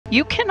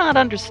You cannot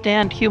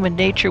understand human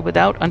nature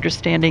without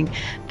understanding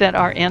that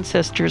our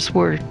ancestors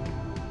were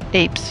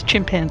apes,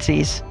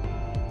 chimpanzees.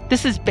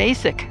 This is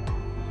basic.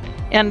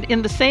 And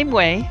in the same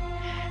way,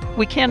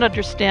 we can't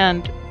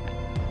understand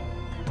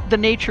the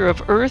nature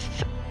of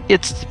Earth,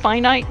 its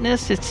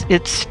finiteness,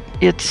 its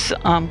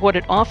what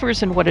it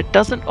offers and what it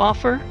doesn't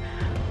offer,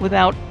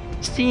 without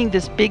seeing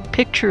this big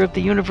picture of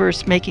the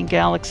universe making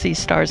galaxies,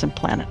 stars, and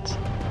planets.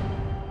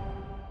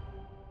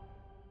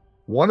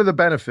 One of the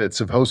benefits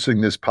of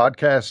hosting this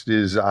podcast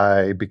is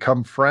I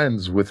become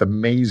friends with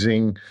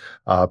amazing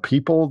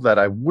people that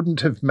I wouldn't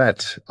have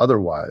met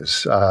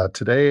otherwise.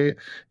 Today, it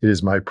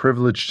is my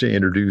privilege to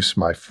introduce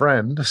my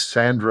friend,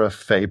 Sandra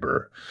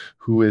Faber,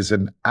 who is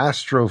an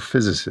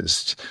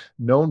astrophysicist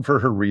known for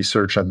her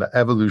research on the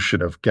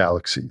evolution of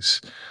galaxies.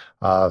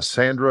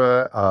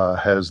 Sandra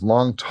has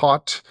long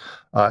taught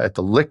at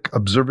the Lick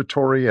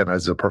Observatory and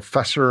as a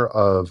professor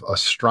of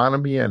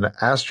astronomy and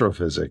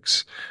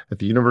astrophysics at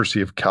the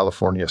University of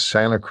California,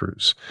 Santa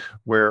Cruz,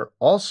 where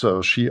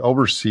also she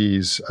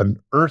oversees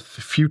an Earth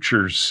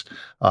Futures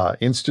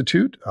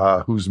Institute,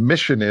 whose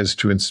mission is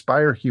to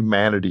inspire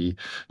humanity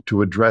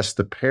to address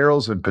the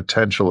perils and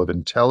potential of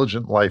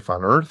intelligent life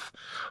on Earth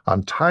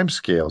on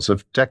timescales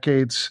of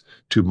decades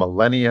to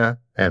millennia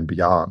and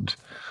beyond.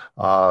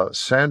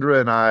 Sandra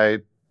and I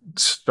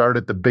start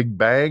at the Big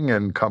Bang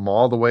and come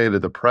all the way to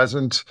the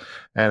present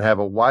and have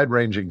a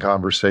wide-ranging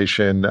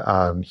conversation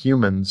on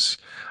humans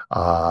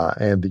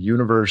and the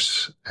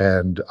universe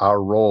and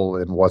our role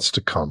in what's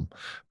to come.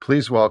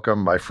 Please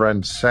welcome my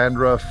friend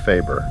Sandra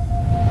Faber.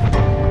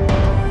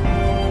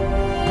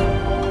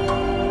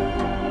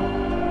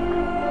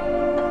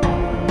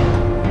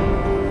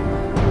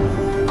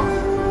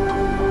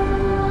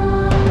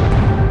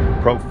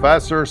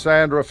 Professor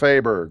Sandra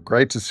Faber,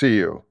 great to see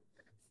you.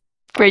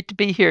 Great to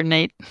be here,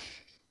 Nate.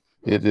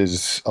 It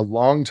is a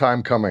long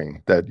time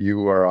coming that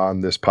you are on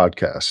this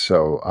podcast,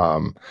 so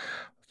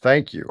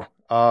thank you.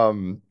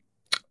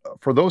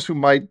 For those who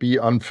might be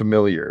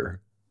unfamiliar,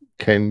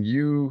 can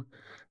you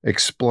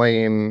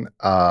explain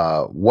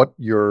what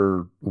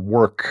your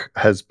work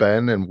has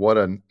been and what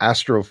an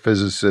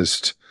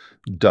astrophysicist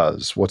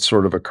does? What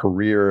sort of a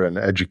career and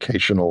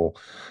educational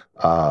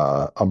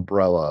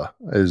umbrella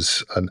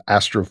is an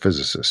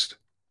astrophysicist?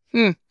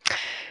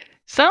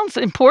 Sounds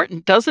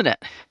important, doesn't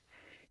it?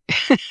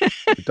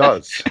 It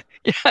does.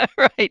 Yeah,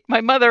 right. My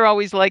mother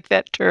always liked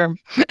that term.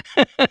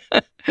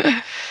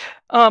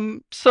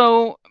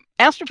 So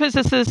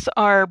astrophysicists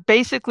are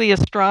basically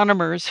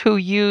astronomers who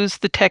use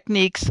the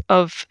techniques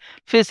of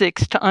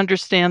physics to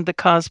understand the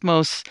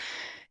cosmos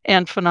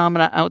and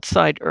phenomena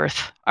outside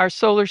Earth, our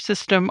solar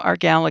system, our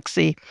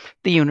galaxy,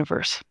 the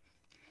universe.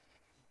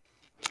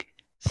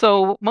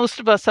 So most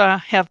of us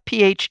have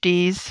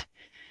PhDs,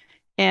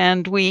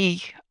 and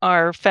we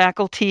are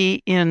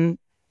faculty in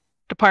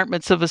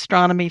departments of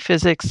astronomy,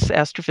 physics,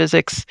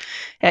 astrophysics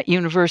at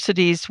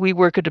universities. We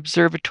work at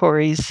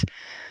observatories.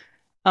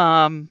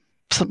 So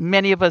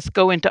many of us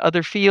go into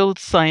other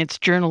fields, science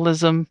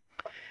journalism,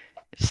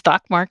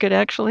 stock market,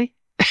 actually.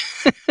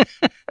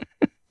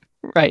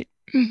 Right.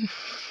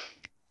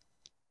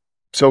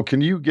 So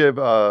can you give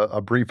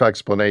a brief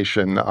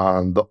explanation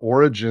on the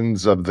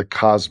origins of the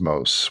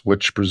cosmos,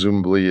 which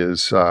presumably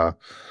is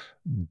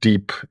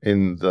deep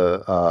in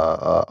the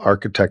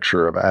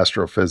architecture of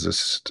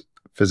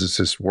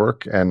astrophysicist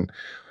work, and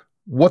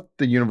what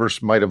the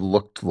universe might have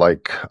looked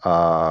like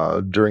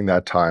during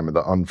that time of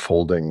the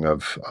unfolding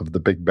of the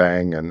Big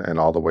Bang and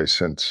all the way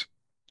since?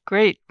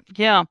 Great.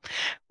 Yeah.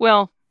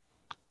 Well,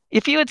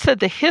 if you had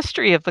said the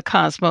history of the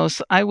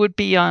cosmos, I would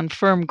be on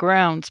firm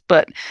grounds,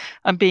 but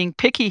I'm being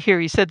picky here.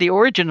 You said the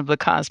origin of the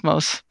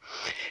cosmos.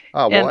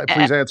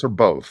 Please answer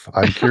both.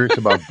 I'm curious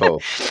about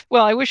both.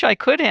 Well, I wish I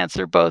could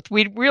answer both.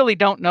 We really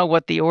don't know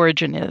what the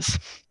origin is.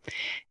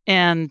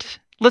 And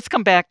let's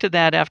come back to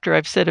that after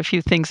I've said a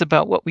few things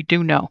about what we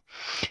do know.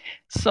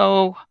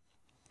 So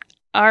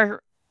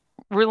our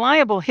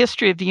reliable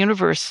history of the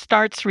universe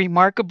starts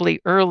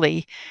remarkably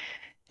early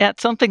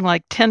at something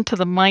like 10 to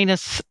the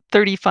minus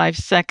 35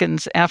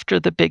 seconds after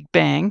the Big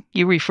Bang.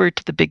 You referred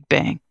to the Big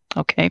Bang,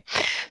 okay?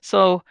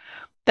 So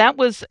that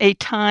was a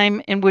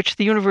time in which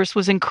the universe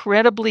was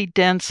incredibly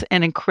dense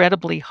and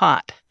incredibly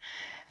hot.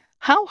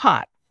 How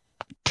hot?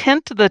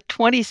 10 to the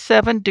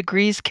 27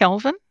 degrees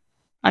Kelvin?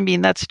 I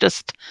mean, that's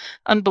just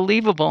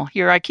unbelievable.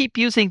 Here, I keep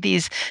using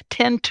these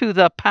 10 to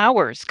the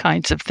powers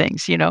kinds of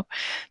things, you know.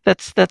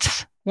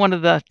 That's one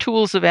of the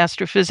tools of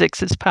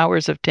astrophysics is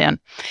powers of 10.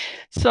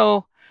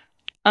 So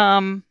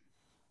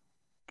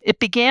it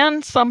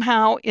began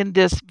somehow in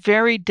this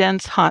very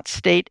dense, hot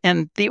state,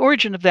 and the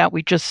origin of that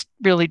we just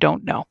really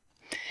don't know.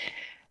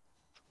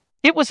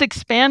 It was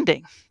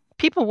expanding.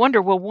 People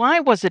wonder, well, why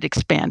was it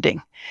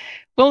expanding?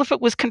 Well, if it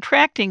was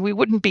contracting, we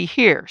wouldn't be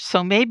here.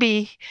 So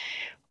maybe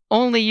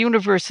only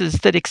universes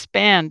that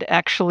expand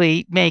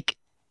actually make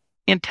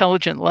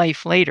intelligent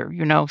life later,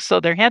 you know. So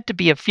there had to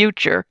be a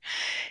future.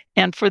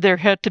 And for there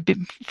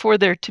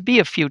to be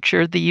a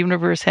future, the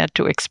universe had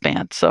to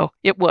expand. So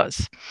it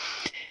was.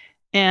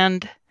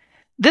 And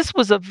this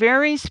was a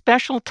very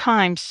special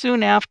time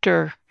soon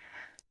after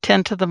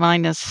 10 to the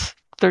minus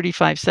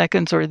 35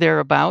 seconds or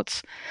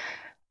thereabouts,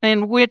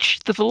 in which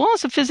the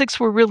laws of physics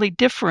were really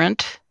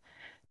different,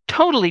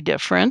 totally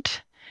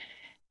different,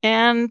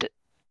 and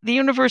the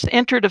universe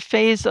entered a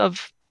phase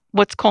of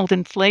what's called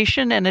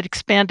inflation, and it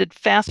expanded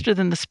faster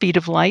than the speed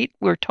of light.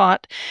 We're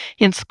taught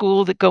in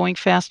school that going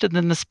faster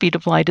than the speed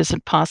of light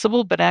isn't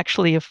possible, but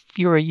actually, if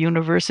you're a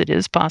universe, it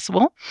is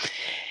possible.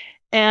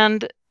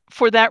 And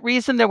for that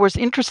reason, there was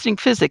interesting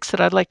physics that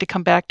I'd like to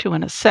come back to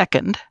in a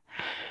second.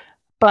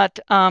 But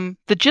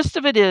the gist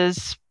of it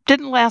is,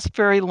 didn't last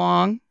very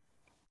long.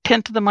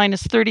 10 to the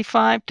minus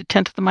 35 to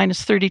 10 to the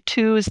minus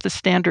 32 is the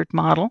standard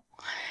model.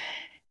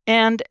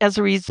 And as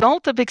a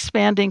result of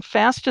expanding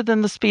faster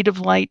than the speed of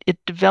light,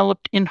 it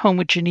developed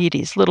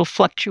inhomogeneities, little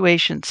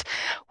fluctuations.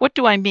 What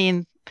do I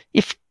mean?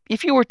 If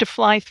you were to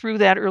fly through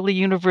that early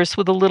universe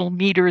with a little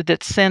meter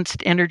that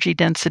sensed energy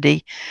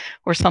density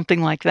or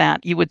something like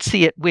that, you would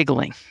see it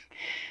wiggling.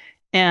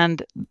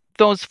 And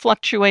those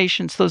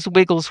fluctuations, those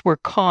wiggles were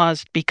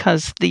caused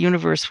because the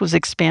universe was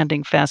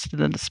expanding faster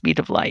than the speed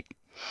of light.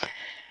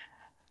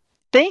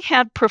 They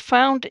had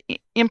profound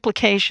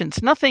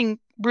implications. Nothing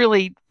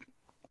really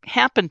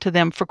happened to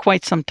them for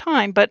quite some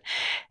time, but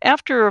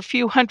after a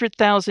few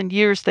 100,000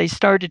 years, they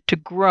started to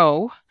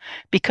grow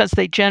because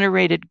they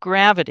generated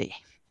gravity.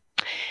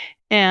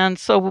 And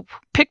so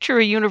picture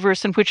a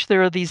universe in which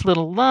there are these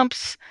little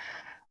lumps.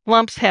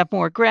 Lumps have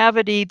more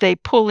gravity. They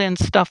pull in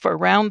stuff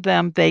around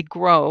them. They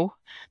grow.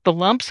 The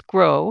lumps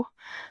grow.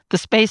 The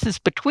spaces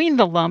between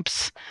the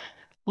lumps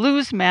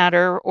lose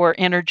matter or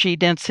energy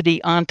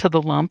density onto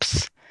the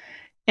lumps.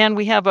 And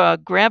we have a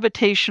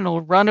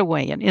gravitational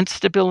runaway, an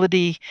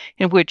instability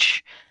in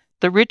which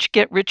the rich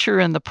get richer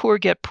and the poor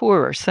get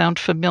poorer. Sound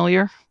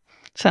familiar?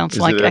 Sounds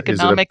like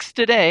economics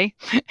today.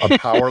 A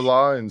power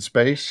law in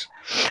space?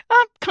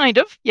 Kind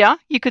of, yeah,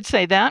 you could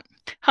say that.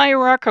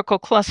 Hierarchical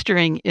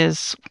clustering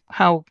is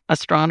how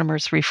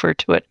astronomers refer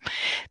to it.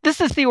 This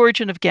is the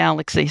origin of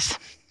galaxies.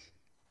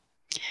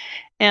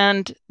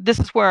 And this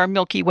is where our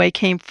Milky Way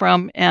came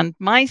from. And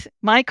my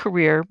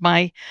career,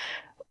 my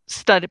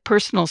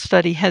personal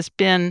study has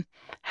been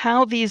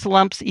how these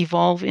lumps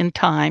evolve in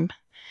time.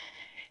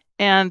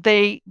 And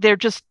they're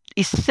just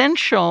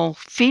essential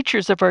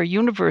features of our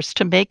universe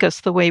to make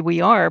us the way we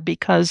are,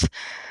 because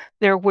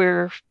they're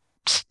where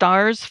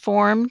stars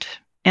formed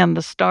and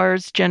the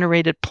stars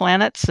generated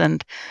planets,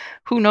 and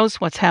who knows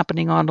what's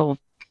happening on all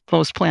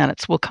those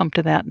planets. We'll come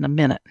to that in a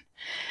minute.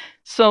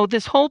 So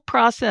this whole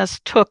process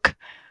took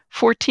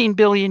 14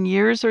 billion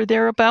years or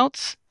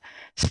thereabouts.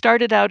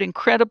 Started out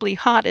incredibly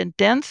hot and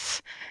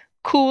dense,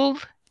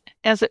 cooled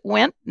as it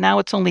went. Now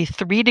it's only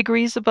 3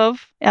 degrees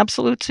above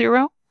absolute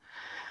zero.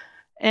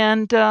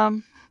 And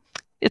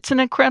it's an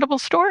incredible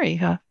story.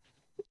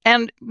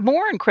 And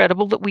more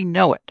incredible that we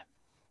know it.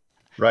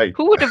 Right.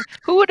 Who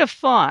would have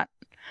thought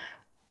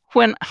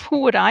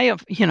could I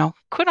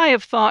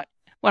have thought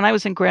when I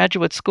was in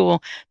graduate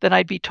school that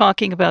I'd be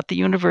talking about the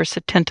universe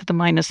at 10 to the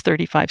minus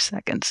 35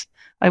 seconds?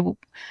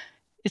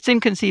 It's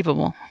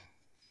inconceivable,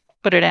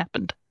 but it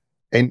happened.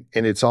 And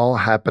it's all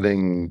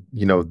happening,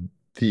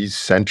 these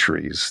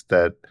centuries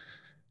that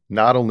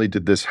not only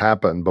did this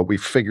happen, but we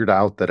figured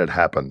out that it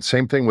happened.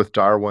 Same thing with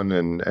Darwin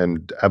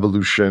and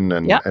evolution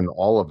and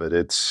all of it.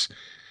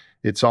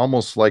 It's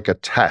almost like a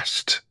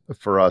test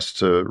for us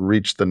to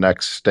reach the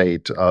next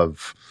state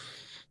of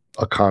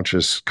a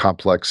conscious,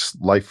 complex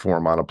life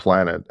form on a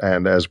planet.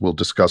 And as we'll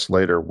discuss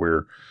later,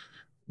 we're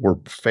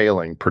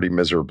failing pretty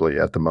miserably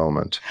at the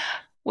moment.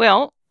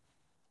 Well,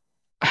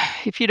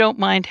 if you don't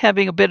mind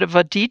having a bit of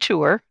a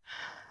detour,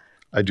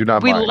 I do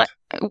not mind.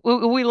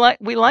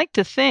 We like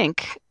to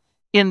think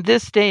in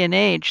this day and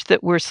age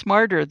that we're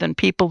smarter than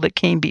people that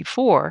came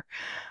before,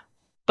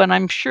 but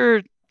I'm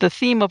sure the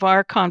theme of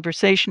our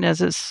conversation, as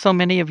is so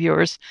many of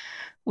yours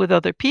with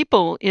other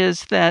people,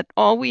 is that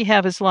all we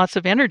have is lots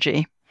of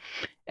energy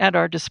at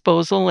our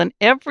disposal, and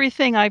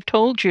everything I've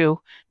told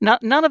you,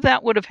 none of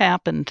that would have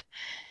happened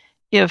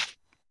if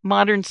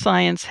modern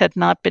science had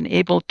not been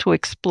able to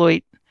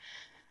exploit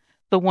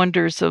the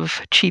wonders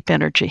of cheap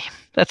energy.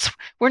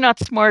 We're not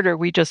smarter,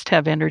 we just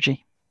have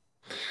energy.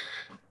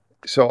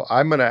 So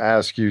I'm going to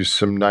ask you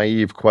some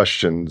naive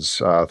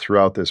questions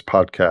throughout this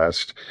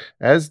podcast.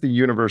 As the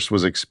universe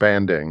was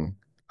expanding,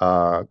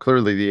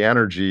 clearly the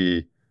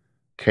energy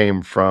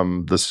came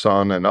from the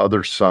sun and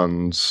other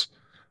suns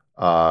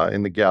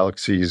in the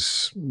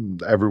galaxies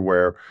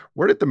everywhere.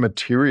 Where did the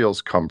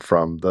materials come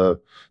from? The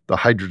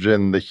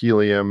hydrogen, the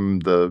helium,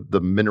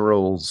 the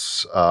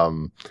minerals.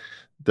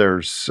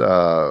 There's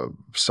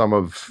some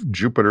of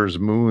Jupiter's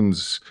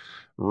moons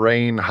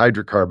rain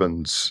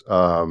hydrocarbons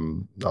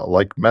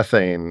like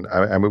methane.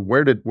 I mean,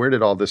 where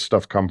did all this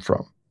stuff come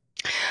from?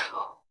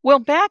 Well,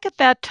 back at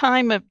that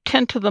time of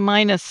 10 to the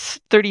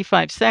minus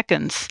 35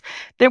 seconds,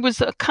 there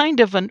was a kind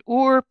of an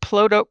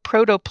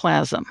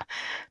protoplasm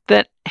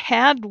that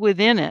had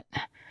within it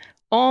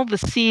all the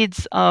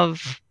seeds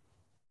of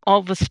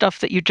all the stuff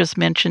that you just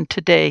mentioned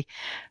today,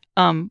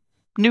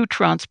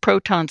 neutrons,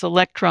 protons,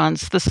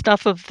 electrons, the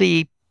stuff of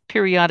the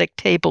periodic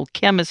table,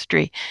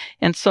 chemistry,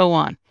 and so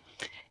on.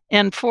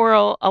 And for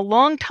a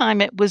long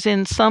time, it was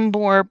in some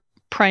more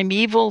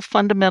primeval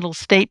fundamental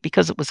state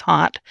because it was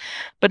hot.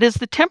 But as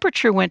the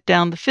temperature went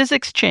down, the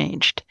physics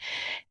changed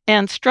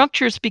and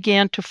structures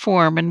began to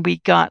form, and we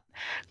got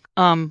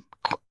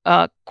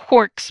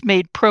quarks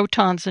made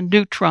protons and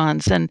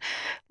neutrons, and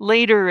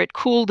later it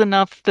cooled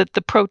enough that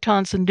the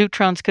protons and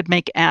neutrons could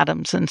make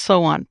atoms, and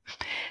so on.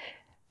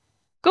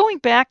 Going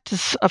back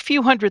to a few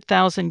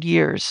 100,000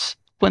 years,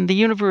 when the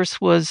universe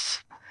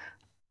was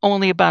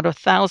only about a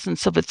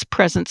thousandth of its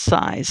present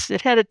size,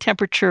 it had a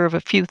temperature of a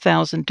few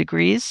thousand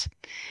degrees,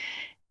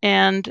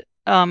 and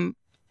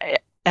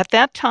at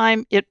that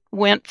time, it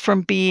went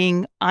from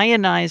being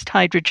ionized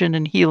hydrogen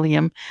and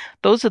helium.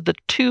 Those are the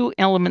two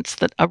elements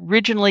that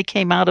originally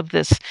came out of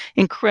this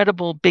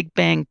incredible Big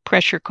Bang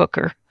pressure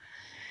cooker.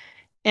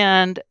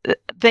 And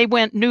they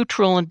went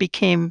neutral and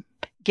became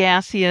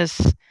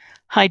gaseous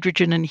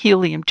hydrogen and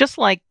helium, just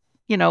like,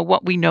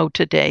 what we know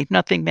today.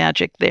 Nothing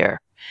magic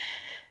there.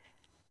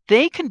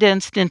 They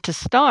condensed into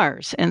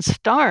stars, and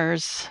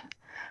stars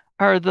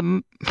are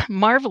the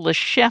marvelous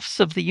chefs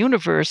of the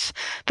universe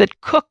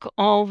that cook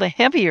all the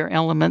heavier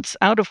elements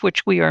out of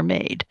which we are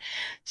made.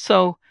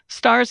 So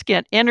stars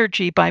get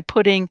energy by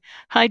putting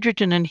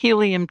hydrogen and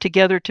helium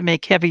together to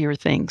make heavier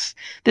things.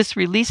 This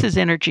releases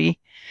energy,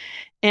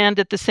 and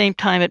at the same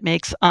time, it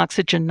makes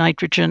oxygen,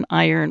 nitrogen,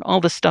 iron, all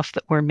the stuff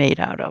that we're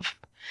made out of.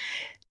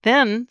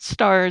 Then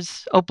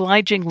stars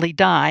obligingly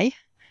die,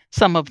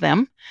 some of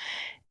them,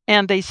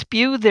 and they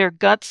spew their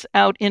guts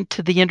out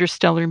into the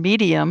interstellar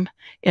medium,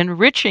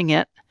 enriching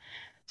it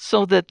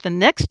so that the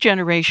next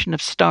generation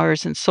of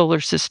stars and solar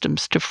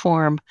systems to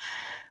form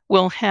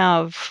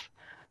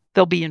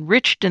they'll be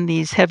enriched in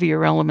these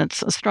heavier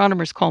elements.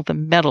 Astronomers call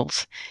them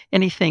metals.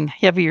 Anything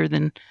heavier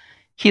than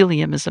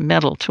helium is a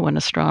metal to an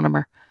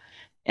astronomer.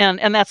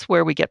 And that's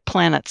where we get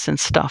planets and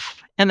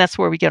stuff. And that's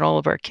where we get all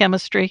of our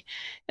chemistry.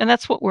 And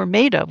that's what we're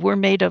made of. We're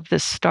made of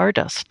this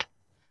stardust.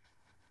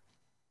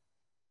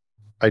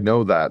 I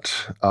know that,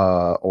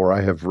 or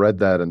I have read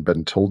that and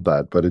been told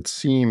that, but it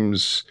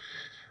seems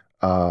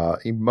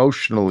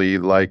emotionally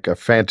like a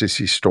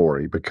fantasy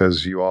story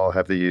because you all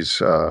have these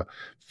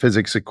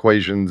physics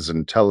equations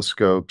and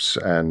telescopes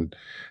and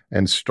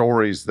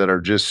stories that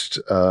are just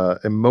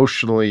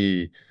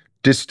emotionally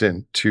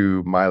distant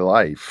to my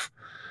life.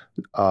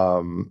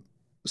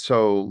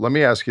 So let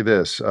me ask you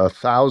this: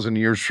 1,000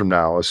 years from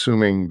now,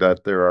 assuming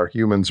that there are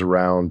humans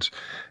around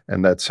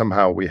and that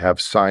somehow we have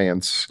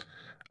science.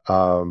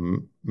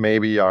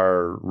 Maybe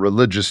our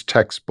religious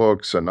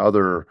textbooks and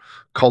other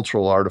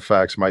cultural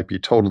artifacts might be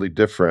totally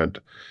different.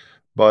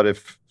 But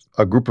if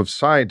a group of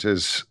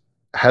scientists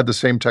had the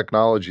same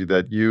technology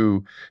that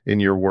you in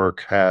your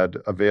work had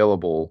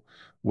available,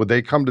 would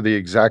they come to the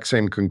exact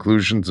same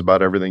conclusions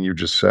about everything you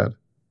just said?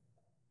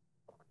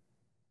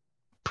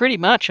 Pretty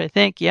much, I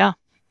think, yeah.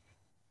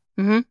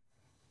 Mm-hmm.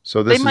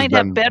 So this they might has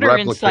been have better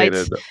replicated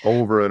insights.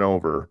 over and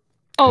over.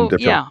 Oh,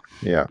 yeah.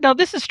 Yeah. No,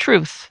 this is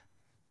truth.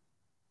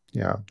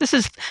 Yeah. This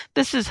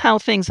is how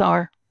things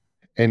are.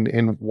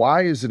 And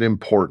why is it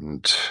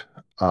important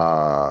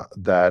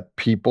that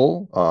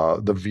people,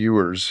 the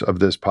viewers of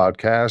this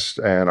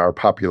podcast and our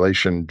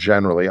population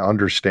generally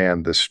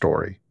understand this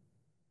story?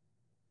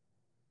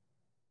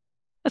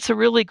 That's a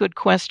really good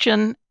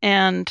question.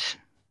 And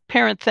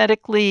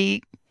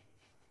parenthetically,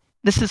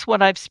 this is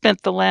what I've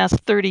spent the last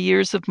 30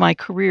 years of my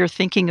career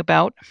thinking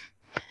about.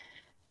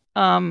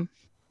 When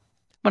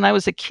I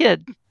was a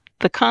kid,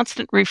 the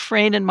constant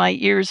refrain in my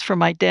ears from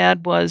my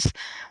dad was,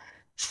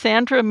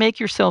 "Sandra, make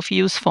yourself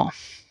useful."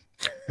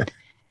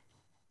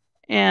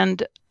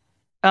 And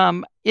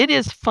it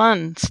is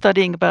fun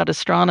studying about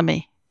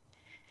astronomy.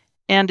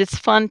 And it's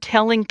fun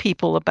telling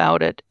people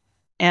about it.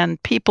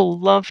 And people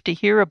love to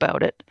hear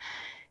about it.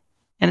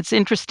 And it's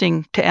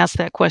interesting to ask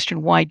that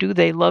question, why do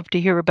they love to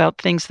hear about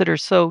things that are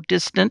so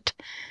distant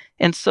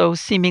and so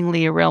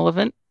seemingly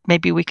irrelevant?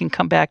 Maybe we can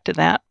come back to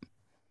that.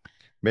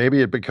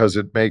 Maybe because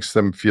it makes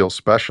them feel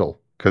special,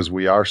 because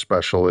we are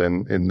special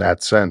in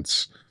that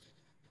sense.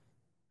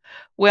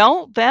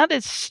 Well, that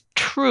is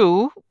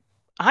true.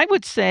 I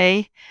would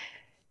say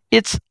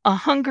it's a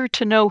hunger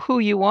to know who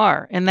you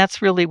are, and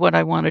that's really what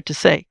I wanted to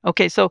say.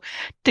 Okay, so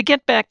to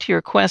get back to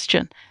your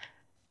question,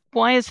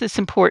 why is this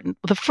important?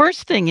 The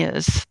first thing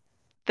is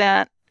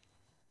that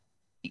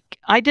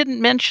I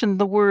didn't mention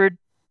the word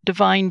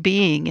divine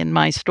being in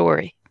my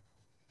story.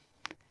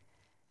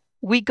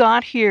 We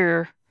got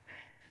here.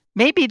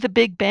 Maybe the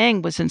Big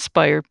Bang was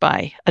inspired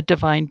by a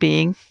divine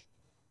being.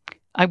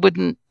 I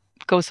wouldn't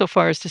go so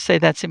far as to say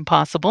that's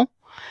impossible.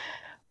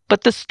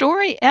 But the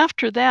story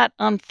after that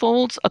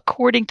unfolds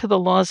according to the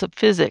laws of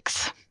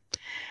physics,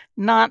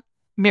 not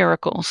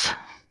miracles.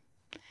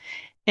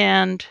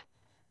 And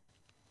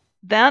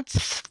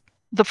that's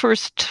the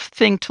first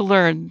thing to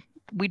learn.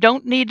 We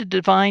don't need a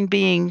divine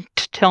being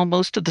to tell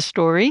most of the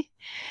story.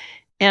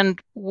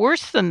 And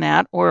worse than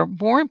that, or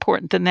more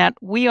important than that,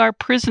 we are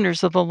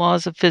prisoners of the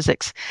laws of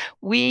physics.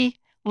 We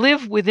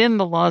live within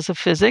the laws of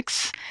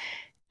physics,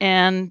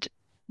 and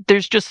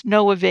there's just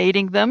no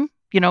evading them.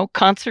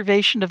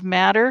 conservation of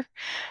matter,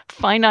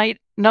 finite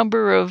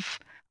number of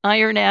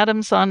iron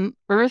atoms on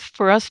Earth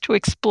for us to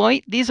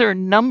exploit. These are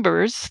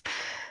numbers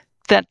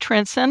that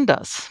transcend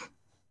us.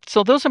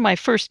 So those are my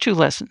first two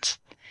lessons.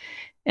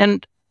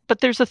 But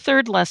there's a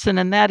third lesson,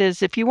 and that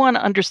is if you want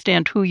to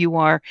understand who you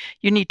are,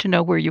 you need to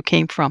know where you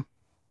came from.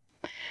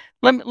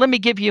 Let me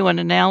give you an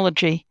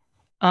analogy.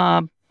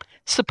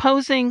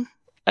 Supposing,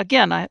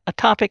 again, a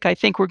topic I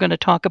think we're going to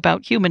talk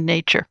about, human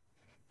nature.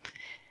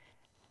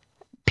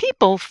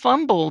 People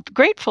fumbled,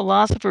 great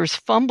philosophers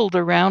fumbled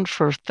around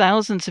for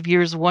thousands of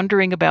years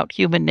wondering about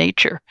human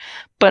nature.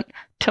 But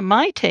to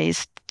my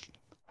taste,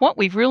 what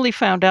we've really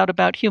found out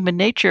about human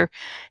nature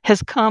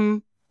has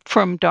come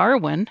from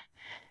Darwin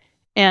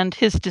and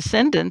his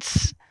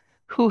descendants,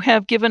 who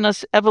have given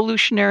us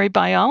evolutionary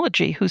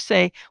biology, who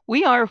say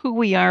we are who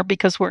we are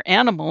because we're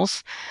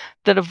animals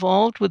that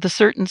evolved with a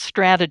certain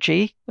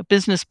strategy, a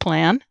business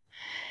plan,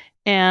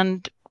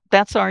 and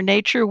that's our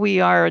nature.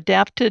 We are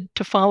adapted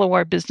to follow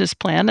our business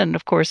plan, and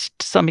of course,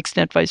 to some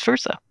extent, vice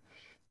versa.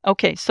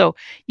 Okay, so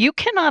you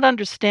cannot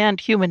understand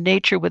human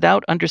nature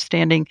without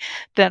understanding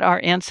that our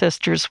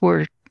ancestors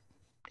were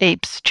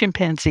apes,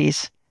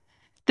 chimpanzees.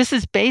 This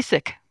is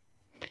basic.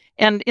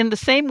 And in the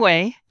same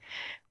way,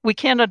 we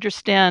can't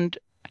understand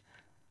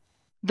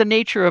the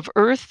nature of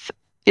Earth,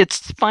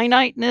 its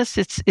finiteness,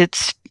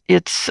 its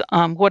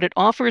what it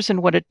offers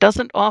and what it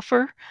doesn't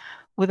offer,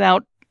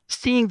 without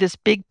seeing this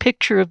big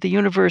picture of the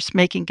universe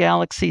making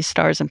galaxies,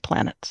 stars, and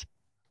planets.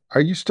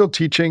 Are you still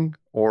teaching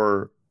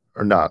or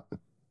not?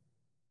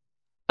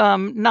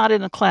 Not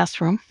in a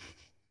classroom.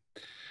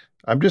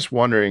 I'm just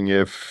wondering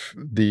if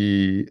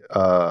the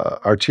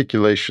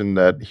articulation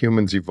that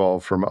humans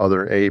evolved from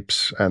other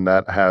apes and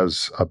that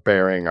has a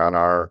bearing on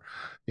our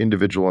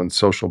individual and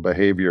social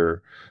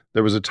behavior.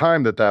 There was a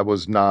time that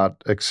was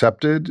not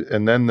accepted,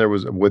 and then there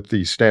was with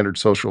the standard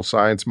social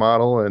science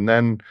model, and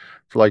then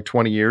for like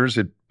 20 years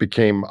it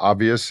became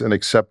obvious and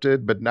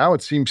accepted, but now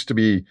it seems to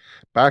be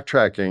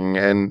backtracking,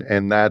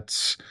 and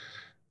that's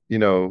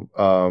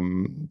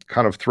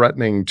kind of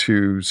threatening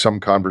to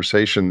some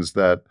conversations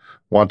that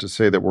want to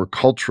say that we're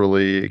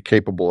culturally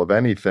capable of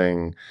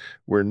anything.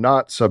 We're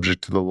not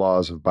subject to the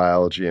laws of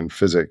biology and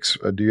physics.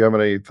 Do you have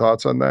any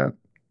thoughts on that?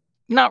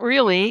 Not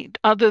really,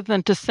 other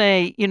than to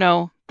say,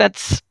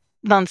 that's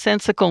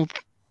nonsensical.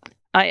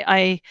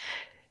 I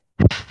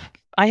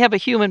have a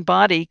human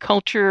body.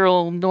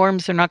 Cultural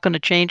norms are not going to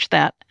change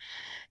that.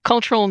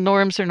 Cultural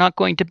norms are not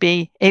going to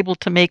be able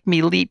to make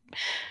me leap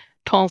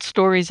tall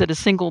stories at a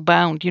single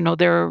bound.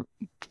 There are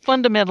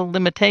fundamental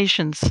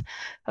limitations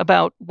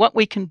about what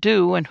we can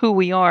do and who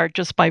we are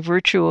just by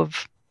virtue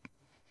of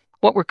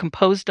what we're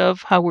composed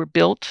of, how we're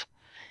built,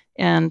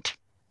 and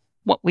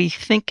what we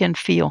think and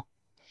feel.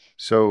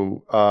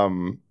 So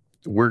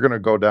we're going to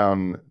go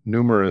down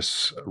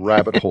numerous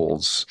rabbit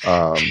holes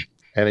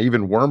and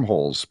even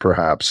wormholes,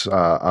 perhaps,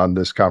 on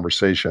this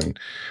conversation.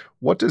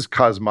 What does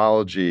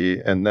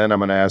cosmology, and then I'm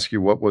going to ask you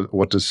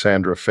what does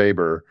Sandra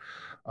Faber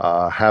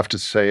have to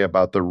say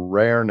about the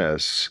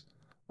rareness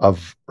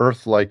of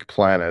Earth-like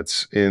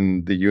planets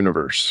in the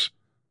universe?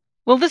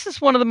 Well, this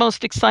is one of the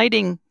most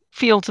exciting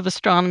fields of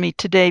astronomy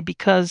today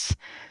because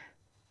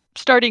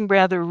starting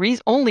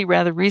only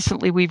rather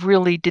recently, we've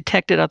really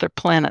detected other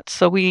planets.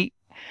 So we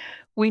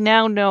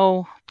now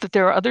know that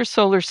there are other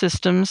solar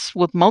systems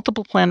with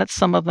multiple planets,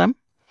 some of them.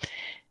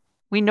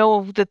 We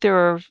know that there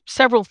are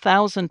several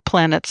thousand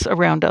planets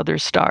around other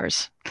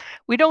stars.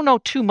 We don't know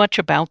too much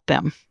about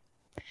them.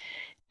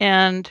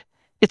 And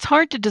it's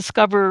hard to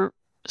discover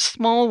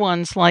small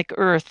ones like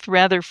Earth,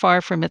 rather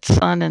far from its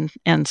sun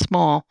and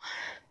small.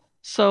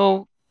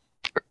 So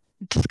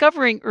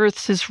discovering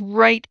Earths is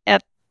right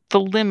at the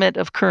limit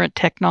of current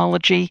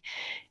technology.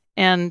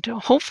 And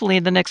hopefully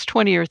in the next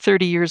 20 or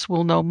 30 years,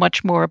 we'll know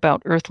much more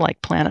about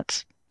Earth-like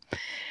planets.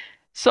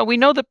 So we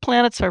know that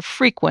planets are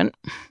frequent,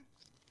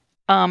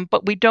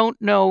 but we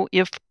don't know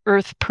if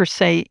Earth per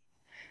se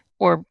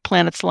or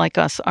planets like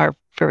us are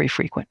very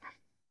frequent.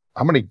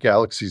 How many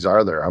galaxies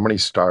are there? How many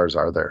stars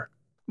are there?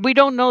 We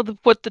don't know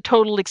what the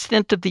total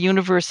extent of the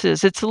universe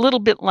is. It's a little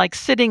bit like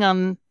sitting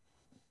on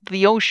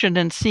the ocean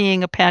and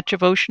seeing a patch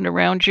of ocean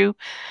around you.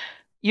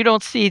 You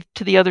don't see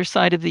to the other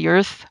side of the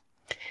Earth.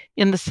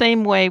 In the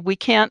same way, we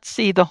can't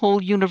see the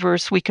whole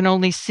universe. We can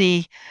only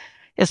see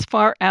as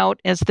far out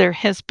as there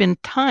has been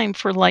time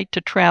for light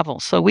to travel.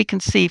 So we can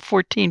see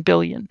 14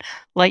 billion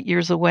light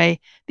years away.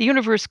 The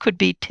universe could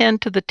be 10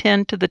 to the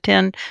 10 to the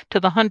 10 to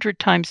the 100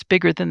 times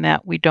bigger than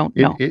that. We don't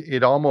know.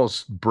 It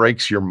almost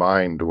breaks your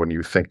mind when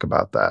you think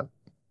about that.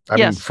 I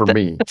mean, for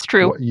me, that's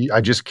true.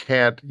 I just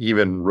can't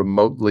even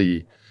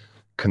remotely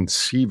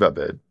conceive of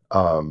it.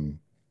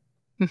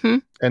 Mm-hmm.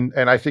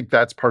 And I think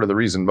that's part of the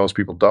reason most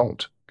people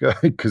don't,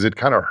 because it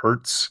kind of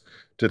hurts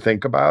to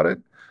think about it.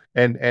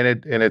 And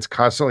it's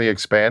constantly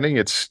expanding.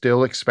 It's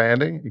still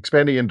expanding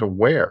into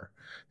where?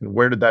 And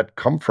where did that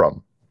come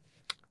from?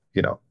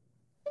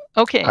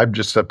 Okay. I'm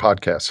just a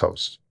podcast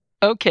host.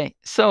 Okay.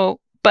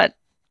 So, but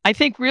I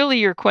think really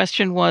your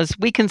question was,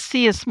 we can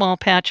see a small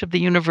patch of the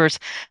universe.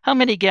 How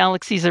many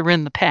galaxies are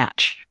in the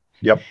patch?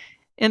 Yep.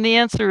 And the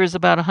answer is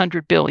about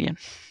 100 billion.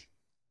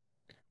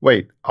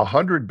 Wait,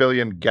 100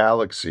 billion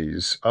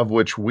galaxies, of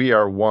which we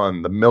are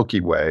one, the Milky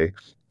Way,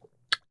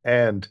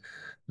 and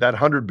that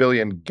 100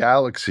 billion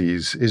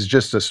galaxies is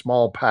just a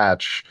small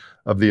patch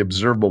of the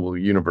observable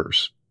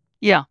universe.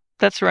 Yeah,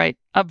 that's right.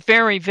 A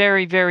very,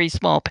 very, very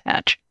small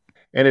patch.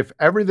 And if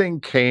everything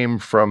came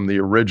from the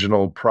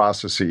original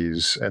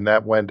processes and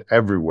that went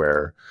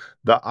everywhere,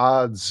 the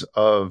odds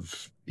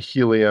of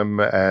helium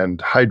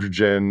and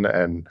hydrogen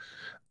and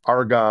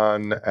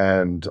argon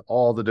and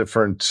all the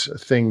different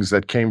things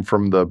that came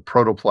from the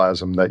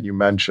protoplasm that you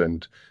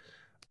mentioned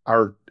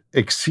are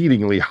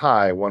exceedingly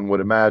high. One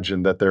would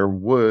imagine that there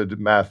would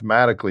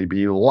mathematically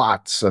be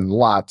lots and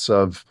lots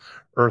of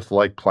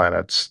Earth-like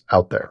planets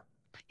out there.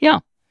 Yeah.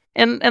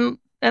 And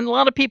a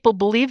lot of people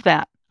believe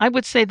that. I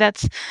would say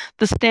that's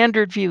the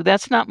standard view.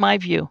 That's not my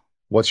view.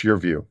 What's your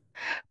view?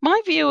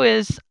 My view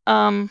is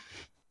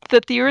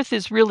that the Earth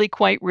is really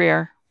quite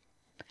rare.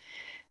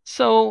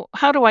 So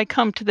how do I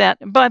come to that?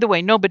 And by the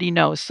way, nobody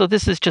knows. So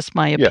this is just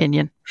my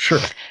opinion. Sure.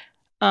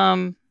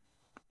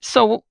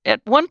 So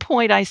at one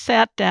point I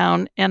sat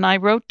down and I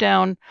wrote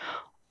down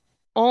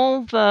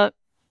all the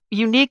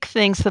unique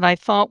things that I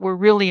thought were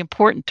really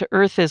important to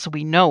Earth as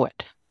we know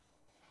it.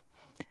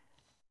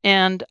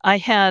 And I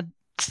had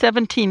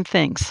 17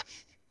 things.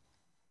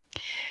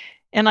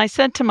 And I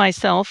said to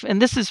myself,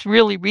 and this is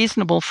really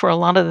reasonable for a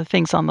lot of the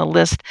things on the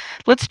list,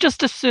 let's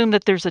just assume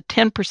that there's a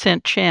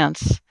 10%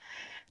 chance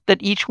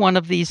that each one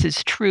of these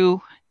is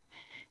true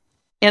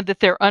and that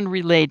they're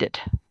unrelated.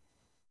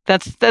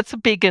 That's a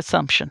big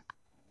assumption.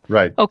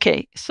 Right.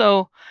 Okay,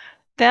 so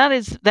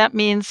that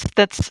means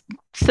that's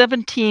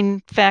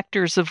 17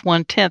 factors of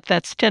 1/10.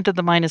 That's 10 to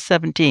the minus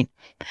 17.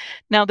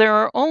 Now there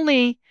are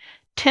only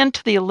 10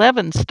 to the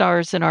 11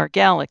 stars in our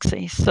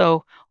galaxy.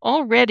 So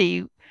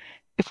already,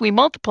 if we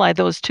multiply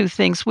those two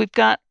things, we've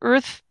got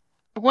Earth,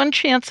 one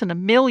chance in a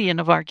million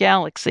of our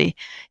galaxy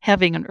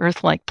having an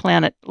Earth-like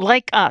planet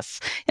like us.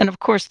 And of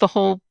course, the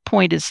whole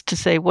point is to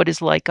say what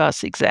is like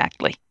us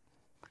exactly.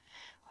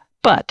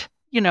 But,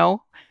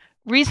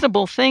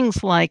 reasonable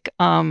things like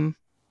having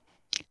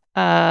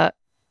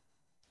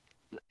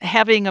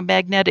a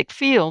magnetic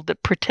field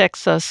that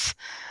protects us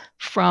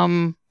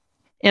from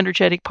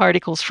energetic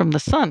particles from the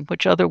sun,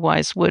 which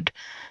otherwise would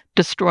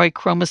destroy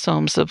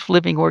chromosomes of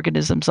living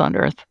organisms on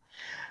Earth.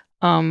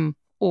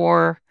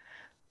 For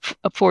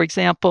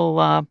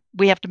example,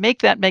 we have to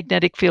make that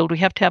magnetic field. We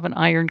have to have an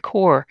iron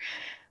core.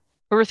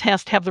 Earth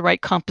has to have the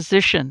right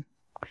composition.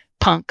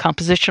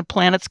 Composition of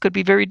planets could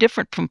be very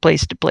different from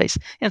place to place,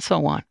 and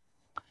so on.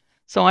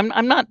 So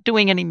I'm not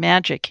doing any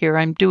magic here.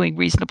 I'm doing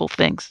reasonable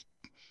things.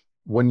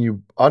 When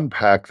you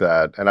unpack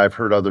that, and I've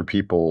heard other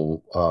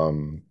people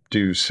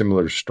do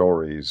similar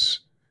stories,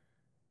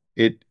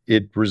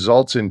 it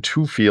results in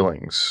two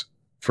feelings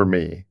for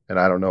me. And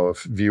I don't know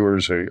if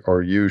viewers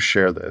or you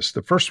share this.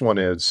 The first one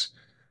is,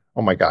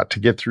 oh my God, to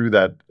get through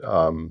that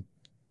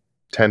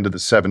 10 to the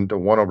 7 to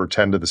 1 over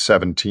 10 to the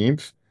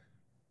 17th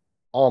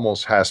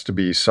almost has to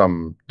be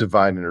some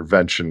divine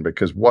intervention,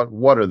 because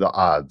what are the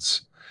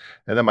odds?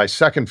 And then my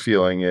second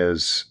feeling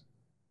is,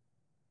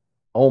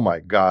 oh my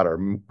God, are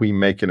we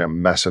making a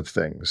mess of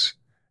things?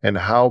 And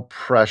how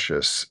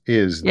precious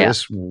is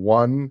this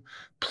one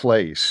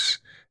place?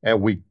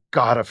 And we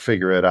got to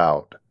figure it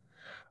out.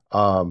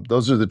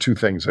 Those are the two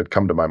things that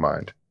come to my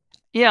mind.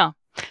 Yeah.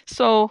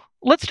 So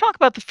let's talk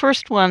about the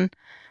first one,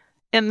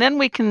 and then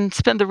we can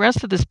spend the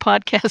rest of this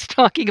podcast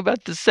talking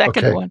about the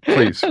second one.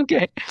 Please.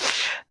 Okay.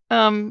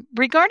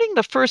 Regarding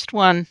the first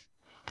one,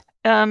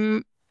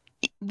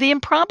 the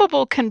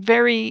improbable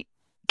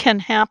can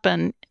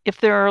happen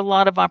if there are a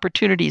lot of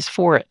opportunities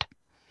for it.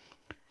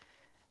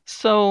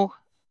 So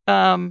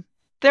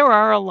there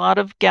are a lot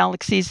of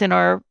galaxies in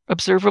our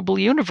observable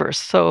universe.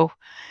 So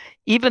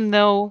even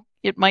though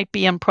it might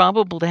be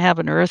improbable to have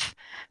an Earth,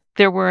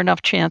 there were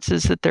enough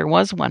chances that there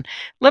was one.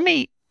 Let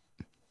me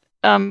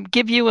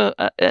give you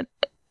a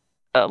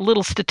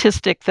little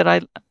statistic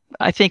that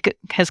I think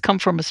has come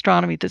from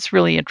astronomy that's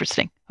really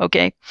interesting.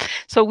 Okay,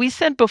 so we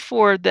said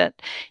before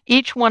that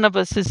each one of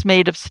us is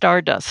made of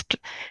stardust,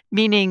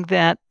 meaning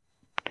that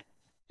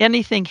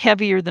anything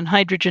heavier than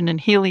hydrogen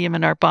and helium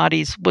in our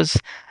bodies was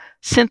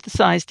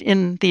synthesized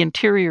in the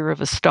interior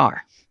of a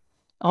star.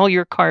 All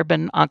your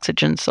carbon,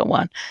 oxygen, so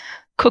on,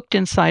 cooked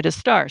inside a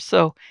star.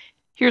 So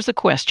here's a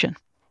question.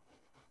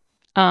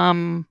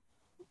 All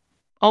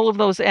of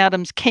those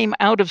atoms came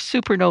out of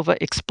supernova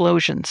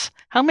explosions.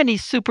 How many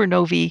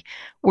supernovae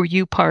were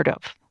you part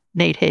of,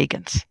 Nate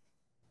Hagens?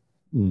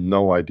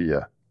 No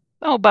idea.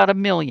 Oh, about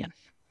 1 million.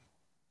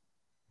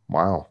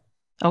 Wow.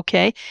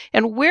 Okay.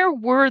 And where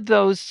were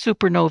those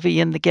supernovae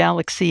in the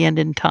galaxy and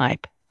in time?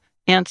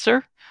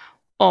 Answer,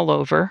 all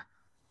over.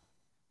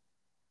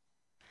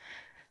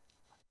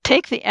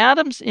 Take the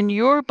atoms in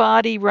your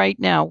body right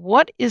now.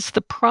 What is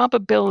the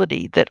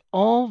probability that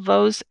all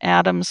those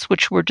atoms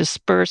which were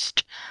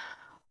dispersed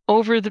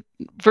over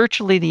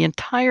virtually the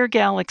entire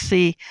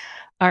galaxy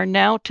are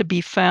now to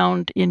be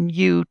found in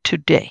you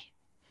today?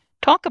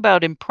 Talk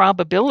about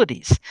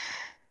improbabilities.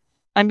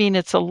 I mean,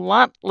 it's a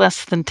lot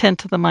less than 10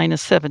 to the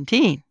minus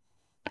 17.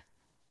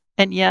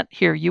 And yet,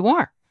 here you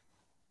are.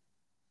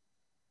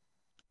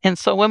 And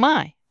so am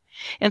I.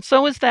 And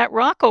so is that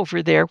rock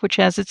over there, which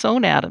has its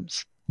own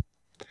atoms.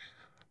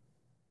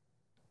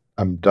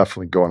 I'm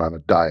definitely going on a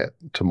diet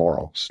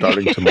tomorrow,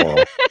 starting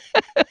tomorrow.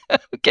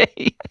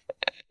 Okay.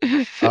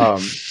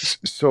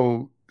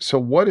 So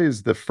what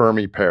is the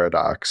Fermi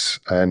paradox,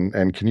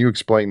 and can you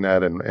explain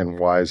that, and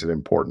why is it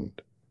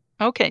important?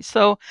 Okay,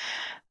 so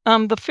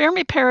the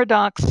Fermi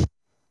paradox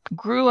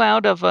grew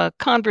out of a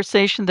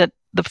conversation that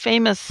the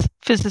famous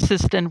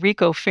physicist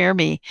Enrico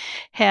Fermi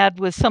had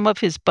with some of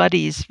his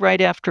buddies right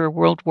after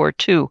World War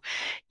II.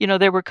 You know,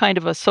 they were kind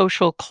of a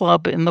social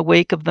club in the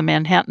wake of the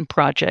Manhattan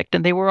Project,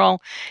 and they were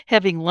all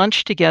having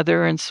lunch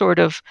together and sort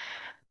of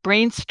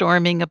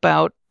brainstorming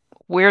about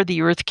where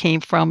the Earth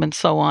came from and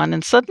so on.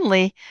 And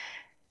suddenly,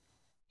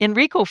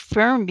 Enrico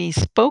Fermi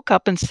spoke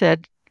up and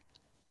said,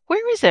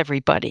 "Where is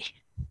everybody?"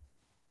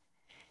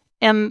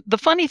 And the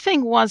funny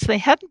thing was, they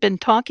hadn't been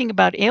talking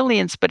about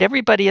aliens, but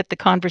everybody at the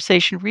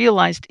conversation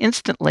realized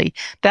instantly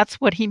that's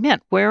what he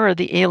meant. Where are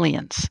the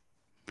aliens?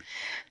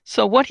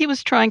 So, what he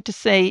was trying to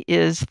say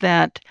is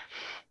that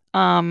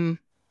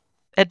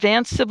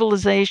advanced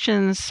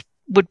civilizations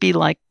would be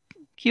like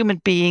human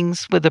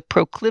beings with a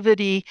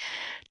proclivity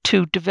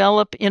to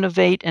develop,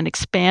 innovate, and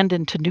expand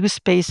into new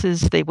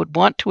spaces. They would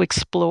want to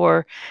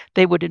explore.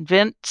 They would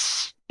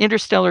invent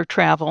interstellar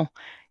travel.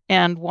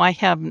 And why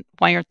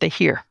aren't they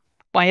here?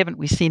 Why haven't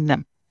we seen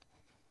them?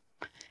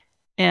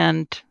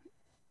 And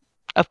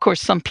of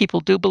course, some people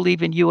do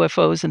believe in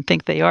UFOs and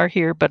think they are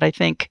here, but I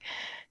think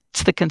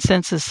it's the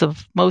consensus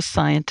of most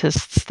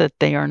scientists that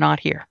they are not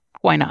here.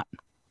 Why not?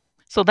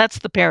 So that's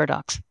the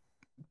paradox.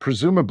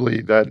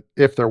 Presumably, that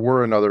if there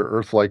were another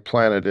Earth-like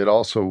planet, it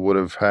also would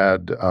have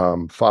had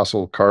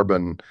fossil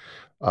carbon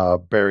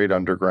buried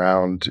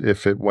underground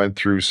if it went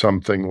through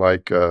something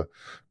like a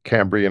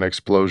Cambrian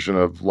explosion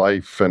of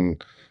life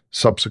and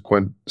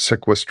subsequent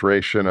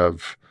sequestration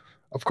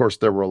of course,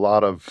 there were a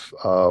lot of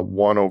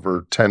 1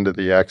 over 10 to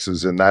the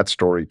X's in that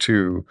story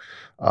too,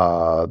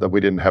 that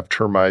we didn't have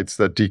termites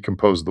that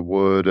decompose the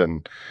wood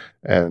and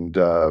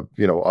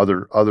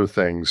other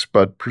things.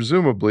 But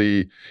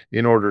presumably,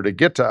 in order to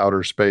get to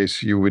outer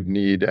space, you would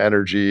need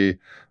energy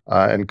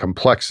and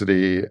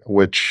complexity,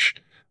 which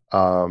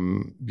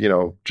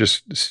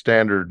just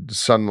standard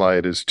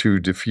sunlight is too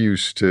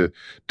diffuse to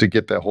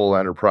get that whole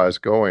enterprise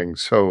going.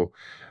 So,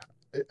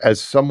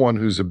 as someone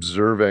who's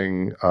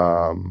observing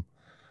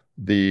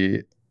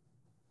the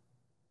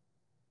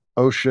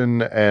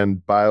ocean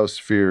and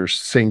biosphere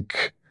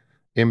sink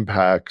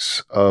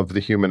impacts of the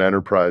human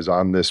enterprise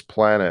on this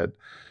planet,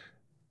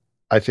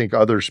 I think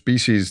other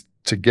species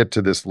to get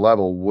to this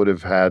level would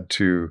have had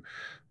to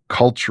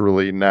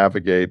culturally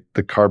navigate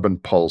the carbon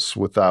pulse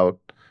without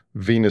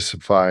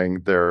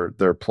Venusifying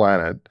their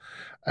planet.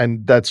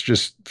 And that's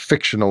just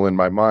fictional in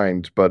my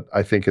mind, but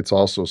I think it's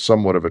also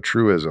somewhat of a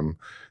truism.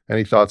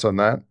 Any thoughts on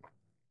that?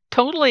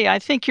 Totally. I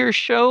think your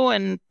show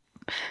and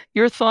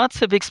your thoughts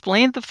have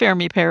explained the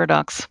Fermi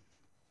paradox.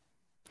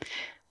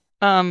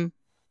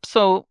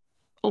 So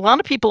a lot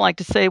of people like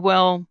to say,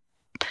 well,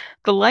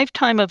 the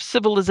lifetime of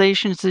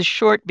civilizations is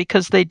short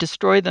because they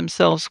destroy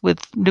themselves with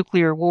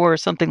nuclear war or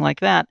something like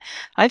that.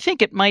 I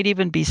think it might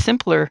even be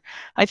simpler.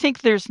 I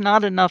think there's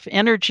not enough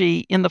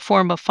energy in the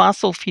form of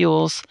fossil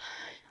fuels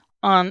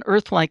on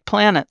Earth-like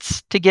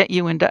planets to get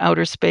you into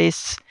outer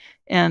space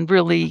and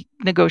really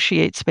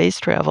negotiate space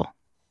travel.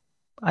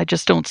 I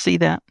just don't see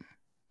that.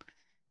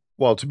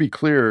 Well, to be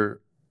clear,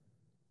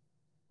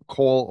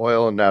 coal,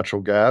 oil, and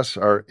natural gas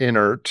are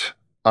inert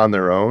on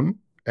their own.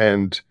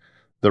 And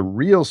the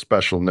real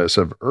specialness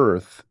of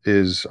Earth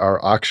is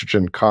our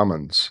oxygen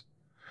commons,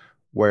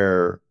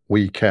 where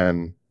we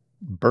can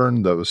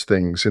burn those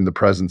things in the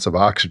presence of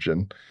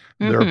oxygen.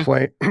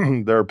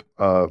 Mm-hmm. There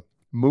are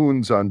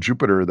moons on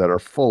Jupiter that are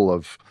full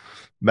of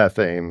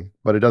methane,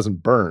 but it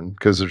doesn't burn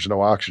because there's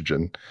no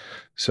oxygen.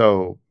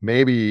 So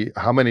maybe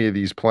how many of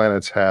these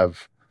planets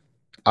have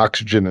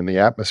oxygen in the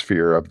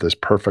atmosphere of this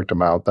perfect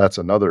amount? That's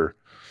another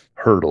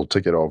hurdle to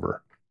get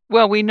over.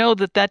 Well, we know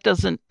that that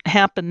doesn't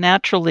happen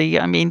naturally.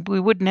 I mean,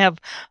 we wouldn't have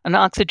an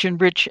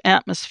oxygen-rich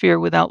atmosphere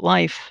without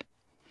life.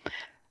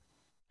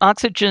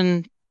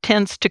 Oxygen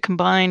tends to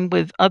combine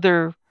with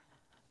other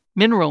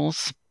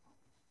minerals,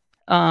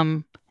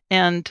 and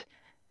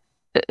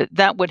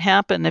that would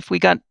happen if we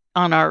got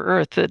on our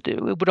Earth.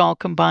 It would all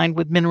combine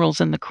with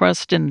minerals in the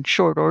crust in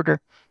short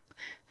order.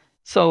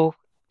 So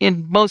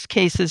in most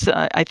cases,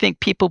 I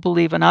think people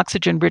believe an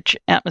oxygen-rich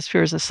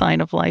atmosphere is a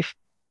sign of life.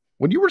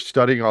 When you were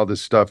studying all this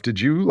stuff,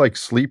 did you like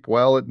sleep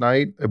well at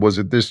night? Was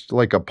it this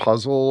like a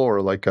puzzle or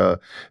like a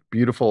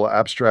beautiful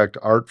abstract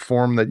art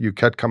form that you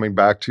kept coming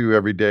back to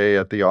every day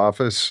at the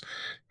office?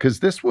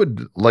 Because this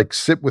would like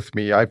sit with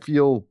me. I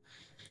mean,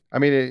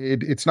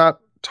 it's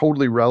not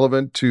totally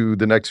relevant to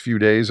the next few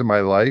days of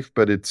my life,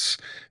 but it's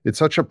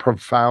such a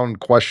profound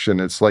question.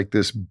 It's like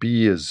this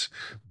bee is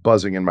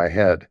buzzing in my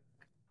head.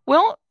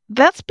 Well,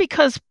 that's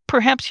because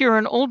perhaps you're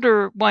an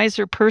older,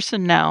 wiser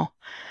person now.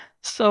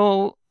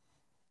 So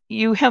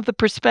you have the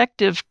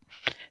perspective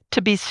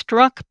to be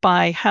struck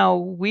by how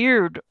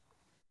weird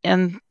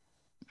and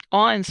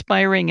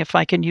awe-inspiring, if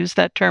I can use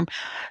that term,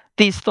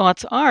 these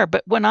thoughts are.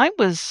 But when I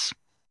was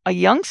a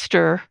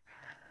youngster,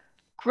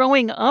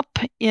 growing up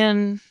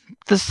in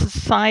the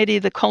society,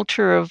 the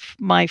culture of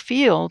my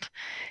field,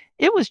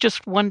 it was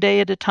just one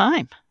day at a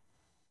time,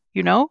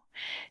 you know?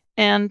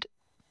 And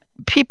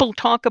people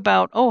talk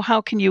about, oh, how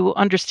can you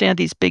understand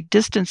these big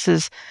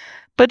distances?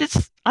 But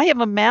I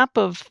have a map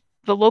of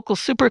the local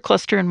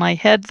supercluster in my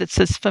head that's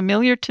as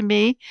familiar to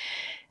me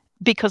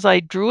because I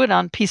drew it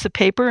on a piece of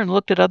paper and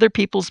looked at other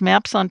people's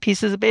maps on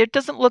pieces of paper. It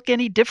doesn't look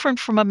any different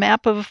from a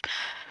map of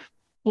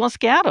Los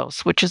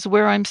Gatos, which is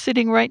where I'm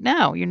sitting right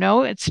now.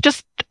 It's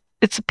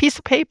a piece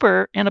of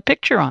paper and a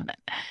picture on it.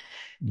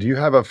 Do you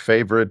have a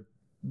favorite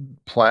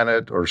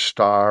planet or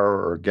star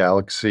or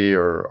galaxy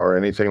or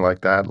anything like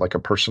that, like a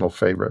personal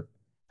favorite?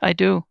 I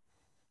do.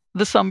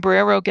 The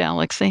Sombrero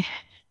Galaxy.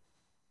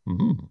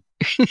 Mm-hmm.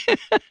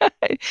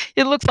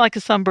 It looks like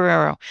a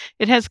sombrero.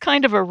 It has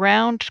kind of a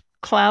round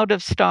cloud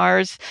of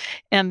stars,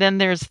 and then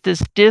there's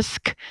this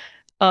disk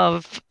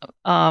of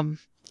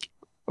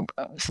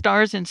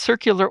stars in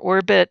circular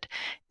orbit,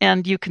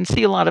 and you can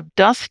see a lot of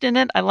dust in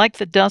it. I like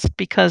the dust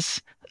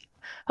because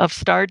of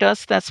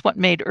stardust. That's what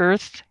made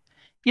Earth.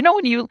 You know,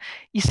 when you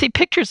see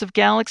pictures of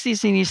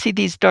galaxies and you see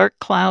these dark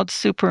clouds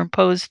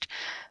superimposed,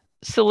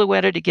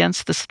 silhouetted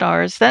against the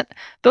stars,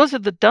 those are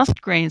the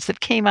dust grains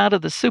that came out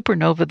of the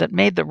supernova that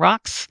made the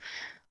rocks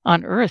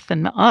on Earth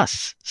and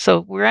us. So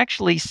we're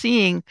actually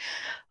seeing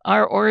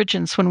our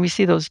origins when we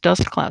see those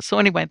dust clouds. So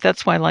anyway,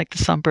 that's why I like the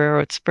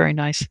sombrero. It's very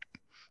nice.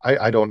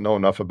 I don't know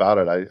enough about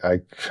it.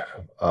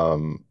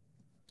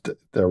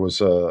 There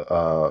was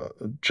a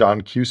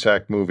John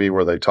Cusack movie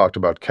where they talked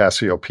about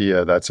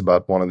Cassiopeia. That's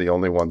about one of the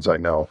only ones I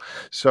know.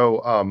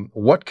 So,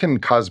 what can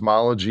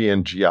cosmology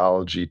and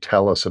geology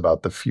tell us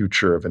about the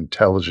future of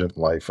intelligent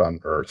life on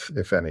Earth,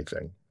 if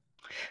anything?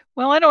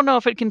 Well, I don't know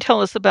if it can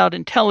tell us about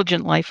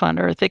intelligent life on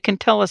Earth. It can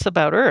tell us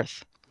about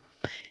Earth.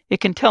 It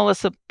can tell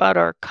us about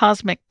our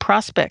cosmic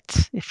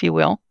prospects, if you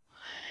will.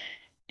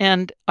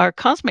 And our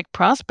cosmic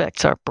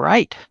prospects are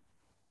bright.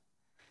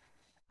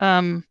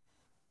 One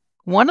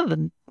of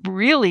the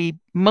really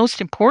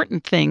most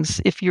important things,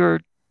 if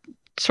you're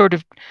sort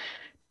of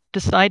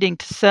deciding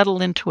to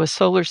settle into a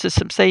solar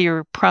system, say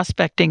you're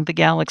prospecting the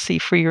galaxy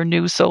for your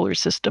new solar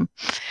system,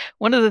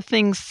 one of the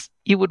things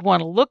you would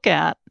want to look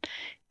at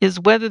is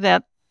whether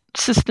that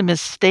system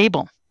is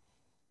stable.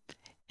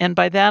 And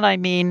by that I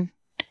mean,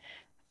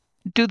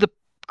 do the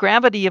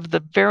gravity of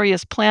the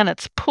various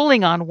planets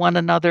pulling on one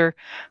another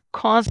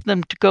cause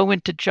them to go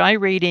into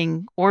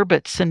gyrating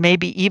orbits and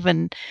maybe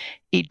even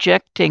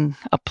ejecting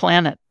a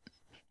planet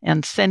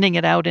and sending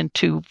it out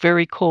into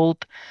very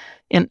cold,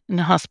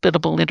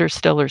 inhospitable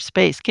interstellar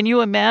space? Can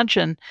you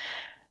imagine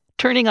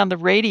turning on the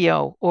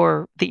radio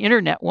or the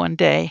internet one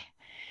day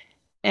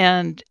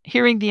and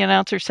hearing the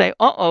announcer say,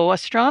 uh-oh,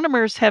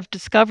 astronomers have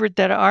discovered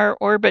that our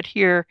orbit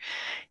here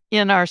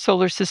in our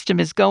solar system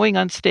is going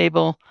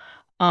unstable.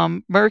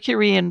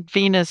 Mercury and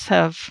Venus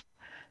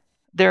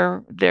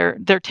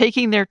they're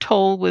taking their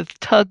toll with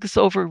tugs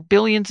over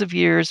billions of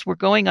years. We're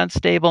going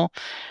unstable,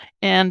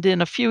 and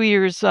in a few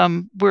years,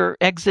 we're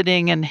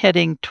exiting and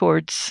heading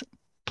towards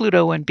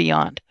Pluto and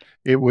beyond.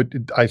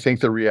 I think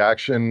the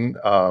reaction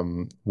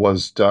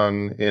was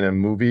done in a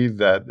movie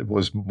that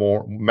was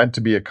more meant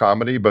to be a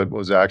comedy, but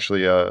was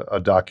actually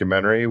a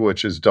documentary,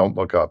 which is Don't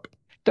Look Up.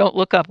 Don't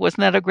Look Up. Wasn't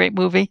that a great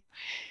movie?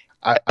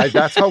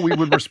 That's how we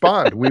would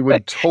respond. We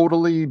would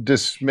totally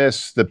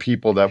dismiss the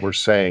people that were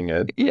saying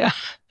it. Yeah.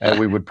 And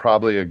we would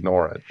probably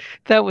ignore it.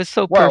 That was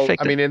so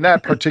perfect. I mean, in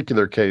that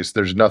particular case,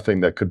 there's nothing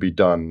that could be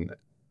done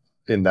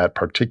in that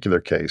particular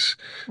case.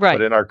 Right.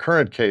 But in our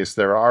current case,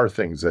 there are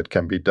things that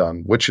can be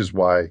done, which is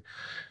why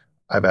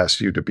I've asked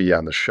you to be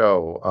on the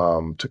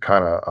show to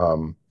kind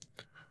of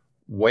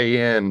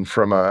weigh in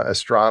from an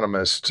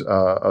astronomer,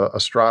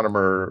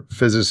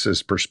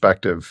 physicist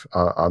perspective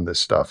on this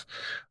stuff.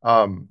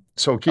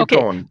 So keep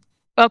going.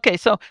 Okay,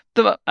 so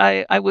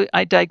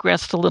I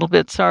digressed a little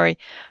bit. Sorry.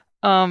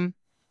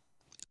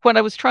 What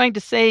I was trying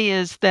to say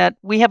is that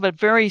we have a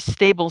very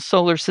stable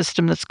solar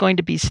system that's going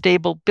to be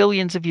stable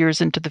billions of years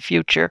into the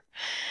future.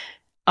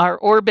 Our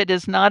orbit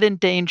is not in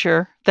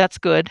danger. That's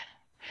good.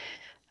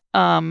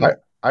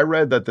 I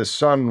read that the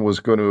sun was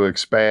going to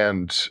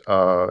expand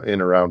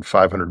in around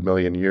 500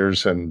 million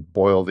years and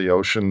boil the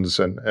oceans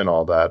and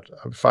all that.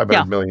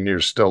 500 million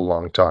years still a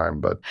long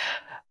time, but...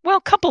 Well,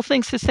 a couple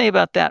things to say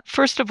about that.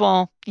 First of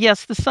all,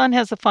 yes, the sun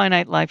has a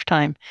finite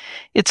lifetime.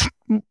 It's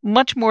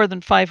much more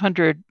than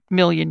 500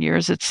 million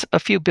years. It's a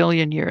few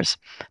billion years,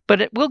 but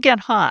it will get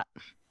hot.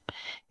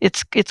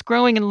 It's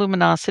growing in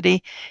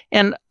luminosity,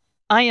 and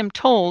I am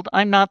told,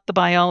 I'm not the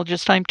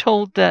biologist, I'm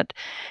told that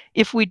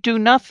if we do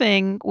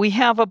nothing, we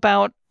have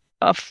about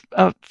a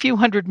few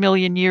 100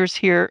 million years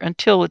here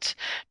until it's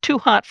too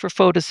hot for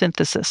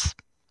photosynthesis.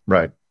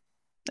 Right.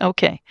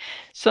 Okay.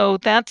 So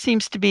that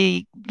seems to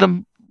be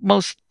the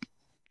most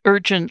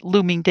urgent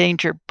looming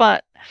danger.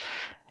 But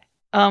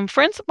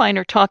friends of mine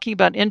are talking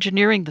about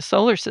engineering the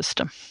solar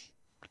system.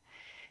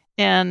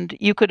 And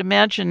you could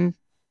imagine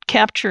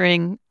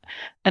capturing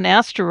an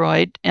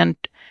asteroid and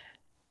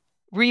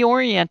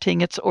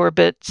reorienting its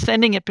orbit,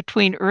 sending it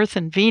between Earth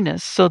and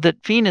Venus so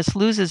that Venus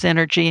loses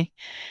energy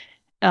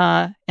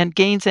and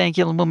gains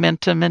angular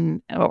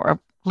momentum, or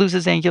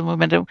loses angular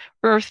momentum.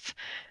 Earth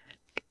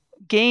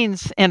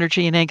gains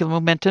energy and angular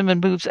momentum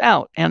and moves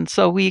out. And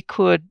so we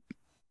could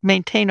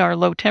maintain our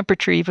low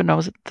temperature even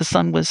though the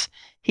sun was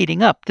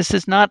heating up. This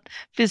is not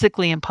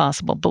physically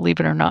impossible, believe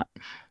it or not.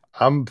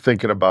 I'm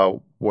thinking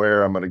about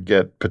where I'm going to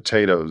get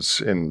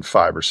potatoes in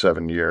 5 or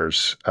 7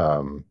 years.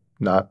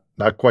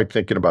 Not quite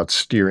thinking about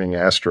steering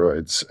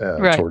asteroids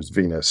Right. towards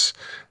Venus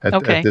at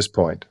Okay. this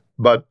point.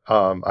 But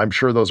I'm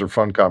sure those are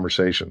fun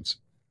conversations.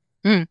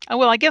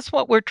 Well, I guess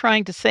what we're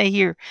trying to say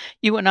here,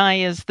 you and I,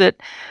 is that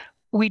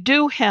we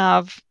do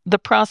have the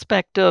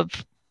prospect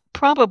of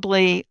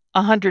probably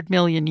 100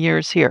 million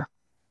years here.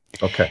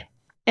 Okay.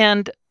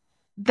 And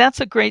that's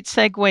a great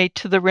segue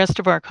to the rest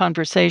of our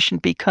conversation,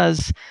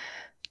 because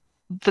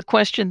the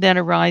question then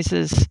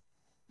arises,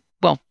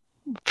 well,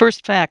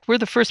 first fact, we're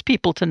the first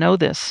people to know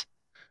this.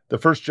 The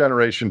first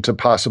generation to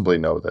possibly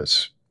know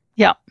this.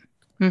 Yeah.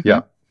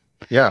 Yeah.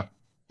 Yeah.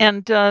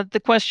 And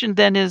the question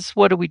then is,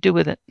 what do we do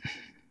with it?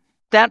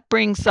 That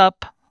brings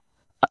up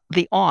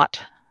the ought.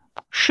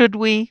 Should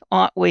we?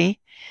 Ought we?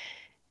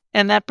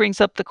 And that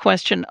brings up the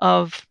question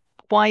of,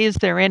 why is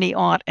there any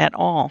ought at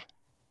all?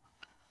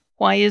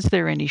 Why is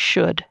there any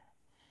should?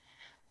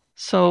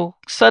 So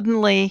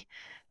suddenly,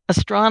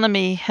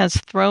 astronomy has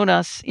thrown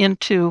us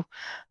into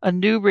a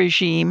new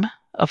regime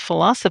of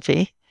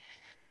philosophy,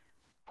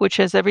 which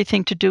has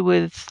everything to do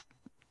with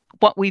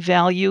what we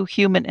value,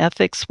 human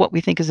ethics, what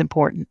we think is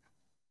important.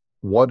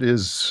 Why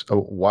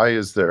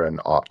is there an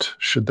ought?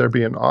 Should there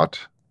be an ought?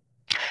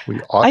 We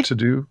ought to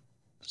do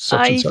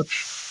such and such?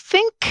 I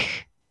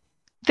think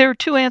there are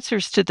two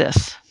answers to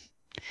this.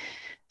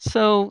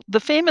 So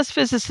the famous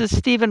physicist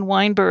Steven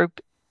Weinberg,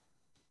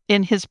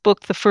 in his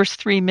book, The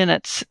First 3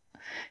 Minutes,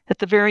 at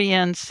the very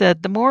end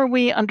said, the more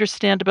we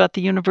understand about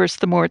the universe,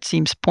 the more it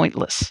seems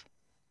pointless.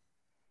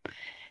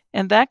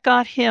 And that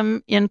got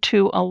him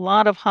into a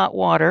lot of hot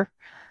water,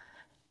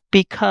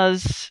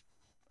 because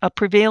a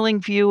prevailing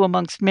view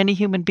amongst many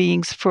human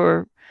beings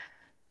for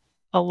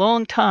a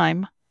long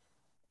time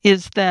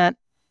is that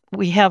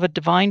we have a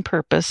divine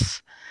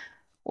purpose,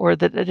 or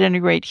that at any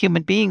rate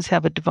human beings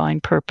have a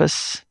divine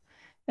purpose.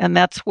 And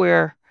that's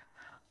where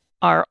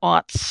our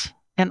oughts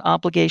and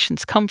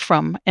obligations come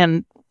from.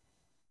 And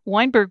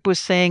Weinberg was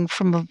saying,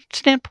 from a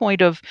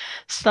standpoint of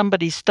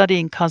somebody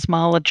studying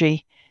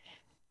cosmology,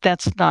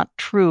 that's not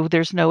true.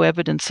 There's no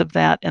evidence of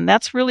that. And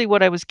that's really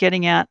what I was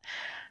getting at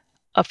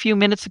a few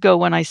minutes ago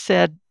when I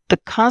said the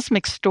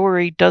cosmic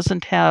story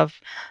doesn't have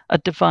a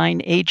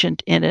divine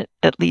agent in it,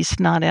 at least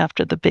not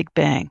after the Big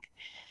Bang.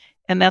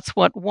 And that's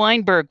what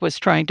Weinberg was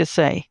trying to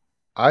say.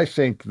 I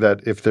think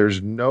that if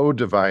there's no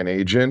divine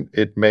agent,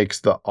 it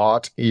makes the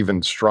ought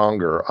even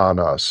stronger on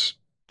us.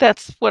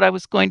 That's what I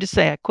was going to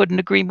say. I couldn't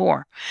agree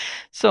more.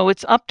 So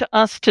it's up to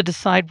us to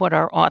decide what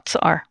our oughts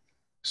are.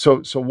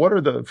 So what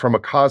are from a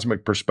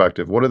cosmic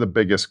perspective, what are the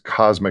biggest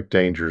cosmic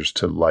dangers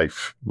to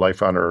life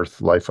on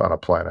Earth, life on a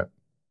planet?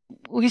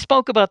 We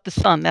spoke about the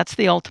sun. That's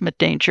the ultimate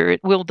danger.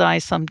 It will die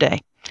someday.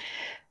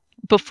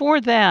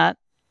 Before that,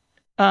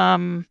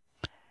 a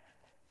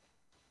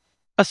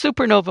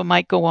supernova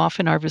might go off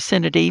in our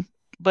vicinity,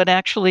 but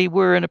actually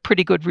we're in a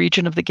pretty good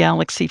region of the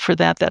galaxy for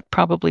that. That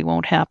probably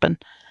won't happen.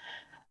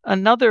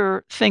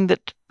 Another thing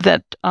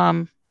that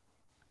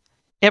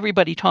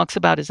everybody talks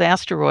about is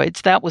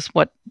asteroids. That was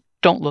what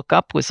Don't Look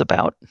Up was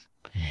about.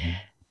 Mm-hmm.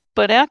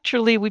 But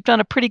actually, we've done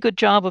a pretty good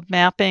job of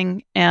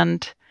mapping,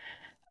 and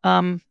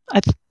I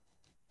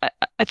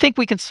think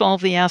we can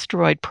solve the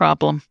asteroid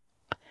problem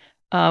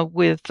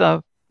with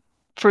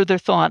further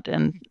thought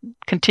and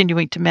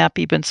continuing to map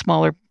even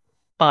smaller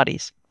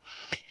bodies.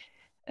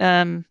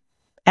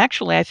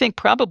 Actually, I think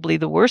probably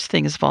the worst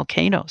thing is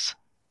volcanoes.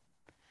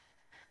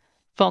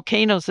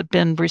 Volcanoes have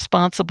been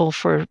responsible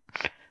for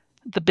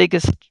the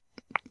biggest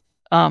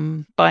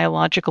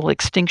biological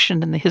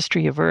extinction in the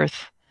history of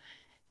Earth.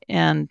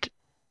 And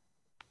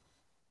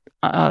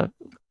I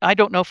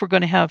don't know if we're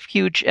going to have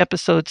huge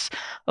episodes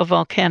of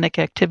volcanic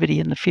activity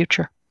in the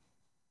future.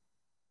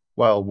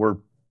 Well, we're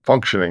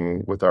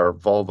functioning with our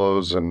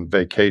Volvos and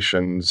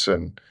vacations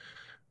and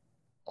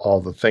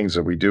all the things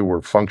that we do.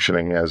 We're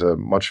functioning as a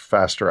much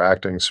faster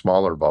acting,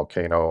 smaller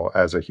volcano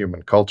as a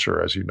human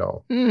culture, as you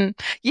know.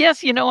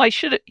 Yes, I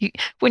should.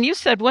 When you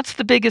said what's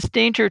the biggest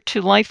danger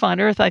to life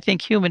on Earth, I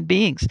think human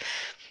beings.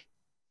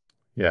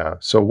 Yeah.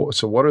 So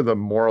what are the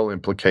moral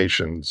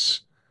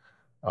implications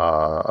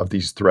of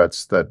these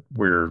threats that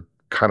we're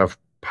kind of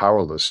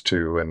powerless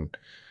to, and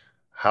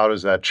how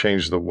does that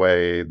change the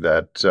way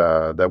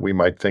that we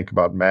might think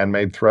about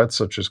man-made threats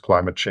such as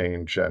climate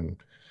change and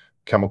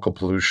chemical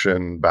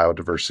pollution,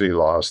 biodiversity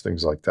loss,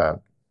 things like that?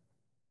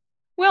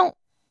 Well,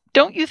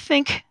 don't you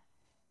think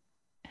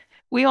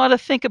we ought to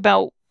think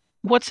about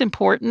what's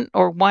important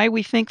or why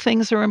we think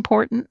things are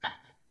important?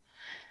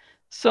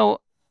 So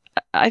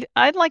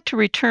I'd like to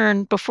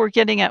return, before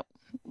getting at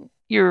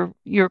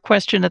your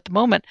question at the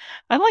moment,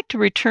 I'd like to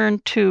return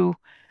to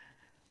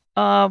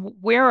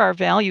where our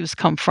values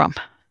come from.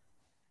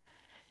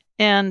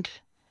 And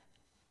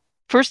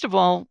first of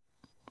all,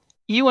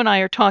 you and I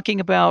are talking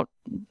about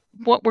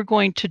what we're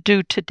going to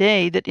do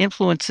today that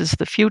influences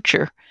the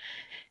future.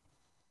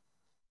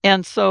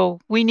 And so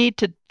we need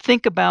to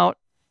think about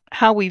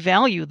how we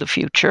value the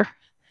future.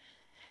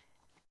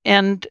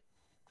 And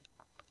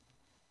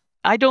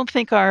I don't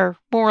think our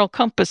moral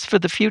compass for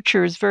the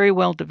future is very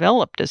well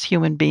developed as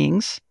human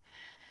beings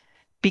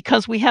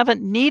because we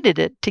haven't needed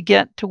it to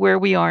get to where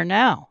we are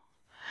now.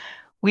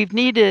 We've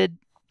needed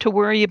to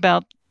worry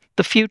about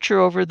the future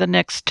over the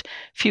next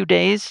few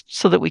days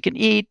so that we can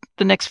eat,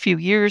 the next few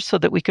years so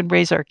that we can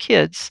raise our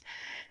kids.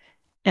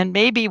 And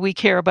maybe we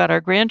care about our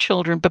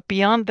grandchildren, but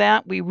beyond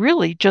that, we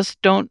really just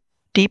don't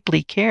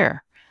deeply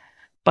care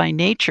by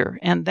nature.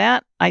 And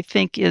that, I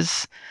think,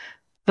 is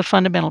the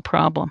fundamental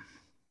problem.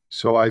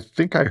 So I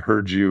think I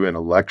heard you in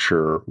a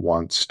lecture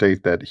once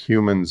state that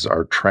humans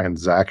are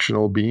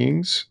transactional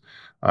beings.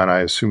 And I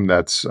assume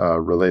that's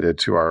related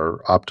to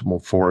our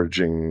optimal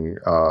foraging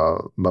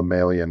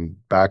mammalian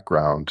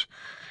background.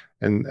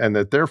 And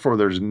that therefore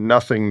there's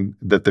nothing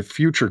that the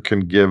future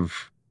can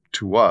give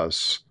to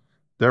us.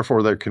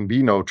 Therefore, there can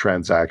be no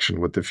transaction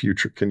with the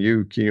future. Can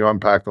you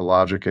unpack the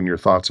logic and your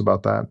thoughts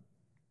about that?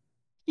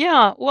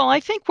 Yeah, well, I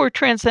think we're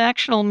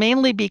transactional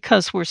mainly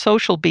because we're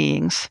social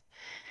beings.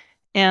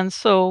 And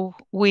so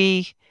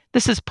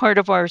this is part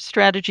of our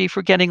strategy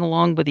for getting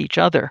along with each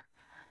other.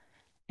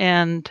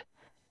 And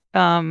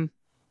um,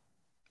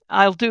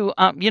 I'll do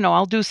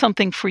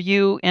something for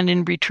you, and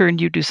in return,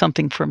 you do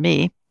something for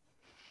me.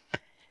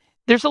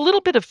 There's a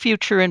little bit of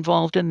future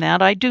involved in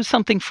that. I do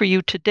something for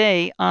you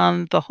today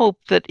on the hope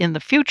that in the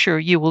future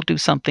you will do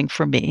something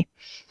for me.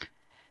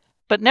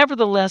 But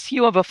nevertheless,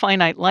 you have a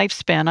finite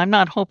lifespan. I'm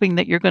not hoping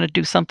that you're going to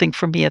do something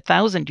for me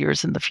 1,000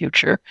 years in the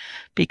future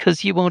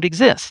because you won't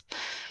exist.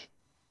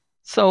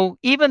 So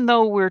even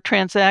though we're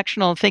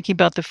transactional and thinking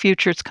about the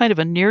future, it's kind of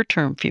a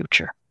near-term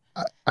future.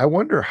 I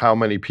wonder how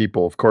many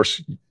people, of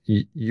course,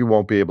 you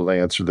won't be able to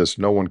answer this.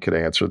 No one could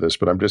answer this,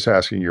 but I'm just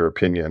asking your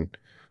opinion.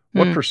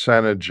 What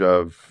percentage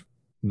of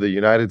the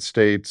United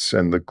States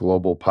and the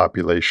global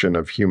population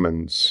of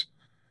humans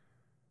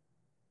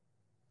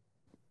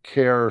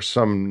care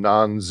some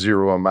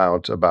non-zero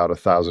amount about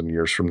 1,000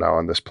 years from now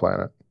on this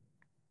planet?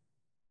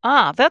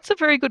 That's a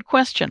very good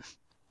question.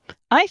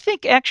 I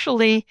think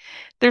actually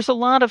there's a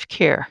lot of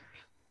care.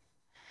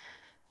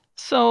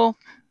 So,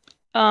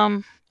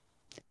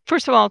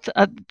 first of all,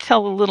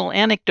 tell a little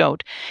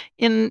anecdote.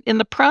 In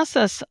the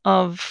process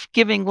of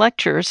giving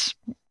lectures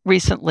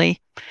recently,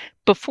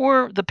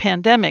 before the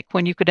pandemic,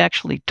 when you could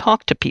actually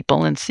talk to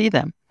people and see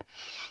them,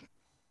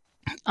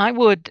 I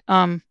would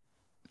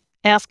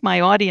ask my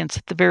audience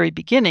at the very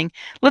beginning,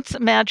 let's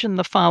imagine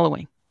the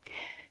following.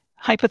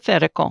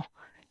 Hypothetical.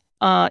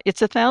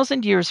 It's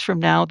 1,000 years from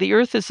now. The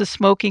Earth is a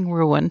smoking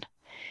ruin,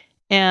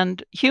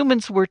 and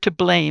humans were to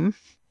blame,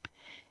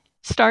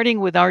 starting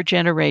with our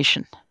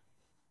generation.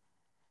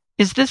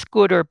 Is this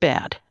good or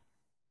bad?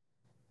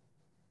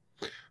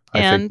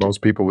 I think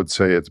most people would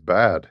say it's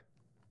bad.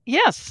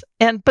 Yes,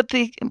 but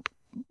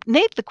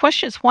Nate, the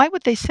question is, why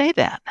would they say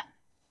that?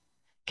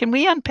 Can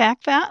we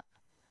unpack that?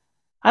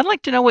 I'd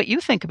like to know what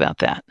you think about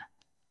that.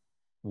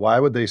 Why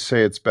would they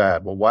say it's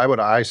bad? Well, why would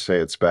I say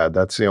it's bad?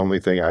 That's the only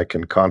thing I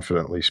can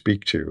confidently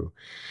speak to,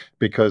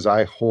 because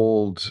I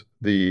hold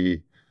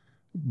the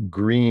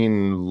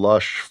green,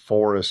 lush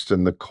forest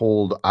and the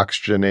cold,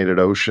 oxygenated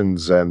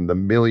oceans and the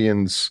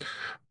millions,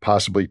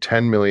 possibly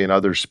 10 million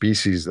other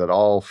species that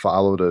all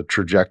followed a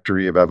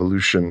trajectory of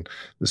evolution,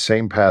 the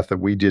same path that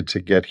we did to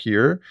get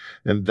here.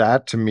 And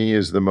that to me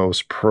is the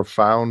most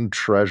profound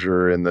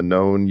treasure in the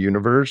known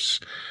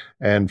universe.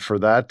 And for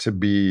that to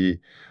be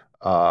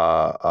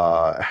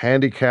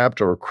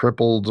handicapped or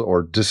crippled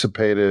or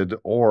dissipated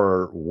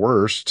or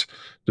worst,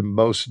 the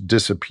most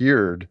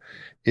disappeared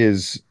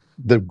is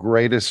the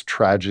greatest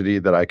tragedy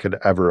that I could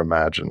ever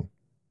imagine.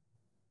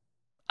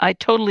 I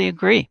totally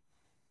agree.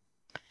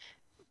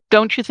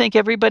 Don't you think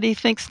everybody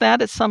thinks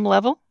that at some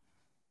level?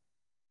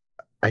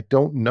 I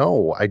don't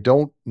know. I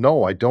don't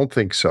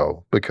think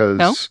so,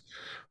 because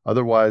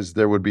otherwise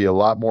there would be a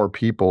lot more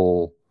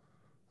people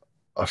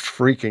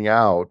freaking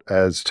out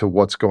as to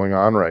what's going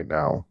on right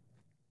now.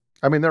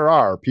 I mean, there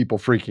are people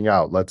freaking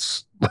out.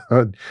 Let's,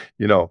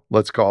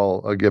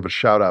 give a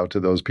shout out to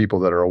those people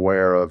that are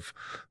aware of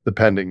the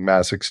pending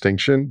mass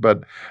extinction.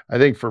 But I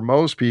think for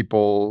most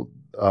people,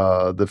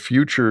 the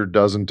future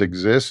doesn't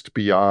exist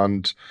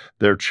beyond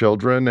their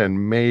children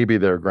and maybe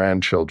their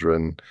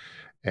grandchildren.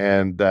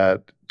 And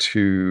that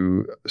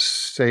to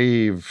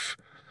save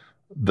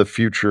the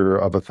future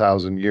of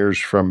 1,000 years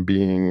from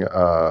being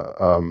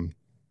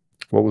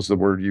what was the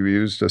word you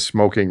used? A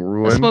smoking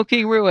ruin. A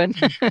smoking ruin,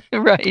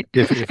 right.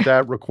 If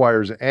that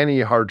requires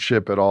any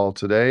hardship at all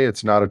today,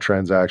 it's not a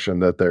transaction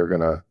that they're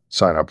going to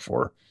sign up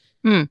for.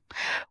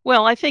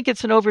 Well, I think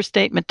it's an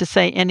overstatement to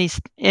say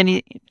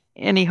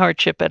any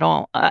hardship at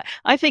all.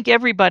 I think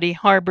everybody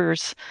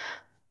harbors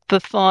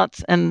the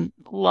thoughts and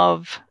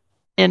love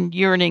and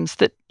yearnings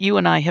that you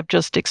and I have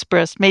just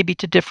expressed, maybe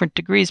to different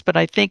degrees, but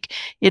I think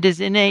it is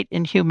innate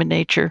in human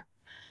nature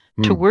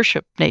to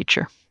worship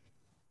nature.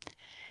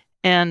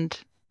 And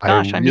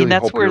gosh, I mean, really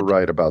hope you're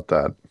right about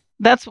that.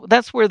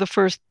 That's where the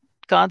first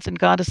gods and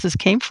goddesses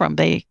came from.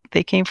 They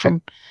came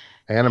from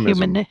Animism.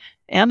 human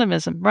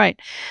animism, right?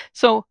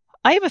 So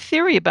I have a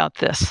theory about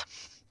this,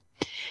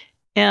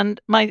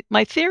 and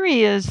my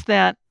theory is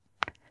that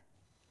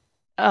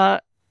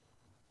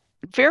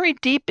very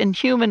deep in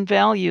human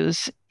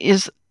values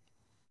is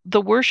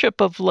the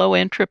worship of low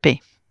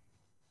entropy.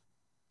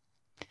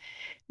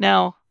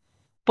 Now,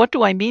 what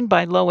do I mean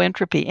by low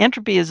entropy?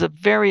 Entropy is a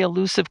very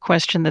elusive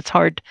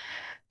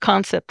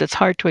concept that's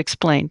hard to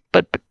explain.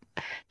 But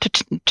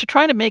to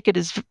try to make it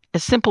as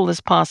simple as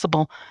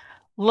possible,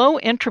 low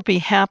entropy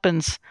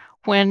happens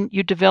when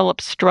you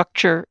develop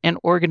structure and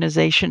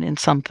organization in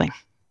something.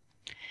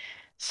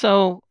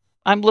 So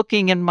I'm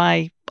looking in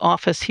my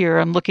office here,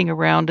 I'm looking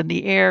around, and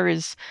the air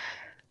is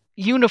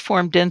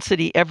uniform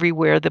density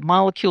everywhere. The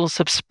molecules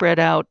have spread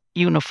out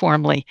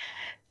uniformly.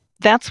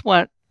 That's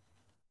what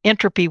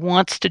entropy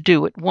wants to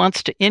do. It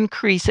wants to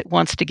increase, it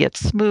wants to get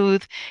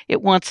smooth,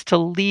 it wants to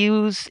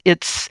lose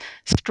its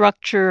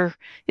structure,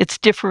 its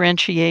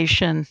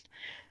differentiation.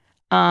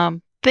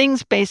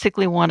 Things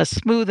basically want to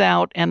smooth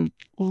out and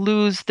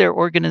lose their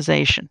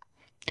organization.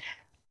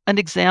 An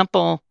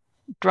example,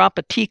 drop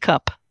a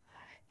teacup.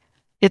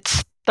 It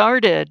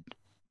started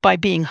by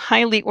being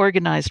highly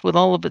organized with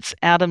all of its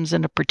atoms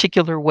in a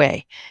particular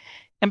way.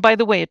 And by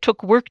the way, it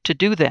took work to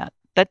do that.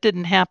 That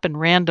didn't happen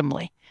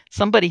randomly.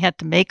 Somebody had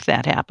to make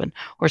that happen,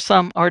 or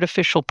some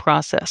artificial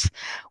process.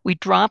 We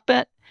drop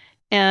it,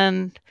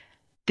 and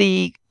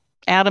the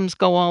atoms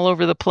go all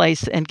over the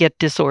place and get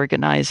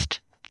disorganized,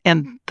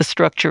 and the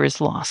structure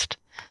is lost.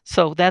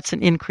 So that's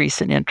an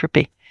increase in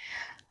entropy.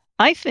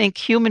 I think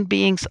human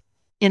beings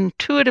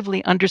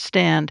intuitively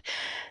understand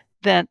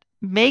that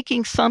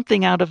making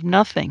something out of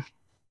nothing,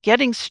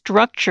 getting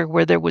structure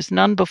where there was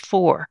none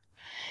before,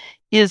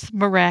 is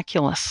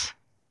miraculous.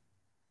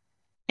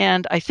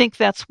 And I think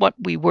that's what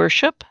we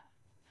worship.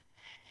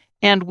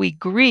 And we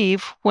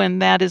grieve when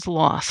that is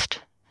lost.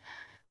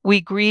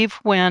 You grieve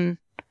when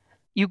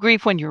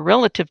your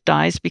relative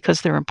dies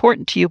because they're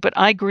important to you, but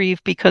I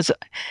grieve because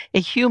a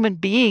human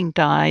being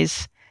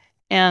dies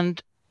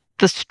and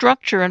the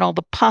structure and all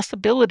the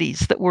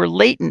possibilities that were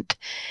latent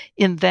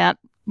in that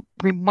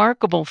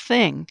remarkable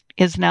thing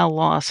is now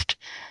lost,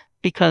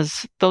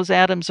 because those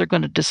atoms are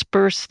going to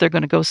disperse, they're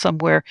going to go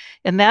somewhere,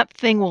 and that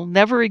thing will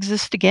never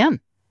exist again.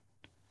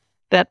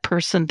 That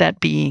person,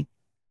 that being.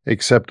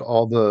 Except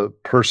all the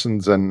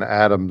persons and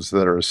atoms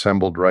that are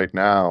assembled right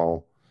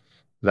now,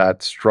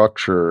 that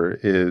structure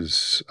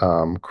is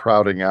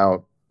crowding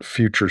out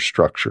future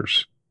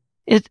structures.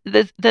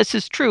 This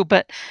is true,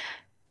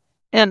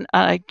 and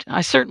I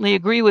certainly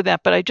agree with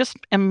that, but I just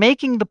am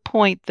making the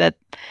point that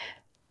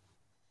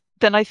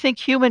I think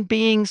human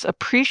beings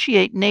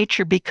appreciate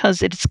nature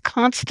because it's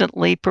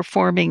constantly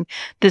performing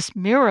this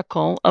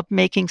miracle of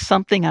making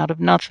something out of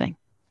nothing.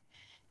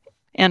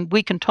 And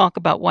we can talk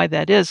about why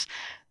that is.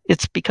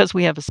 It's because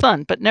we have a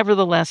sun, but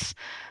nevertheless,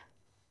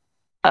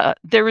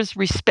 there is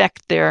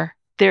respect there.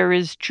 There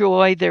is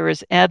joy, there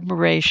is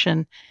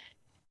admiration.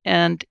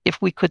 And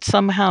if we could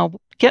somehow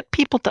get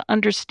people to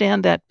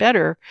understand that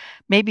better,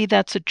 maybe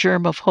that's a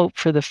germ of hope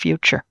for the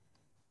future.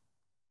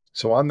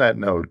 So on that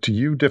note, do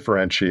you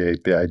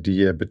differentiate the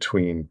idea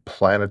between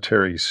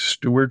planetary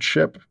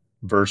stewardship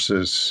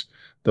versus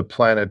the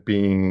planet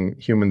being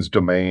humans'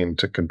 domain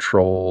to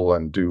control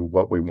and do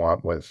what we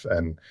want with?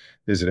 And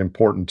is it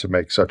important to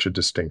make such a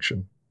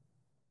distinction?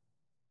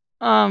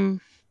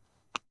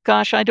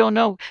 Gosh, I don't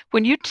know.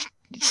 When you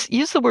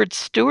use the word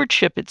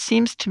stewardship, it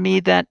seems to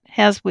me that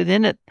has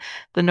within it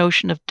the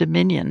notion of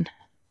dominion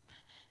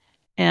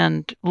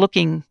and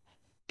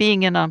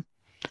being in a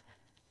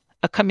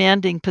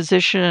commanding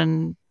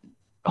position,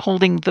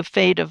 holding the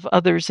fate of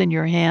others in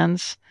your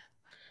hands.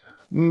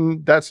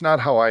 That's not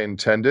how I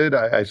intended.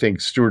 I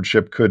think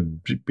stewardship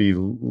could be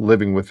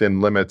living within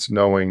limits,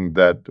 knowing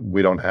that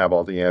we don't have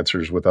all the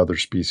answers with other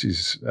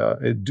species.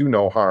 Do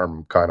no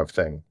harm kind of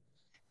thing.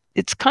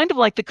 It's kind of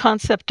like the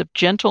concept of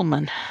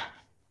gentleman.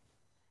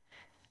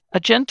 A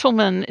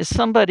gentleman is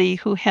somebody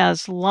who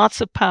has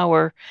lots of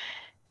power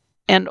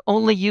and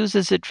only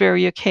uses it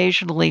very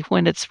occasionally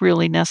when it's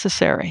really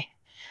necessary.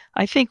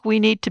 I think we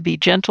need to be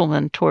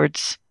gentlemen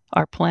towards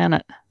our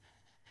planet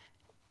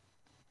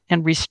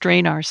and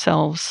restrain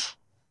ourselves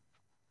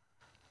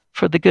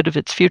for the good of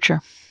its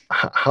future.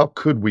 How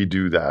could we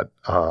do that?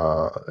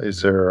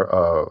 Is there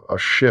a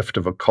shift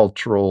of a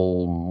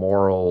cultural,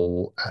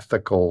 moral,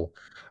 ethical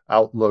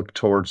outlook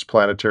towards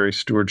planetary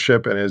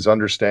stewardship? And is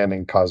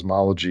understanding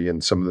cosmology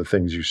and some of the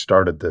things you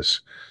started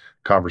this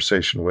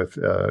conversation with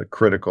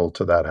critical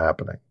to that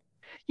happening?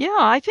 Yeah,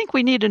 I think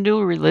we need a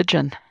new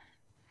religion.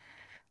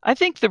 I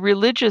think the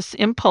religious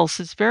impulse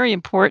is very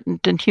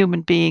important in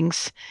human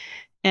beings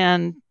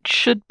and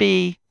should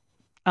be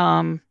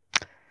put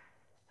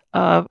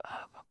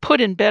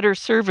in better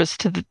service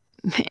to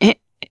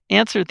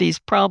answer these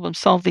problems,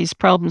 solve these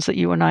problems that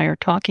you and I are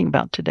talking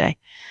about today.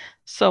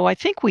 So I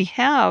think we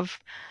have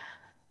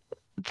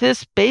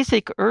this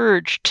basic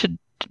urge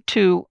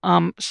to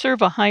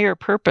serve a higher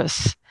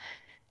purpose.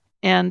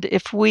 And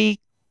if we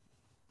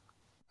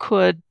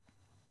could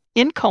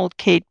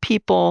inculcate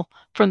people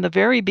from the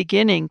very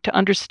beginning to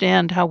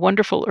understand how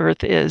wonderful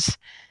Earth is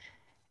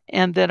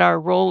and that our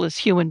role as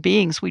human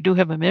beings, we do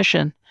have a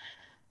mission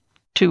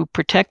to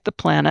protect the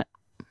planet.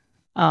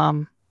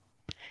 And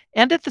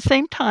at the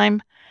same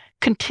time,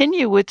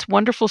 continue its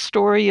wonderful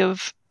story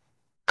of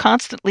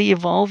constantly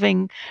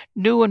evolving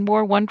new and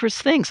more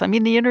wondrous things. I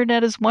mean, the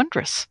internet is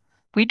wondrous.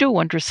 We do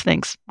wondrous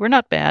things. We're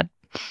not bad.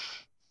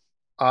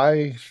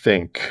 I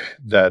think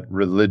that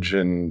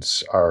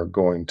religions are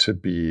going to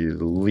be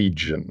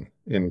legion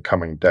in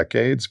coming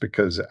decades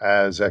because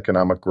as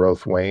economic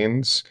growth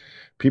wanes,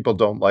 people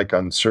don't like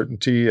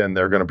uncertainty and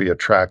they're going to be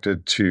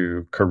attracted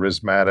to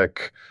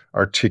charismatic,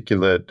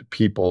 articulate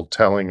people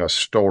telling a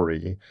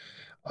story.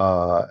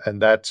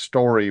 And that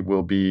story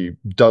will be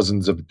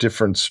dozens of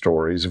different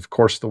stories. Of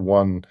course, the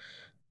one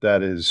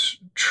that is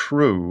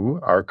true,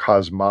 our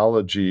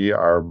cosmology,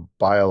 our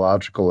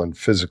biological and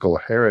physical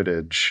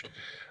heritage,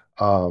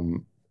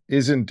 um,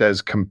 isn't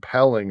as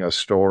compelling a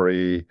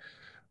story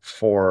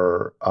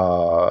for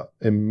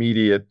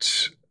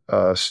immediate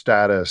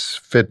status,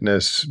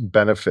 fitness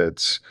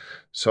benefits.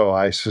 So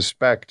I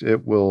suspect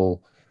it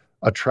will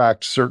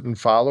attract certain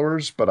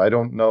followers, but I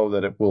don't know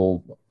that it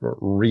will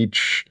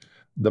reach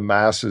the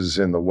masses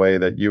in the way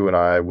that you and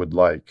I would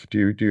like.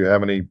 Do you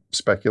have any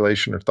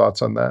speculation or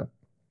thoughts on that?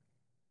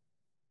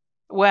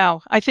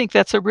 Wow, I think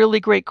that's a really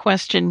great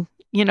question.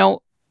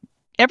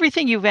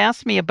 Everything you've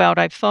asked me about,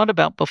 I've thought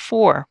about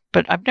before,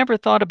 but I've never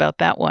thought about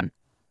that one.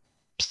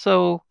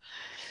 So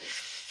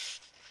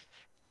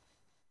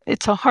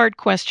it's a hard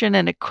question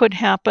and it could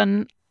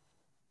happen.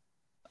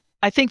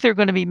 I think there are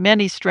going to be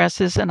many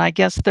stresses, and I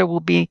guess there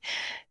will be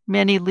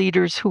many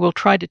leaders who will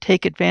try to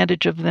take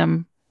advantage of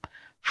them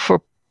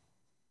for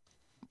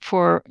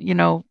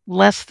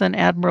less than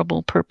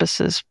admirable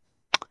purposes.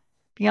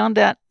 Beyond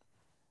that,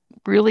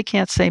 really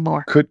can't say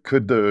more.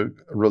 Could the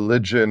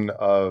religion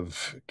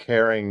of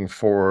caring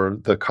for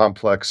the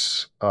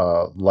complex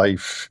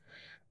life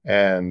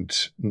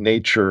and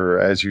nature,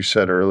 as you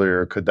said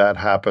earlier, could that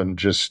happen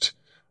just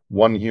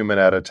one human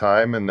at a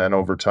time, and then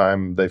over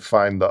time they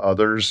find the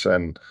others,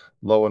 and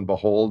lo and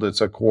behold,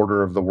 it's a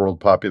quarter of the world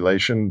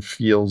population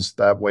feels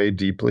that way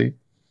deeply?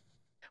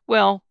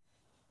 Well,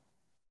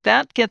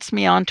 that gets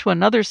me on to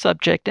another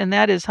subject, and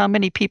that is how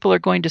many people are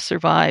going to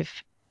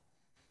survive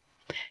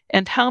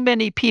and how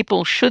many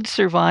people should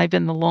survive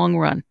in the long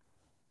run.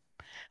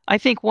 I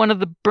think one of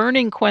the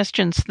burning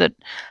questions that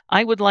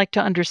I would like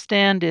to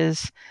understand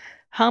is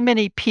how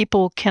many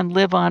people can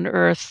live on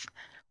Earth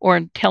or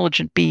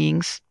intelligent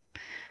beings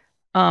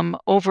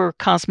over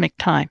cosmic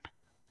time.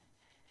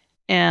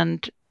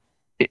 And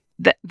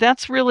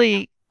that's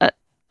really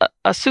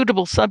a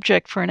suitable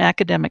subject for an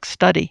academic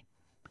study.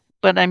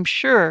 But I'm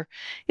sure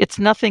it's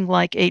nothing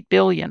like 8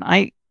 billion.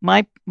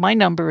 My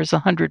number is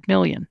 100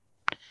 million,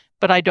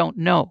 but I don't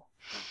know.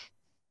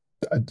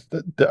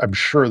 I'm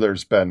sure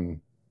there's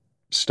been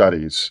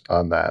studies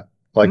on that.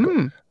 Like,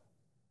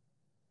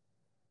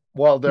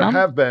 well, there None?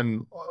 have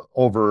been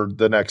over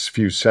the next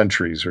few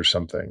centuries or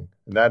something,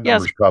 and that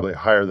number Yes. is probably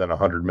higher than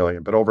 100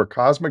 million. But over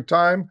cosmic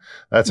time,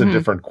 that's a Mhm.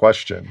 different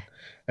question.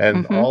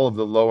 And Mhm. all of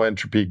the low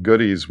entropy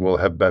goodies will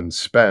have been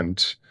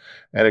spent.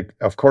 And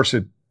of course,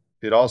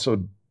 it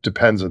also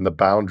depends on the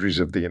boundaries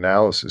of the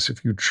analysis.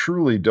 If you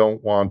truly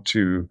don't want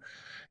to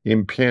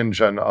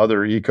impinge on other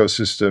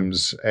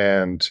ecosystems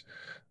and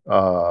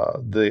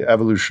the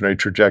evolutionary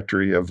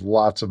trajectory of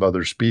lots of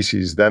other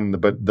species, then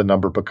the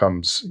number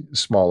becomes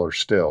smaller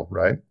still,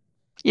 right?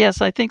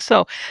 Yes, I think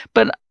so.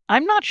 But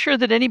I'm not sure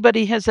that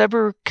anybody has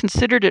ever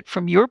considered it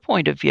from your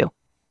point of view,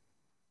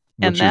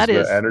 and Which is that the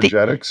is the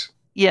energetics.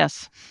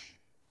 yes.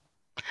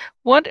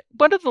 What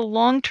are the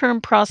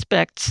long-term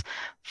prospects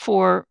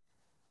for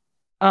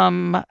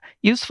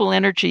useful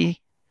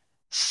energy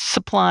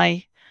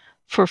supply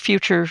for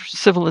future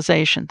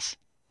civilizations?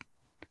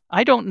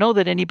 I don't know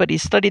that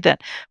anybody's studied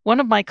that. One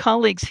of my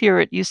colleagues here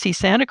at UC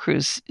Santa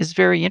Cruz is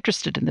very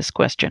interested in this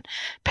question,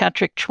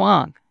 Patrick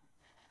Chuang.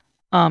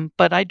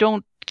 But I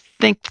don't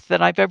think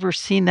that I've ever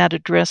seen that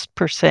addressed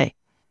per se.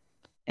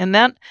 And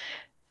that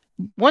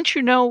once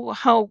you know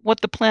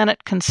what the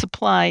planet can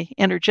supply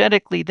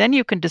energetically, then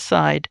you can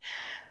decide,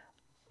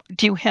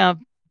 do you have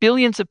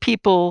billions of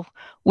people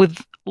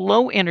with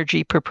low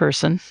energy per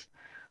person,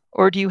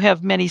 or do you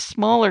have many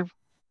smaller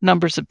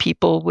numbers of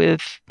people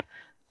with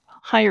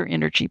higher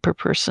energy per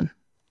person?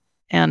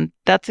 And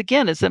that's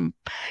again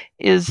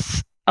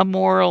is a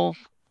moral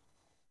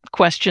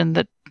question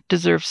that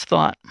deserves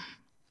thought.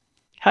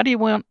 How do you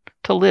want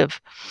to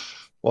live?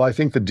 Well, I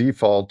think the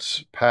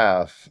default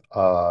path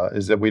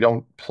is that we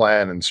don't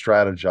plan and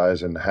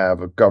strategize and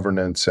have a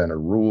governance and a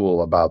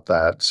rule about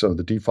that. So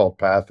the default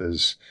path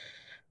is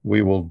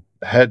we will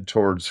head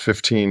towards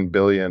 15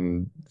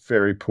 billion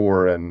very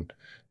poor and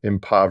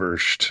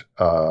impoverished,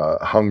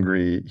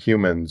 hungry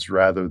humans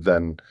rather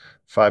than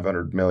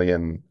 500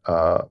 million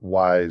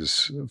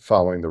wise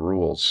following the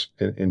rules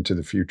into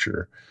the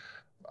future.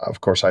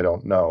 Of course, I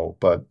don't know,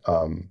 but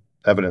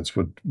evidence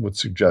would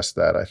suggest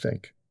that, I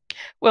think.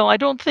 Well, I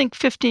don't think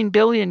 15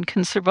 billion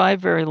can survive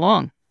very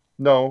long.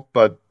 No,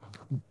 but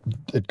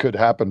it could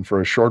happen for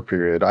a short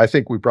period. I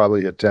think we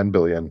probably hit 10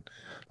 billion,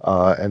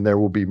 and there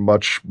will be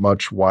much,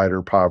 much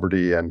wider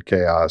poverty and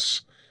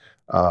chaos.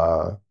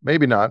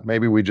 Maybe not.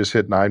 Maybe we just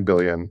hit 9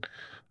 billion.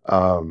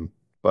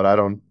 But I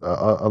don't,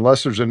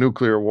 unless there's a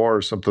nuclear war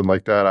or something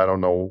like that, I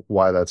don't know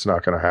why that's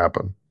not going to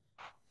happen.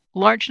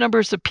 Large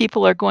numbers of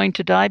people are going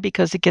to die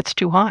because it gets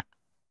too hot.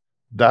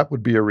 That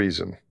would be a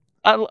reason.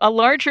 A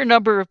larger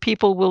number of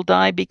people will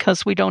die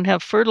because we don't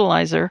have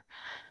fertilizer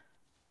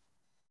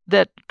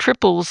that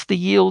triples the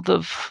yield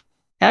of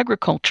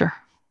agriculture.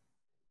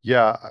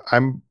 Yeah, I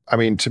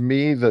mean, to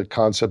me, the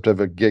concept of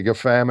a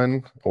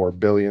gigafamine or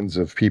billions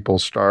of people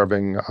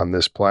starving on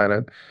this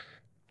planet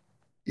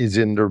is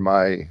under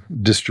my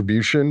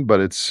distribution,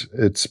 but it's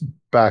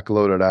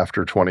backloaded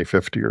after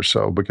 2050 or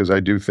so, because I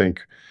do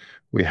think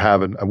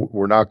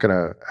we're not going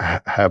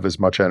to have as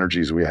much energy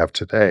as we have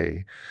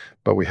today,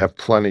 but we have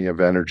plenty of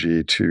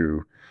energy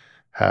to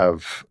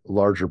have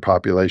larger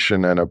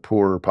population and a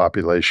poorer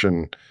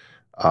population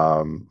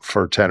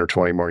for 10 or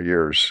 20 more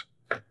years.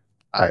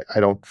 I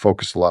don't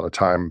focus a lot of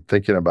time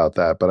thinking about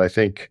that, but I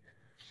think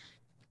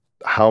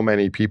how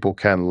many people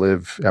can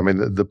live. I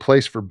mean, the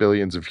place for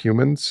billions of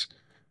humans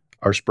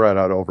are spread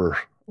out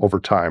over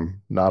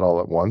time, not all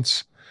at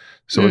once.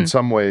 So in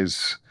some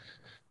ways,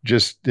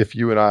 just if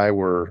you and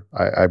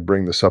I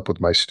bring this up with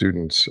my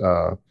students,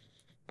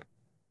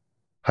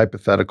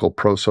 hypothetical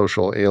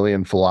pro-social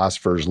alien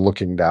philosophers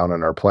looking down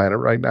on our planet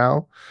right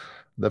now,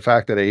 the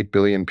fact that 8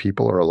 billion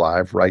people are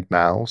alive right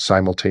now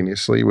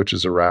simultaneously, which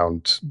is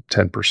around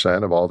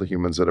 10% of all the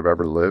humans that have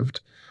ever lived,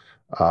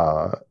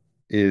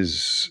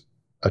 is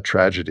a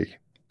tragedy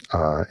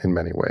in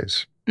many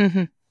ways.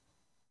 Mm-hmm.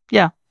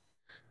 Yeah.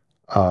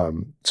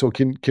 So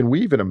can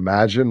we even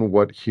imagine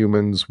what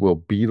humans will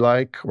be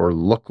like or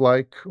look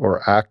like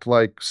or act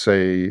like,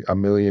 say,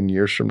 1,000,000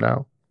 years from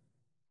now?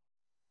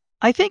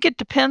 I think it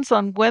depends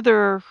on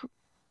whether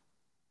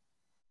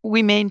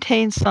we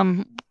maintain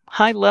some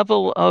high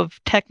level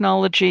of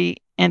technology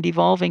and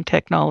evolving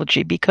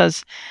technology,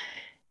 because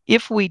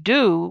if we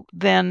do,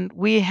 then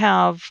we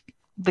have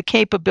the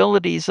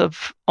capabilities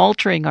of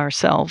altering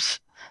ourselves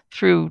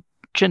through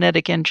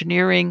genetic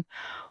engineering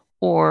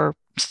or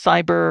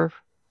cyber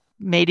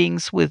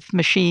matings with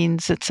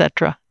machines,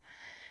 etc.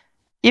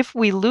 If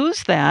we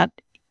lose that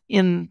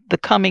in the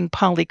coming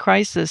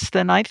polycrisis,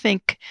 then I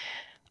think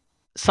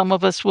some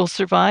of us will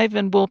survive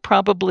and will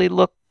probably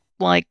look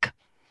like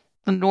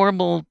the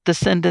normal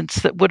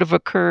descendants that would have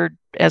occurred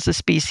as a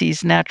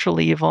species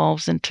naturally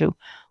evolves into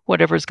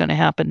whatever's going to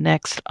happen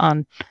next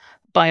on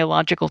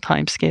biological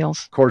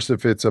timescales. Of course,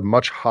 if it's a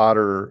much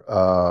hotter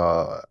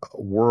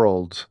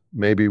world,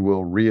 maybe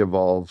we'll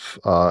re-evolve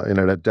in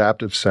an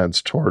adaptive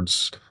sense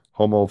towards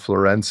Homo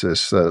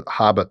florensis, the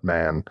Hobbit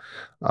man,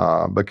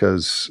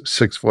 because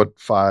 6'5",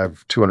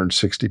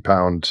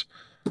 260-pound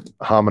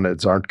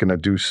hominids aren't going to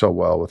do so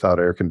well without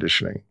air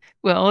conditioning.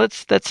 Well,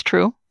 that's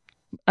true.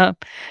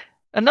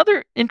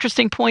 Another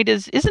interesting point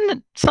is, isn't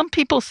it, some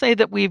people say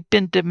that we've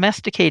been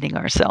domesticating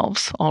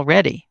ourselves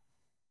already?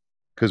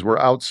 Because we're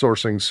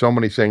outsourcing so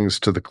many things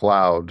to the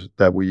cloud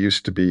that we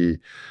used to be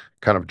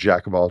kind of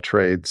jack of all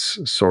trades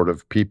sort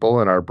of people,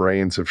 and our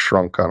brains have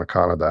shrunk on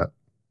account of that.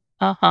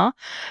 Uh-huh.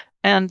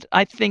 And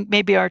I think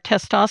maybe our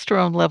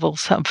testosterone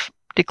levels have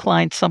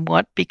declined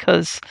somewhat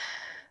because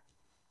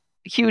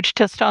huge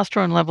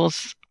testosterone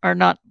levels are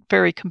not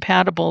very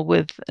compatible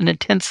with an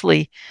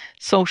intensely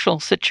social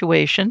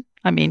situation.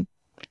 I mean,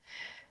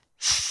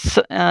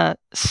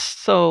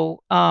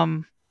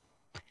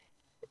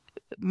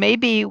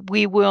 maybe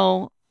we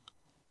will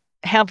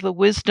have the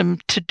wisdom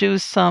to do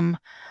some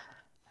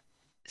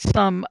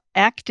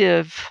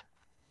active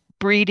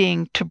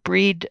breeding to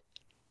breed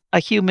a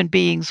human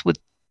beings with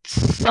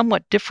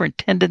somewhat different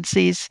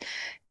tendencies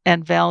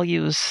and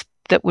values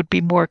that would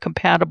be more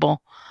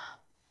compatible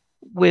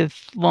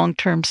with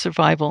long-term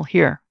survival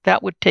here.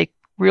 That would take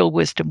real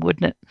wisdom,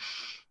 wouldn't it?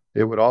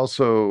 It would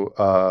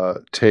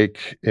also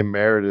take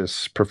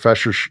emeritus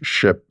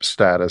professorship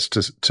status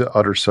to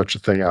utter such a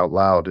thing out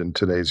loud in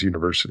today's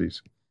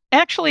universities.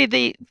 Actually,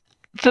 the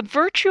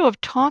virtue of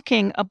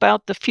talking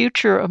about the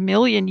future a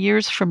million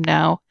years from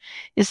now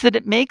is that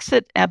it makes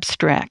it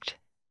abstract.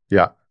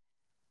 Yeah.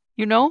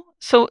 You know?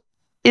 So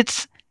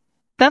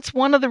that's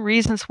one of the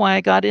reasons why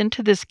I got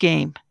into this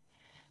game,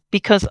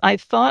 because I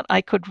thought I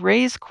could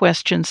raise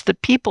questions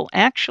that people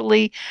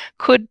actually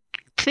could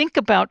think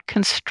about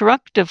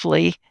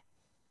constructively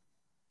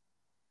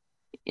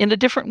in a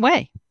different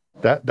way.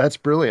 That's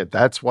brilliant.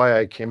 That's why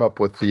I came up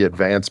with the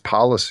advanced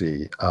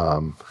policy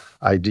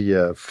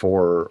idea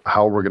for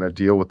how we're going to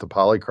deal with the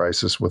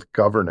polycrisis with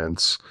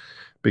governance,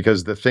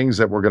 because the things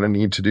that we're going to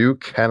need to do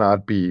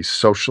cannot be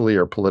socially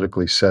or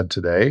politically said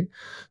today.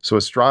 So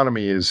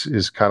astronomy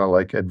is kind of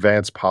like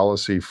advanced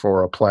policy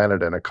for a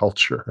planet and a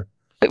culture.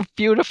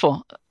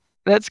 Beautiful.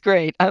 That's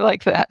great. I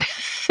like that.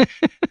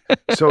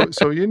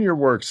 So in your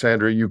work,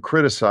 Sandra, you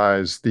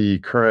criticize the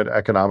current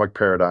economic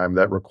paradigm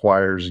that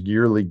requires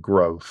yearly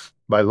growth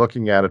by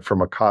looking at it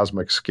from a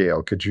cosmic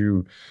scale. Could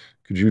you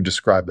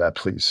describe that,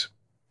 please?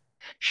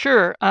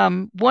 Sure.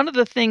 One of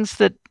the things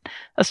that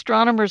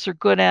astronomers are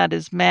good at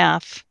is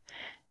math.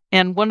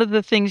 And one of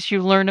the things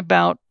you learn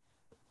about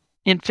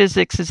in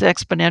physics is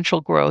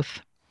exponential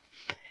growth.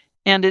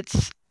 And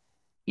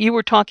you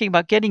were talking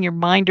about getting your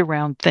mind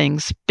around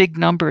things, big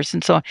numbers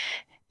and so on.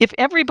 If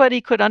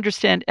everybody could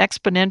understand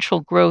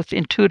exponential growth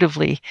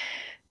intuitively,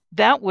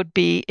 that would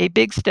be a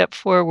big step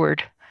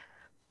forward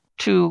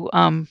to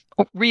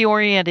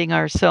reorienting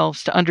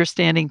ourselves to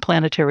understanding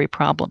planetary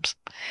problems.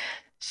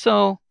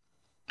 So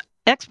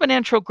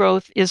exponential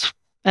growth is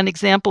an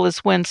example is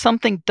when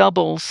something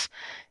doubles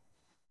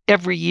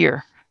every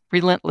year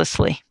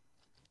relentlessly.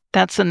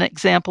 That's an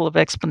example of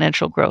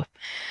exponential growth.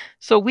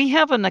 So we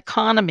have an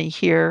economy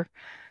here,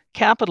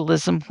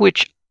 capitalism,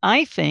 which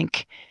I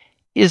think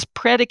is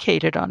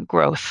predicated on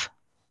growth.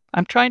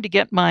 I'm trying to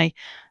get my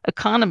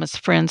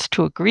economist friends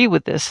to agree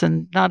with this,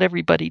 and not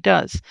everybody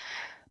does.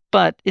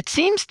 But it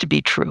seems to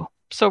be true.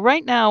 So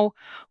right now,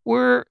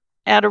 we're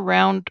at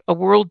around a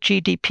world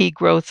GDP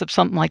growth of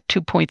something like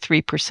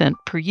 2.3%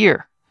 per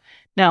year.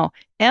 Now,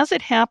 as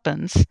it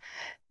happens,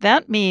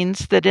 that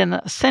means that in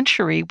a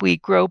century, we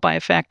grow by a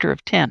factor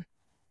of 10.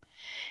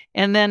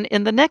 And then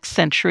in the next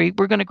century,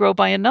 we're going to grow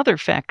by another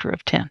factor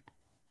of 10.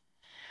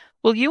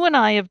 Well, you and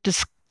I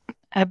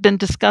have been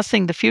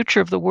discussing the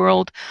future of the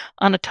world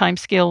on a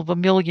timescale of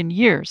 1,000,000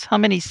 years. How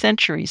many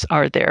centuries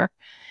are there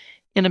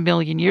in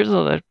 1,000,000 years?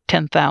 Well, there are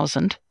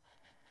 10,000.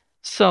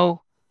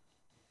 So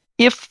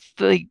if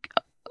the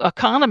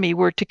economy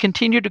were to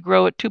continue to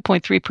grow at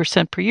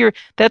 2.3% per year,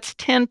 that's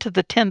 10 to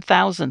the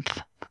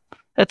 10,000th.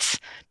 That's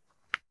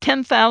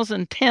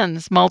 10,000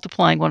 tens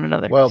multiplying one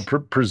another. Well,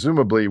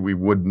 presumably we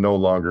would no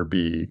longer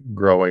be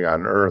growing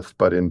on Earth,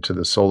 but into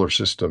the solar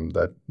system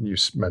that you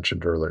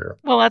mentioned earlier.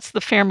 Well, that's the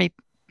Fermi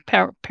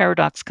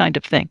paradox kind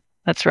of thing.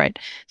 That's right.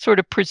 Sort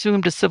of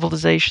presumed a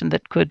civilization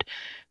that could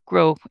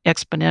grow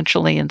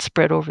exponentially and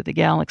spread over the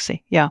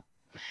galaxy. Yeah.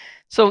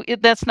 So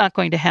that's not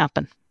going to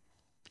happen.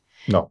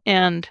 No.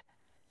 And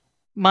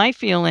my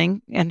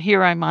feeling, and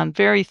here I'm on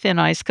very thin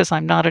ice because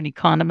I'm not an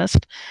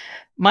economist,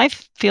 my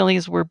feeling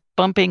is we're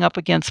bumping up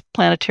against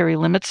planetary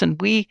limits,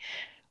 and we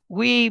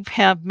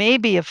have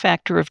maybe a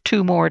factor of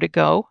 2 more to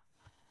go,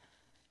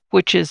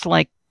 which is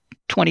like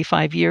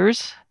 25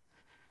 years,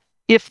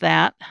 if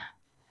that.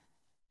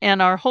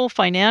 And our whole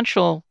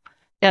financial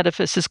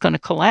edifice is going to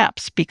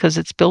collapse because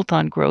it's built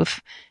on growth,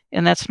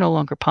 and that's no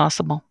longer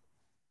possible.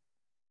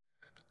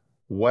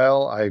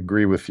 Well, I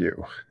agree with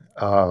you.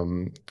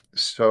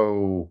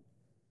 So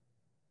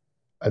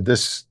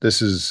this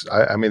is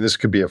I mean this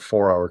could be a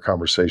 4-hour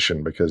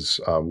conversation because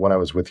when I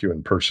was with you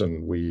in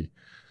person, we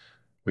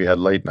had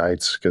late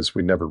nights because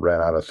we never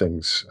ran out of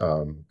things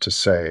to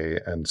say,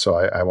 and so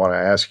I want to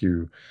ask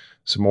you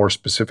some more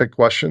specific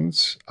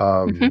questions,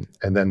 and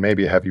then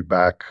maybe have you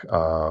back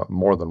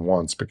more than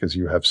once because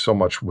you have so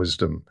much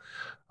wisdom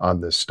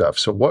on this stuff.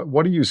 So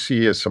what do you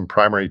see as some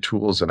primary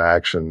tools and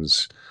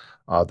actions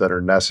that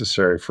are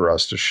necessary for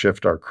us to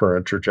shift our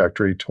current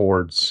trajectory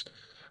towards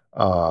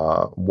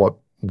what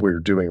we're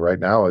doing right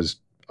now is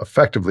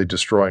effectively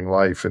destroying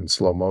life in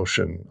slow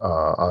motion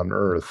on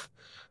Earth?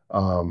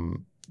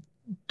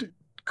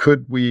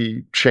 Could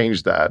we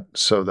change that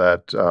so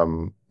that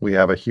we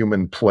have a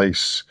human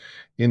place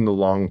in the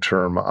long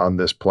term on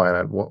this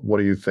planet? What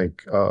do you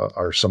think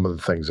are some of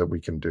the things that we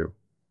can do?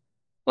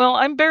 Well,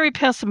 I'm very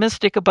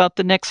pessimistic about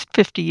the next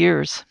 50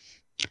 years.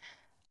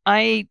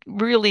 I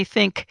really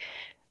think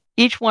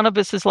each one of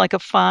us is like a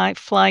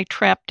fly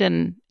trapped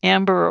in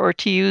amber, or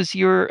to use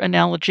your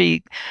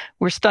analogy,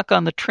 we're stuck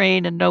on the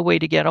train and no way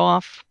to get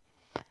off.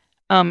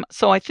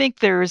 So I think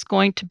there is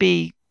going to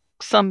be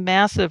some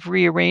massive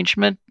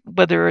rearrangement,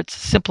 whether it's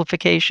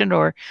simplification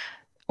or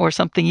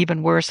something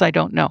even worse, I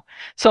don't know.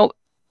 So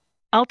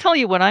I'll tell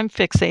you what I'm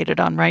fixated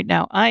on right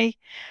now. I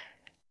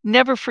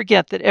never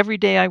forget that every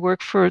day I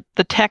work for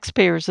the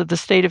taxpayers of the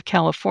state of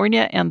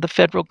California and the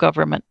federal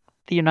government,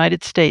 the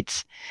United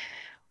States.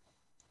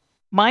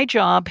 My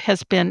job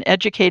has been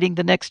educating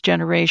the next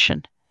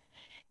generation.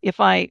 If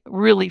I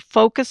really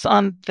focus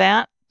on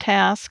that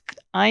task,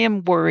 I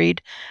am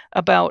worried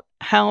about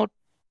how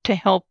to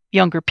help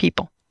younger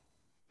people.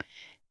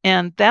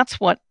 And that's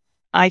what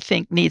I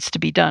think needs to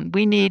be done.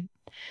 We need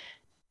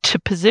to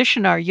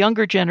position our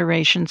younger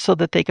generation so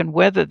that they can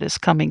weather this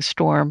coming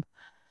storm.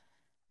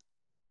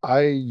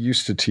 I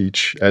used to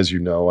teach, as you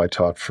know, I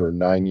taught for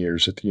 9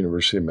 years at the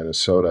University of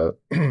Minnesota.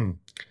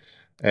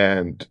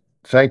 And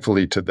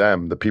thankfully to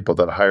them, the people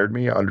that hired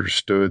me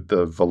understood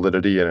the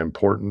validity and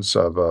importance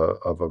of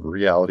a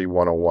reality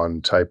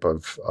 101 type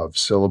of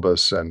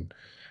syllabus and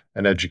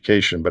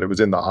education. But it was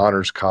in the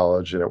honors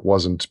college, and it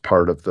wasn't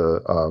part of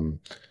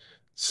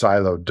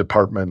siloed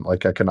department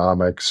like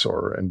economics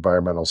or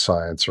environmental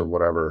science or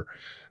whatever.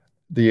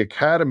 The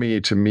academy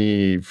to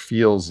me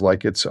feels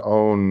like its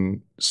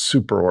own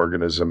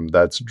superorganism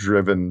that's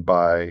driven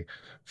by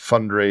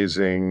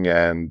fundraising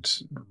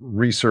and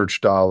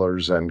research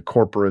dollars and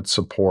corporate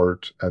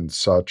support and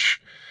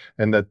such,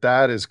 and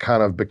that has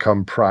kind of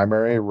become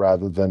primary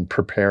rather than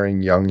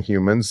preparing young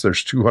humans.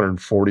 There's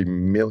 240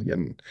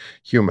 million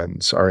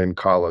humans are in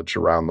college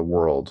around the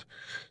world.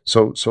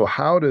 So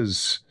how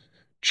does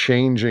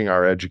changing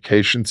our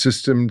education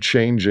system,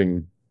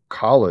 changing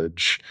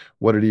college,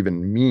 what it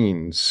even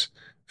means,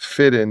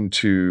 fit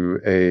into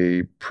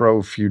a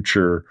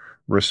pro-future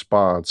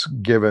response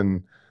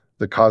given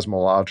the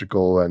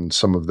cosmological and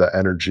some of the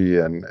energy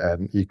and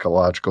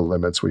ecological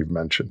limits we've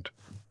mentioned?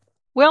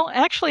 Well,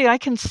 actually, I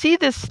can see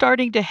this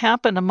starting to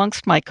happen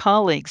amongst my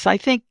colleagues. I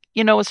think,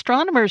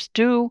 astronomers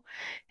do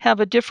have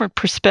a different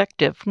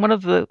perspective. One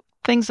of the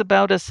things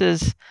about us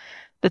is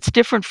that's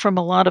different from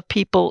a lot of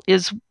people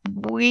is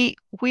we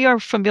are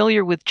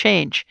familiar with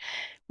change.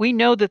 We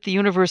know that the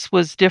universe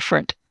was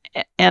different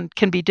and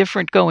can be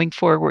different going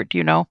forward.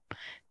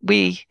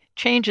 We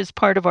change is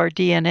part of our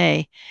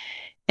DNA.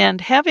 And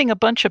having a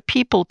bunch of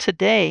people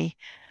today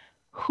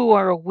who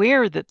are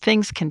aware that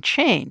things can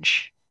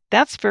change,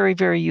 that's very,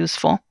 very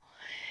useful.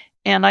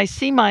 And I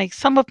see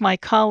some of my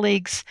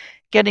colleagues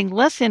getting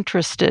less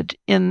interested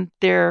in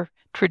their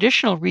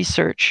traditional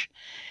research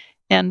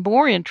and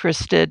more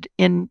interested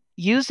in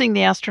using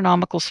the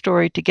astronomical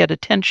story to get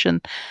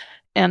attention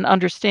and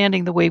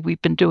understanding the way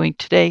we've been doing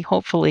today,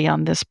 hopefully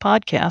on this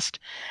podcast,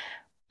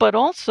 but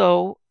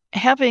also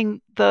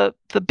having the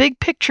big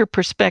picture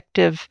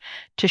perspective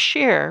to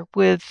share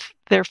with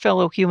their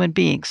fellow human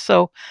beings.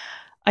 So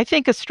I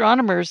think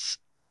astronomers,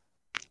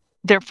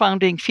 they're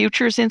founding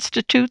futures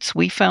institutes.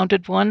 We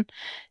founded one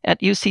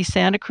at UC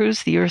Santa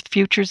Cruz, the Earth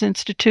Futures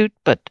Institute,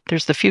 but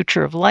there's the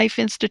Future of Life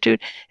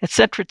Institute, et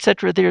cetera, et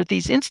cetera. There are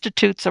these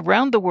institutes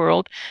around the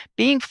world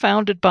being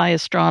founded by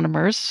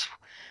astronomers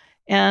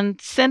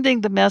and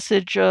sending the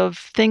message of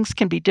things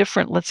can be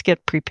different. Let's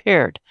get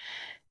prepared.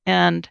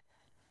 And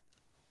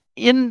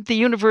in the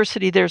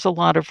university, there's a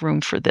lot of room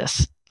for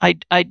this. I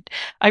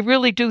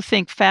really do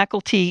think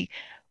faculty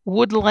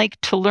would like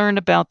to learn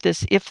about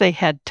this if they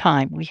had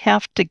time. We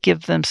have to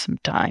give them some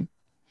time.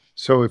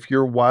 So, if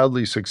you're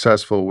wildly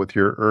successful with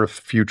your Earth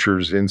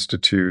Futures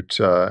Institute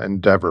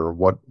endeavor,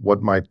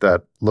 what might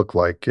that look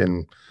like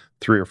in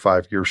 3 or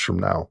 5 years from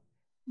now?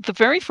 The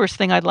very first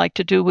thing I'd like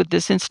to do with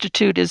this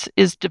institute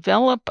is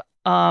develop,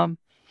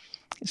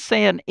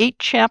 say, an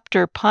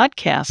 8-chapter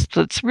podcast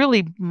that's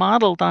really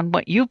modeled on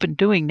what you've been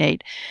doing,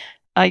 Nate.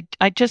 I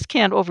just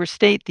can't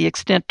overstate the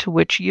extent to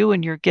which you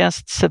and your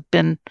guests have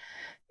been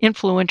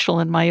influential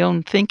in my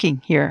own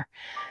thinking here.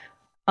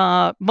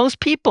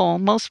 Most people,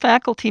 most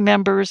faculty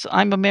members,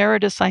 I'm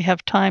emeritus, I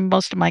have time,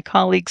 most of my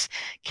colleagues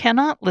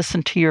cannot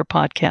listen to your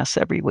podcasts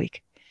every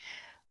week.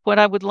 What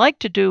I would like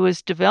to do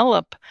is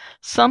develop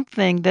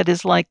something that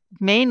is like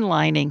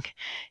mainlining,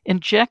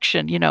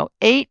 injection,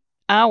 8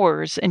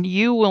 hours, and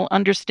you will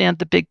understand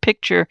the big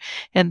picture,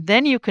 and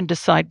then you can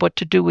decide what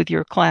to do with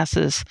your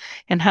classes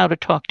and how to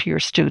talk to your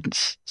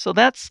students. So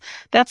that's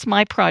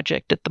my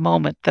project at the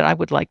moment that I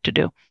would like to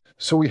do.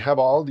 So we have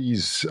all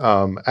these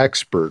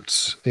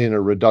experts in a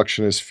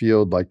reductionist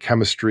field like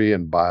chemistry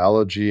and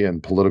biology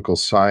and political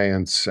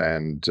science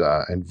and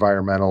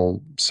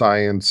environmental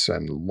science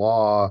and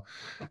law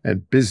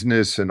and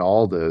business and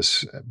all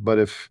this. But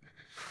if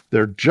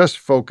they're just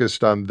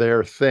focused on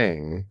their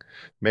thing,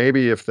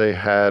 maybe if they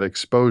had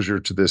exposure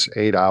to this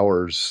 8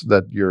 hours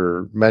that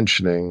you're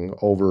mentioning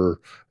over,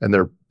 and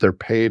they're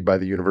paid by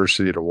the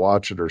university to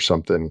watch it or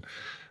something.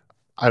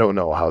 I don't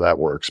know how that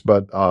works,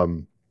 but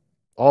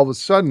all of a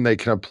sudden they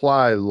can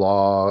apply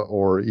law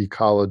or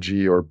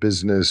ecology or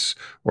business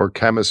or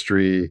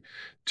chemistry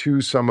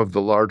to some of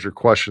the larger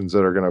questions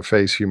that are going to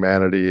face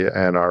humanity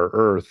and our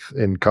Earth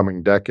in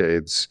coming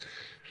decades.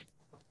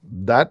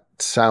 That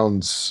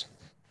sounds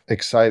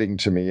exciting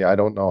to me. I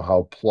don't know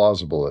how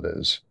plausible it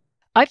is.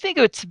 I think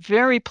it's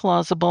very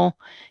plausible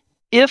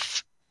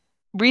if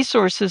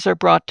resources are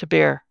brought to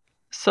bear.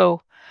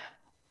 So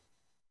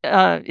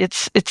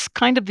it's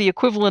kind of the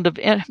equivalent of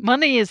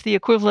money is the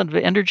equivalent of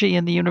energy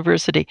in the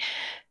university.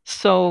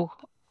 So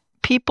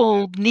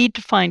people need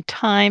to find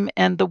time,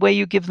 and the way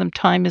you give them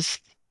time is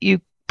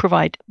you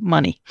provide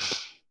money.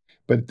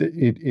 But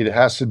it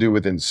has to do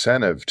with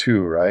incentive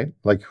too, right?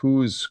 Like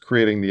who's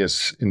creating the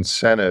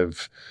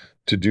incentive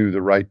to do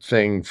the right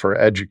thing for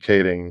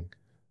educating?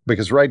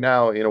 Because right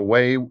now, in a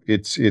way,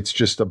 it's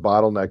just a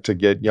bottleneck to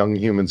get young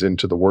humans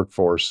into the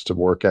workforce to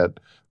work at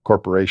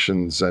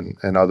corporations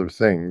and other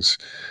things.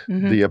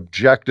 Mhm. The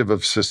objective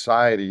of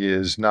society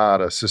is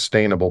not a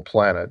sustainable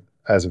planet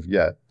as of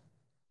yet.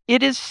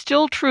 It is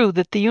still true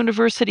that the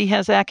university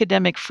has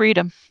academic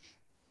freedom,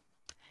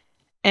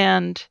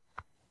 and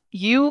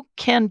you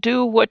can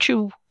do what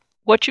you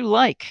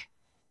like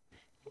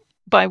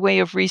by way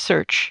of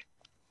research.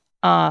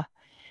 You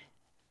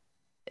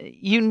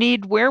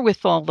need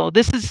wherewithal, though.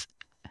 This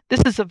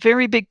This is a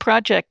very big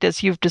project,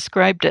 as you've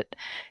described it.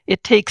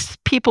 It takes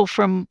people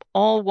from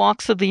all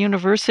walks of the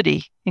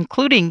university,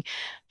 including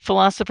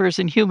philosophers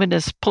and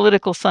humanists,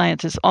 political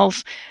scientists.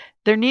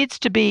 There needs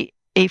to be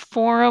a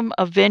forum,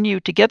 a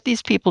venue to get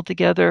these people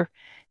together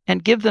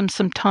and give them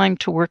some time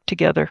to work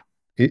together.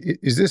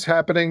 Is this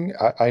happening?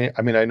 I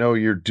mean, I know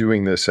you're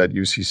doing this at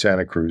UC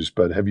Santa Cruz,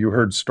 but have you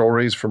heard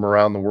stories from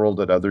around the world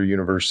at other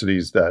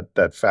universities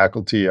that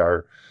faculty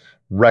are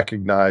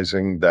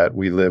recognizing that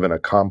we live in a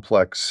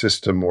complex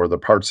system where the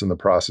parts and the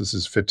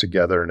processes fit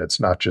together and it's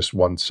not just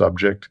one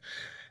subject?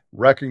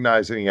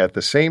 Recognizing at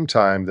the same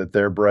time that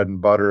their bread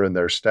and butter and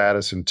their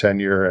status and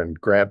tenure and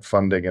grant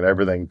funding and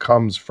everything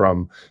comes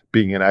from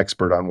being an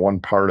expert on one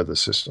part of the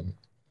system.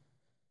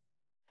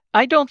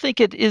 I don't think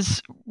it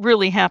is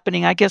really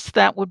happening. I guess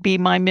that would be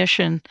my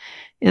mission,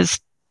 is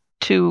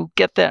to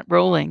get that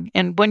rolling.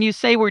 And when you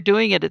say we're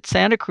doing it at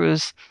Santa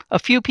Cruz, a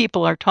few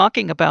people are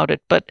talking about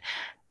it, but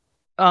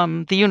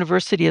the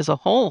university as a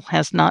whole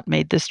has not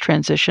made this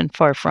transition,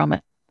 far from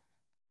it.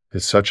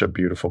 It's such a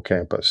beautiful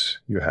campus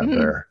you have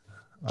there.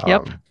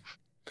 Yep.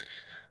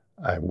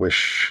 I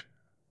wish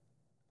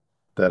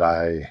that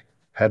I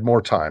had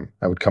more time.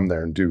 I would come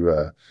there and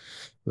do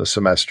the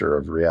semester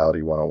of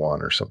Reality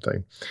 101 or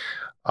something.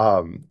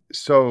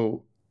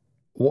 So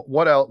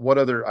what else, what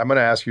other, I'm going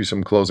to ask you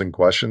some closing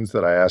questions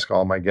that I ask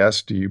all my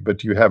guests. Do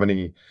you have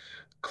any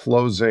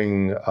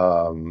closing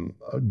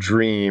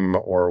dream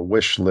or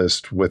wish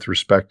list with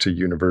respect to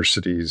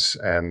universities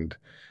and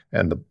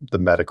the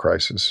meta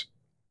crisis?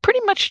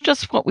 Pretty much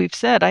just what we've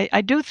said.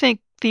 I do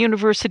think the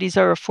universities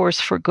are a force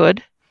for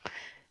good.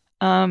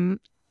 And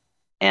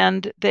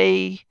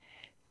they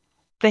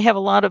have a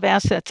lot of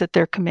assets at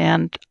their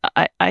command.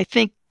 I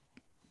think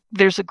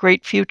there's a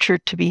great future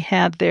to be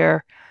had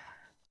there,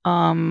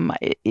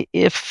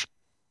 if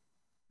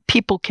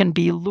people can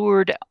be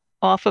lured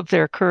off of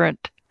their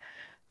current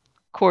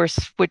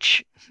course,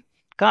 which,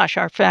 gosh,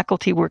 our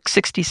faculty work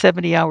 60,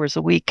 70 hours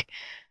a week.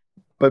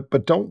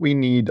 But don't we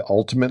need,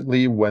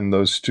 ultimately, when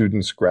those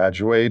students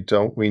graduate,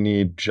 don't we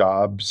need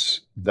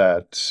jobs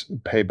that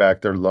pay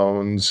back their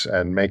loans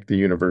and make the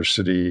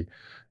university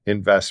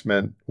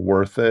investment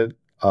worth it?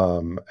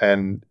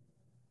 And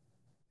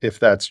if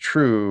that's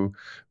true,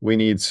 we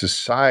need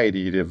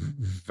society to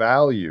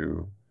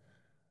value,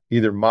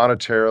 either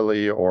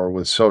monetarily or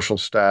with social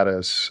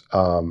status,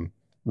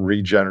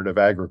 regenerative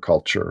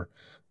agriculture,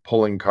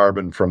 pulling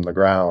carbon from the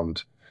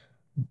ground,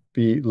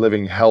 be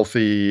living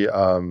healthy,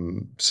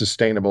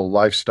 sustainable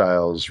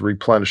lifestyles,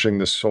 replenishing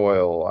the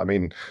soil. I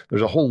mean,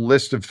 there's a whole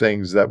list of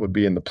things that would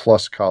be in the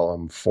plus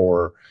column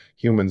for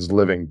humans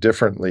living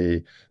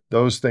differently.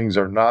 Those things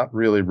are not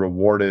really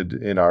rewarded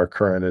in our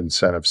current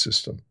incentive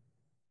system.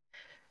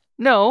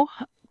 No,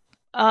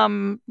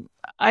 I'm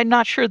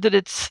not sure that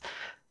it's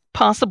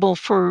possible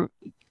for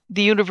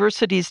the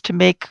universities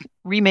to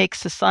remake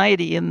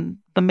society in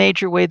the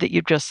major way that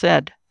you just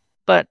said.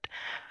 But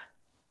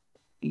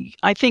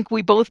I think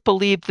we both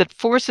believe that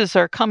forces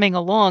are coming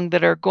along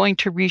that are going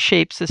to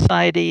reshape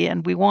society,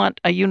 and we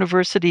want a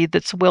university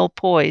that's well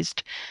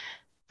poised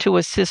to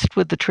assist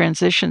with the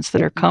transitions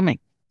that are coming.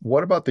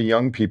 What about the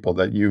young people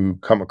that you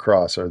come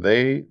across? Are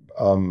they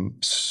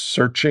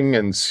searching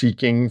and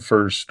seeking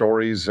for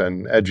stories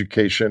and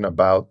education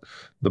about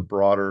the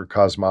broader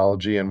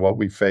cosmology and what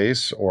we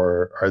face,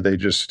 or are they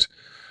just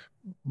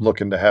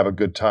looking to have a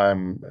good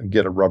time,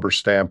 get a rubber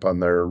stamp on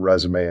their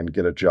resume and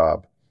get a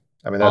job?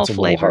 I mean, that's a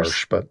little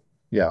harsh, but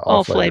yeah,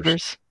 all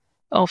flavors.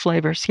 All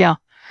flavors, yeah.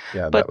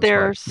 Yeah, but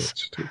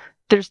there's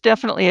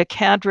definitely a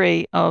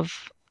cadre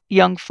of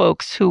young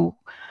folks who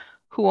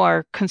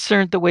are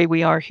concerned the way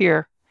we are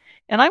here.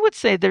 And I would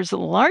say there's a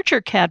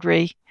larger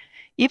cadre,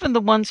 even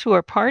the ones who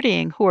are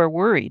partying, who are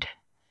worried.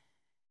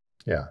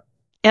 Yeah.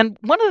 And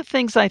one of the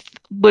things I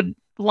would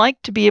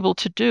like to be able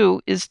to do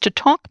is to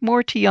talk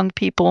more to young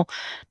people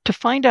to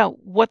find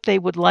out what they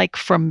would like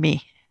from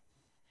me.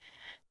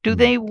 Do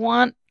they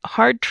want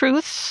hard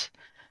truths?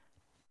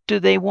 Do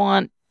they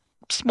want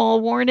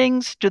small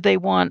warnings? Do they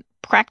want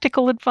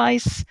practical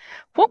advice?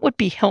 What would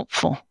be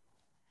helpful?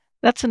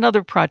 That's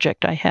another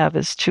project I have,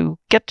 is to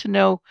get to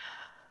know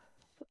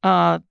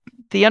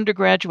the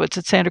undergraduates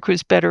at Santa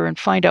Cruz better and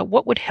find out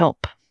what would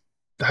help.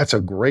 That's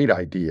a great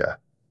idea.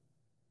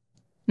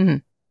 Mm-hmm.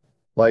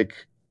 Like,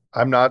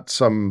 I'm not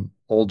some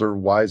older,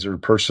 wiser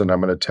person.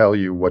 I'm going to tell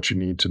you what you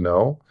need to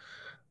know.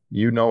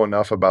 You know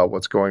enough about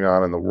what's going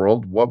on in the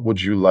world. What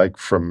would you like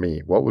from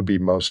me? What would be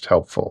most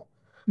helpful?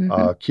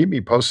 Keep me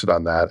posted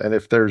on that. And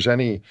if there's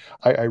any,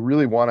 I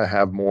really want to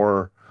have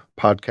more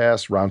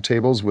podcast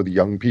roundtables with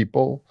young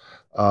people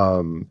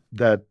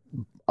that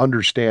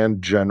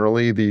understand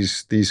generally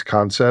these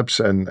concepts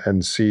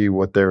and see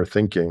what they're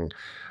thinking.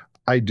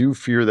 I do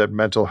fear that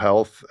mental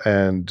health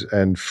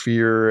and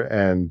fear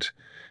and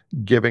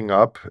giving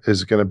up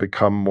is going to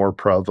become more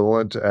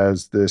prevalent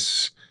as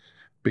this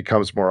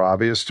becomes more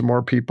obvious to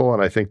more people.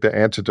 And I think the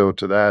antidote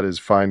to that is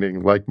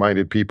finding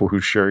like-minded people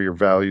who share your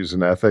values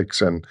and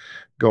ethics and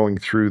going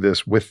through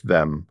this with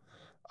them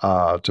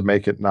to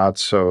make it not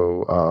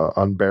so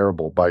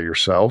unbearable by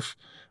yourself.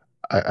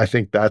 I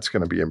think that's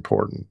going to be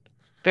important.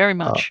 Very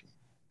much.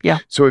 Yeah.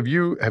 So have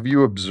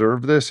you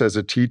observed this as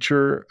a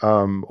teacher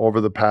over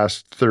the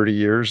past 30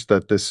 years,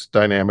 that this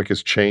dynamic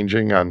is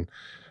changing on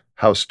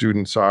how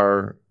students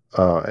are,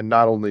 and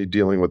not only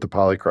dealing with the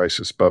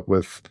polycrisis, but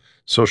with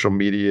social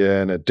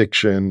media and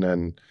addiction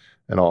and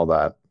all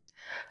that?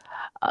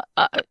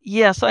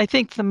 Yes, I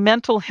think the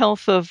mental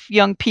health of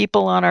young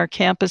people on our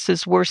campus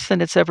is worse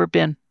than it's ever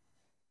been.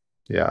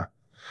 Yeah.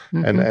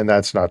 Mm-hmm. And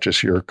that's not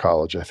just your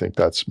college. I think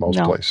that's most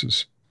No.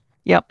 places.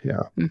 Yep.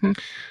 Yeah.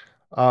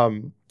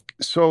 Mm-hmm.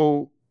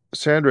 So,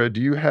 Sandra,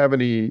 do you have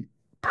any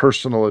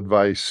personal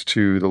advice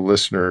to the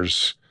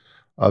listeners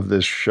of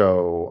this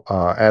show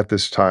at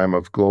this time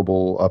of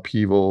global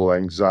upheaval,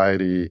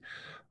 anxiety,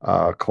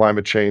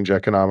 climate change,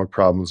 economic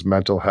problems,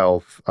 mental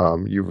health?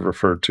 You've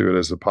referred to it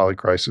as the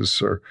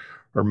polycrisis or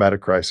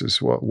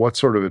metacrisis. What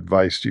sort of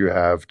advice do you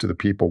have to the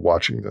people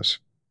watching this?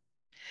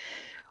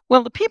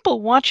 Well, the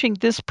people watching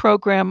this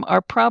program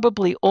are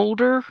probably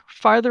older,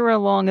 farther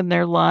along in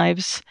their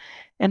lives,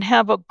 and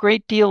have a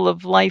great deal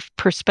of life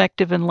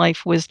perspective and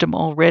life wisdom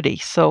already.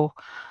 So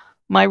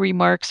my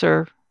remarks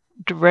are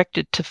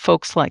directed to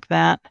folks like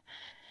that.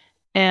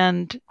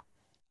 And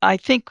I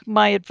think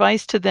my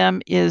advice to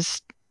them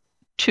is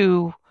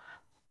to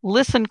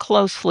listen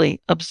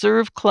closely,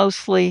 observe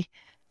closely,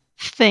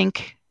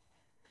 think,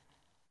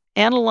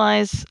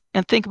 analyze,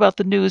 and think about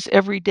the news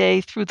every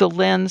day through the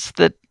lens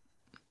that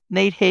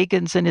Nate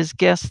Hagens and his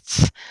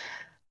guests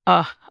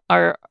uh,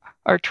 are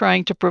are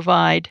trying to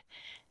provide,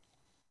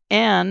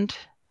 and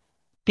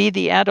be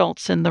the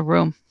adults in the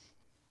room.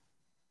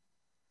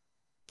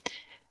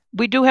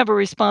 We do have a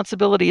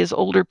responsibility as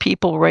older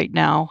people right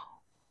now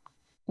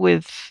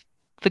with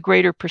the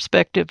greater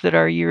perspective that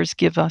our years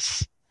give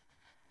us.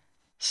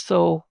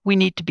 So we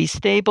need to be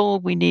stable,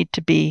 we need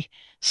to be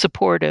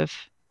supportive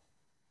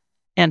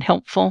and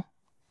helpful,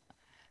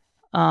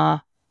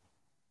 and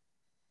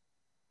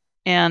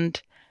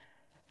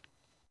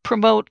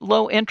promote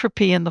low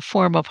entropy in the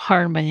form of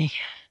harmony,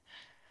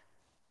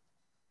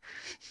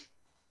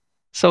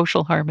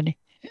 social harmony.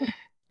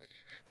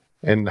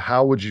 And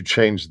how would you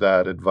change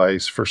that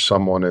advice for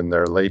someone in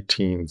their late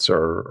teens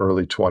or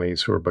early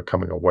 20s who are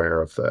becoming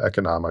aware of the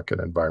economic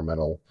and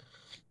environmental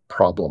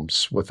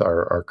problems with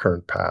our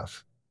current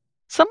path?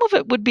 Some of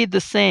it would be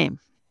the same.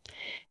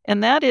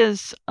 And that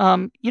is,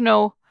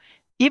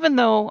 even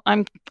though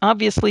I'm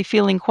obviously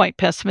feeling quite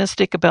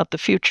pessimistic about the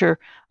future,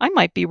 I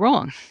might be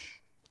wrong.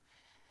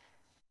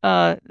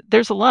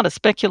 There's a lot of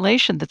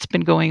speculation that's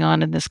been going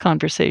on in this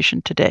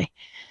conversation today.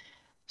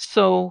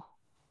 So,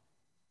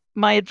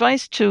 my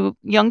advice to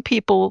young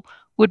people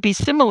would be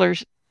similar.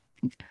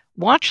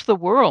 Watch the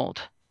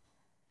world.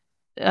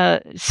 Uh,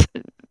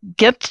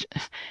 get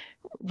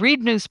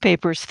read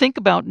newspapers. Think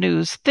about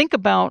news. Think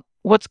about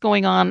what's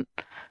going on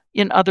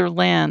in other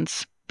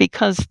lands,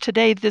 because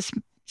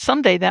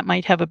someday that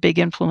might have a big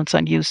influence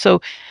on you.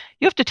 So,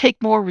 you have to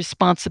take more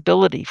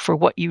responsibility for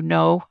what you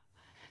know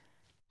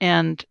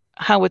and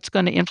how it's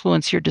going to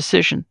influence your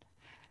decision.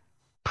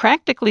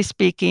 Practically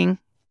speaking,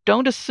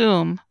 don't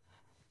assume,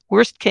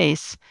 worst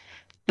case,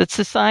 that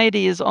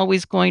society is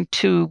always going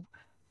to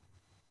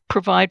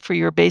provide for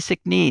your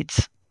basic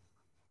needs.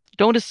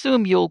 Don't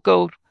assume you'll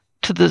go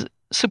to the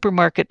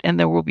supermarket and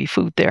there will be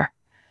food there.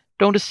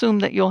 Don't assume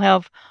that you'll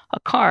have a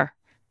car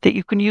that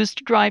you can use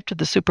to drive to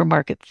the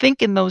supermarket.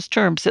 Think in those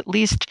terms at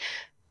least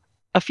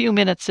a few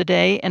minutes a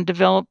day and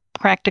develop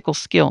practical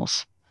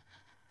skills.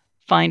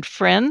 Find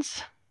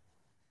friends,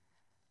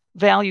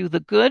 value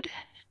the good,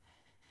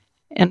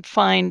 and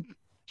find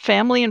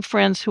family and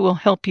friends who will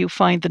help you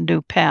find the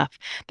new path.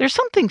 There's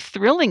something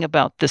thrilling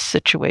about this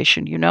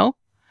situation,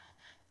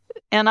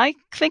 And I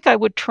think I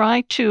would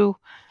try to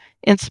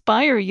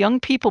inspire young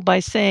people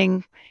by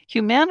saying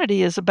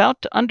humanity is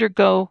about to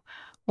undergo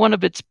one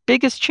of its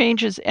biggest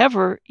changes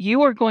ever.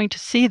 You are going to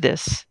see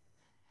this.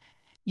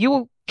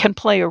 You can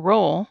play a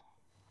role.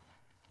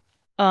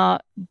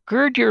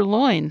 Gird your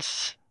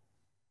loins.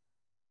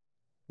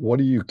 What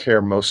do you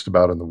care most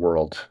about in the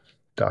world,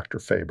 Dr.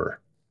 Faber?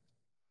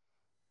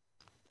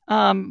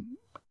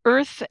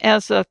 Earth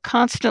as a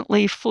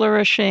constantly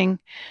flourishing,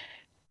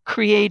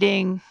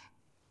 creating,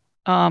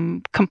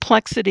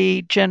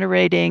 complexity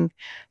generating,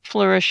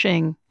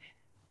 flourishing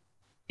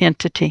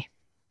entity.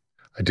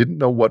 I didn't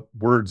know what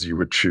words you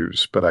would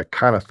choose, but I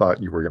kind of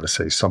thought you were going to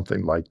say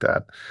something like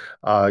that.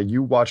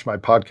 You watch my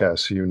podcast,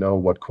 so you know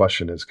what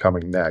question is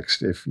coming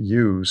next. If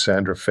you,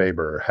 Sandra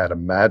Faber, had a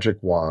magic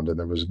wand and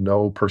there was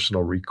no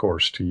personal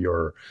recourse to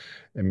your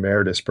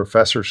emeritus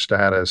professor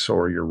status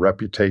or your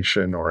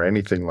reputation or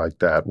anything like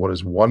that, what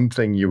is one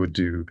thing you would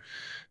do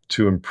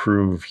to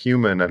improve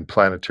human and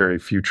planetary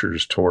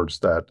futures towards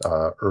that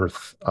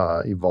Earth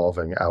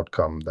evolving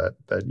outcome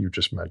that you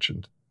just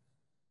mentioned?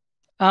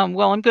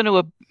 Well, I'm going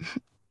to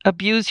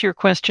abuse your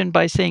question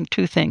by saying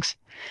two things.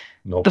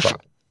 No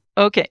problem.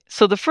 Okay,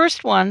 so the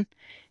first one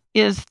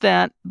is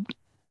that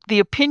the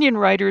opinion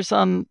writers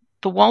on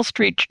the Wall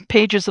Street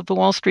pages of the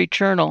Wall Street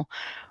Journal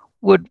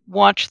would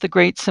watch The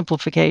Great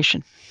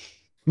Simplification.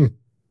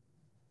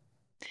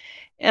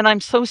 And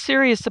I'm so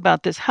serious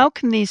about this. How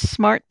can these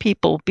smart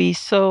people be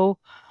so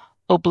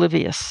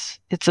oblivious?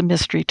 It's a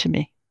mystery to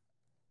me.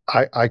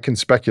 I can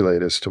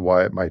speculate as to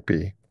why it might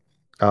be.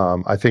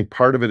 I think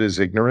part of it is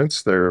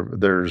ignorance.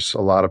 There's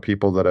a lot of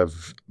people that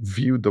have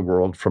viewed the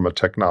world from a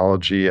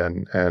technology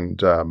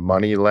and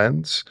money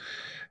lens,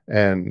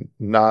 and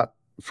not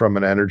from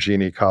an energy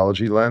and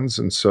ecology lens.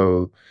 And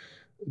so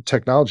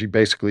technology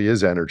basically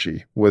is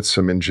energy with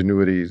some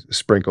ingenuity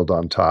sprinkled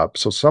on top.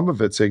 So some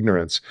of it's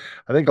ignorance.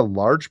 I think a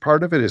large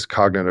part of it is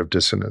cognitive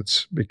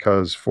dissonance,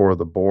 because for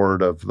the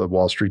board of the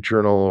Wall Street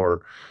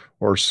Journal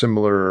or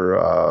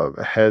similar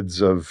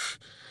heads of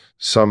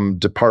some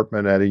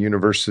department at a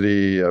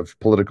university of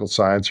political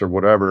science or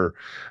whatever,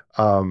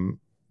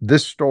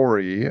 this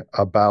story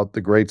about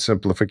the great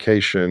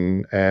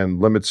simplification and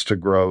limits to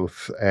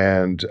growth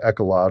and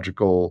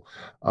ecological,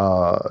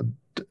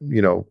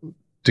 you know,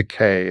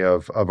 decay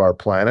of our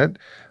planet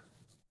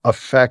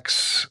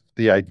affects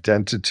the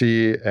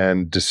identity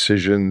and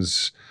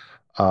decisions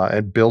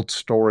and built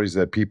stories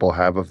that people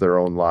have of their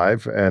own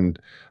life. And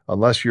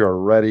unless you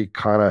already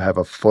kind of have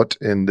a foot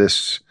in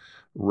this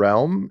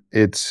realm,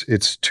 it's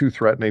too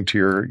threatening to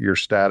your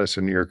status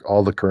and your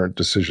all the current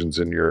decisions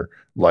in your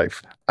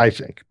life, I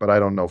think, but I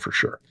don't know for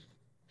sure.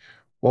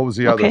 What was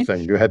the other Okay.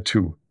 thing? You had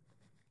two.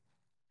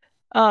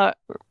 The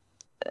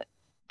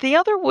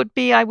other would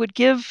be I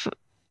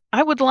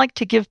would like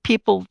to give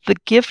people the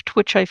gift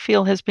which I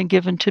feel has been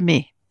given to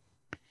me,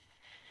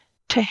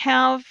 to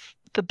have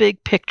the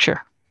big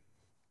picture,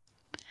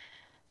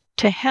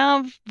 to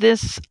have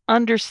this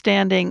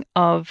understanding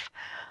of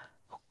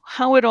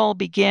how it all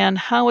began,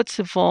 how it's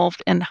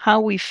evolved, and how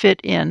we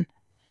fit in,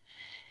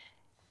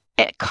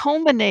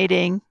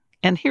 culminating,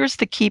 and here's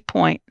the key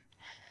point,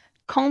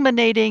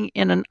 culminating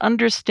in an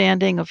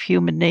understanding of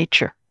human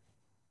nature.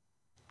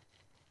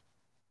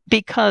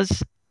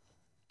 Because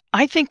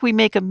I think we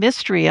make a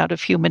mystery out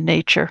of human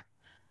nature.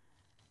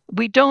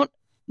 We don't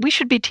we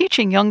should be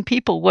teaching young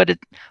people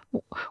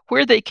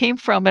where they came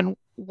from and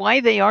why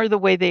they are the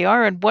way they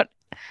are and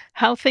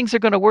how things are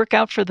going to work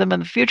out for them in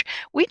the future.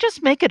 We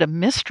just make it a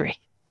mystery.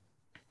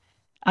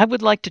 I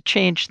would like to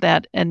change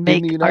that and In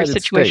the make our United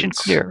situation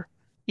States, clearer.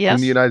 in the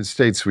Yes? United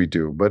States, we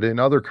do, but in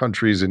other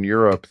countries in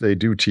Europe, they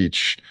do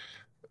teach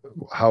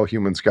how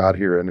humans got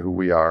here and who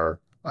we are.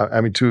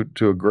 I mean, to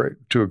a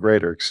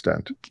greater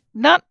extent.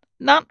 Not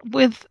not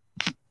with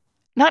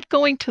not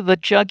going to the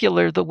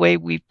jugular the way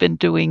we've been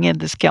doing in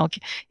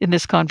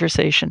this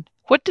conversation.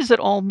 What does it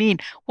all mean?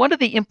 What are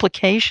the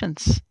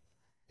implications?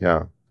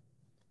 Yeah.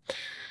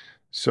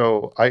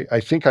 So I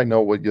think I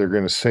know what you're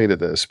going to say to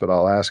this, but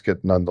I'll ask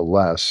it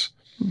nonetheless.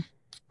 Hmm.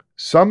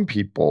 Some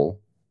people,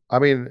 I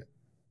mean,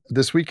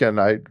 this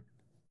weekend I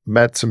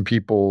met some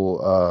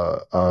people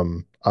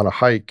on a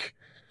hike.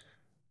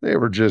 They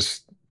were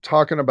just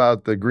talking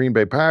about the Green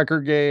Bay Packer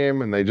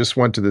game, and they just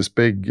went to this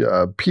big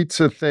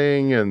pizza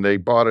thing, and they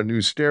bought a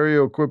new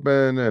stereo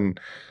equipment, and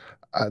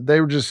they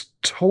were just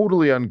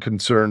totally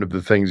unconcerned of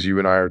the things you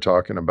and I are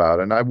talking about.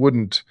 And I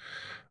wouldn't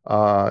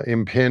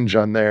impinge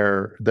on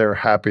their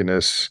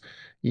happiness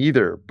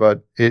either.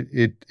 But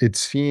it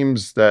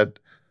seems that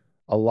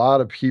a lot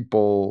of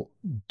people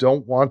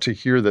don't want to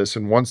hear this,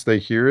 and once they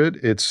hear it,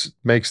 it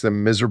makes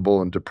them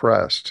miserable and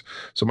depressed.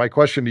 So my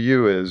question to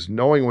you is,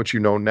 knowing what you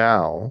know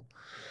now,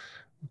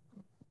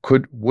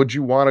 would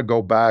you want to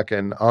go back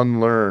and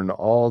unlearn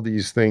all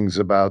these things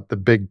about the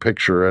big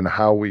picture and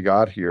how we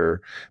got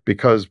here?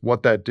 Because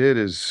what that did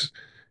is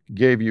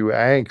gave you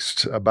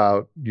angst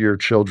about your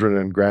children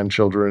and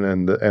grandchildren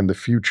and the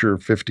future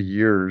 50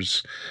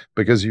 years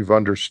because you've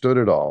understood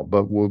it all.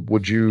 But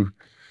would you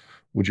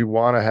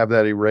want to have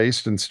that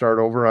erased and start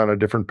over on a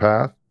different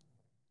path?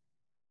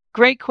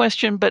 Great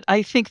question, but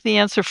I think the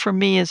answer for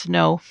me is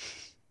no.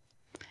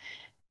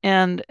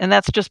 And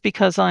that's just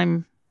because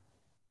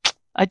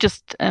I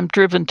just am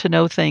driven to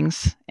know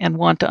things and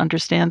want to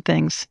understand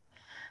things.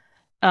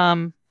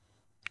 And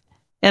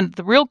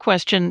the real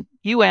question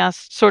you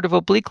asked sort of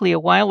obliquely a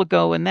while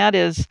ago, and that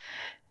is,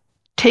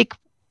 take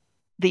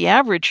the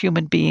average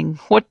human being,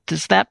 what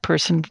does that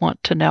person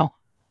want to know?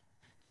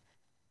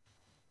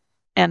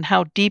 And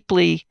how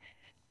deeply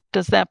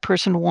does that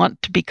person want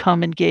to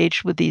become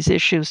engaged with these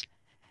issues?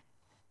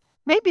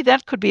 Maybe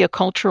that could be a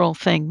cultural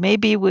thing.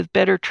 Maybe with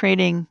better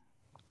training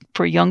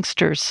for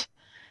youngsters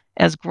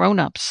as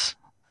grown-ups,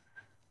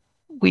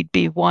 we'd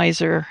be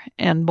wiser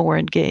and more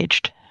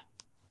engaged.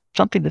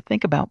 Something to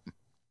think about.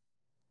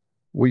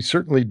 We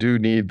certainly do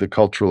need the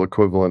cultural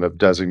equivalent of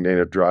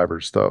designated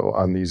drivers, though,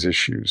 on these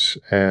issues.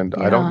 And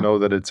I don't Yeah. know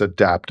that it's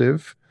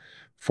adaptive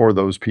for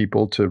those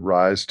people to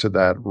rise to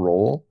that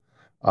role,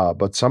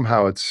 but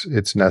somehow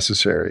it's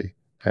necessary.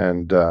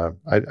 And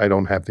I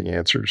don't have the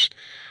answers.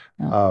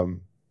 Yeah.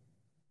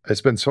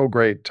 It's been so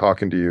great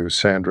talking to you,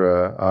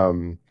 Sandra.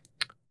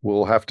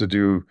 We'll have to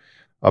do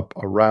a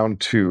round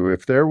two.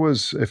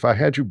 If I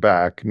had you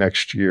back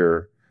next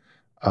year,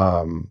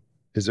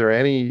 is there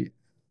any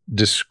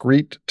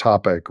discrete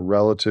topic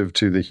relative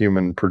to the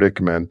human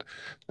predicament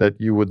that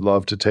you would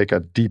love to take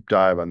a deep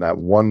dive on that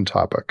one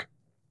topic?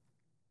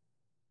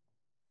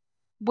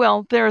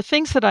 Well, there are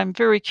things that I'm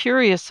very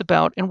curious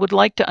about and would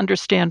like to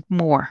understand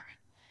more.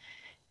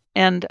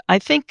 And I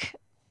think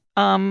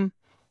the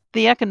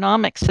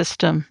economic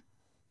system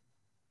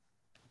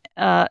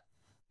uh,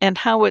 and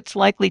how it's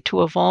likely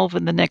to evolve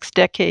in the next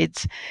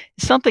decades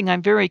is something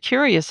I'm very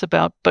curious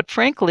about. But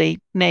frankly,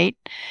 Nate,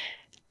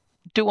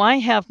 do I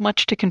have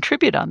much to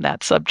contribute on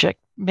that subject?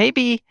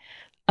 Maybe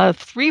a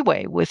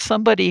three-way with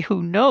somebody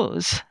who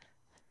knows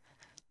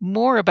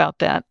more about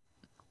that.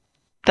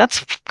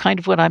 That's kind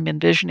of what I'm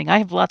envisioning. I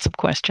have lots of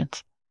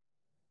questions.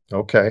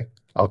 Okay,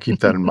 I'll keep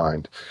that in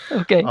mind.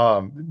 Okay.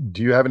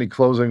 Do you have any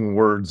closing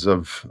words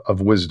of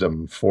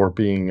wisdom for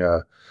being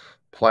a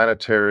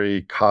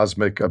planetary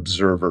cosmic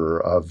observer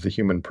of the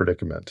human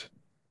predicament?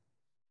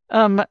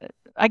 I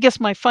guess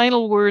my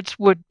final words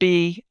would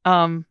be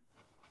to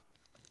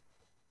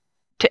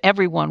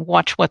everyone,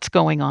 watch what's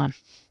going on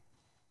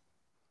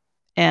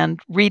and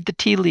read the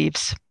tea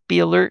leaves. Be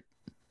alert,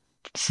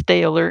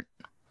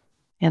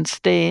 and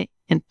stay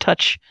in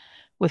touch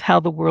with how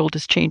the world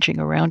is changing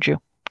around you,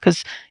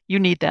 because you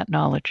need that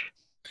knowledge.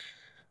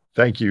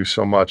 Thank you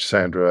so much,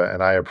 Sandra,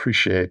 and I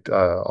appreciate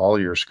all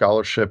your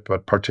scholarship,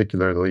 but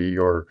particularly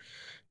your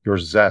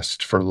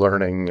zest for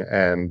learning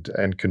and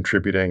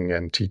contributing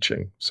and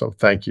teaching. So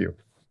thank you.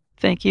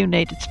 Thank you,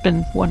 Nate. It's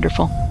been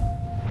wonderful.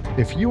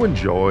 If you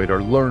enjoyed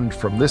or learned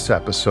from this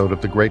episode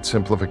of The Great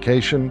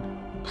Simplification,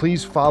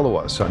 please follow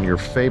us on your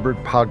favorite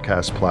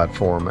podcast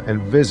platform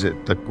and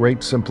visit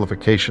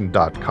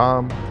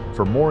thegreatsimplification.com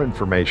for more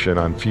information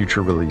on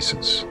future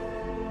releases.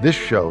 This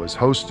show is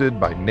hosted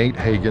by Nate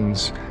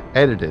Hagens,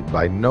 edited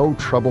by No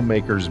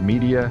Troublemakers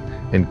Media,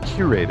 and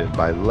curated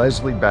by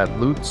Leslie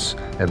Batlutz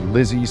and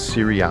Lizzie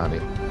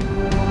Siriani.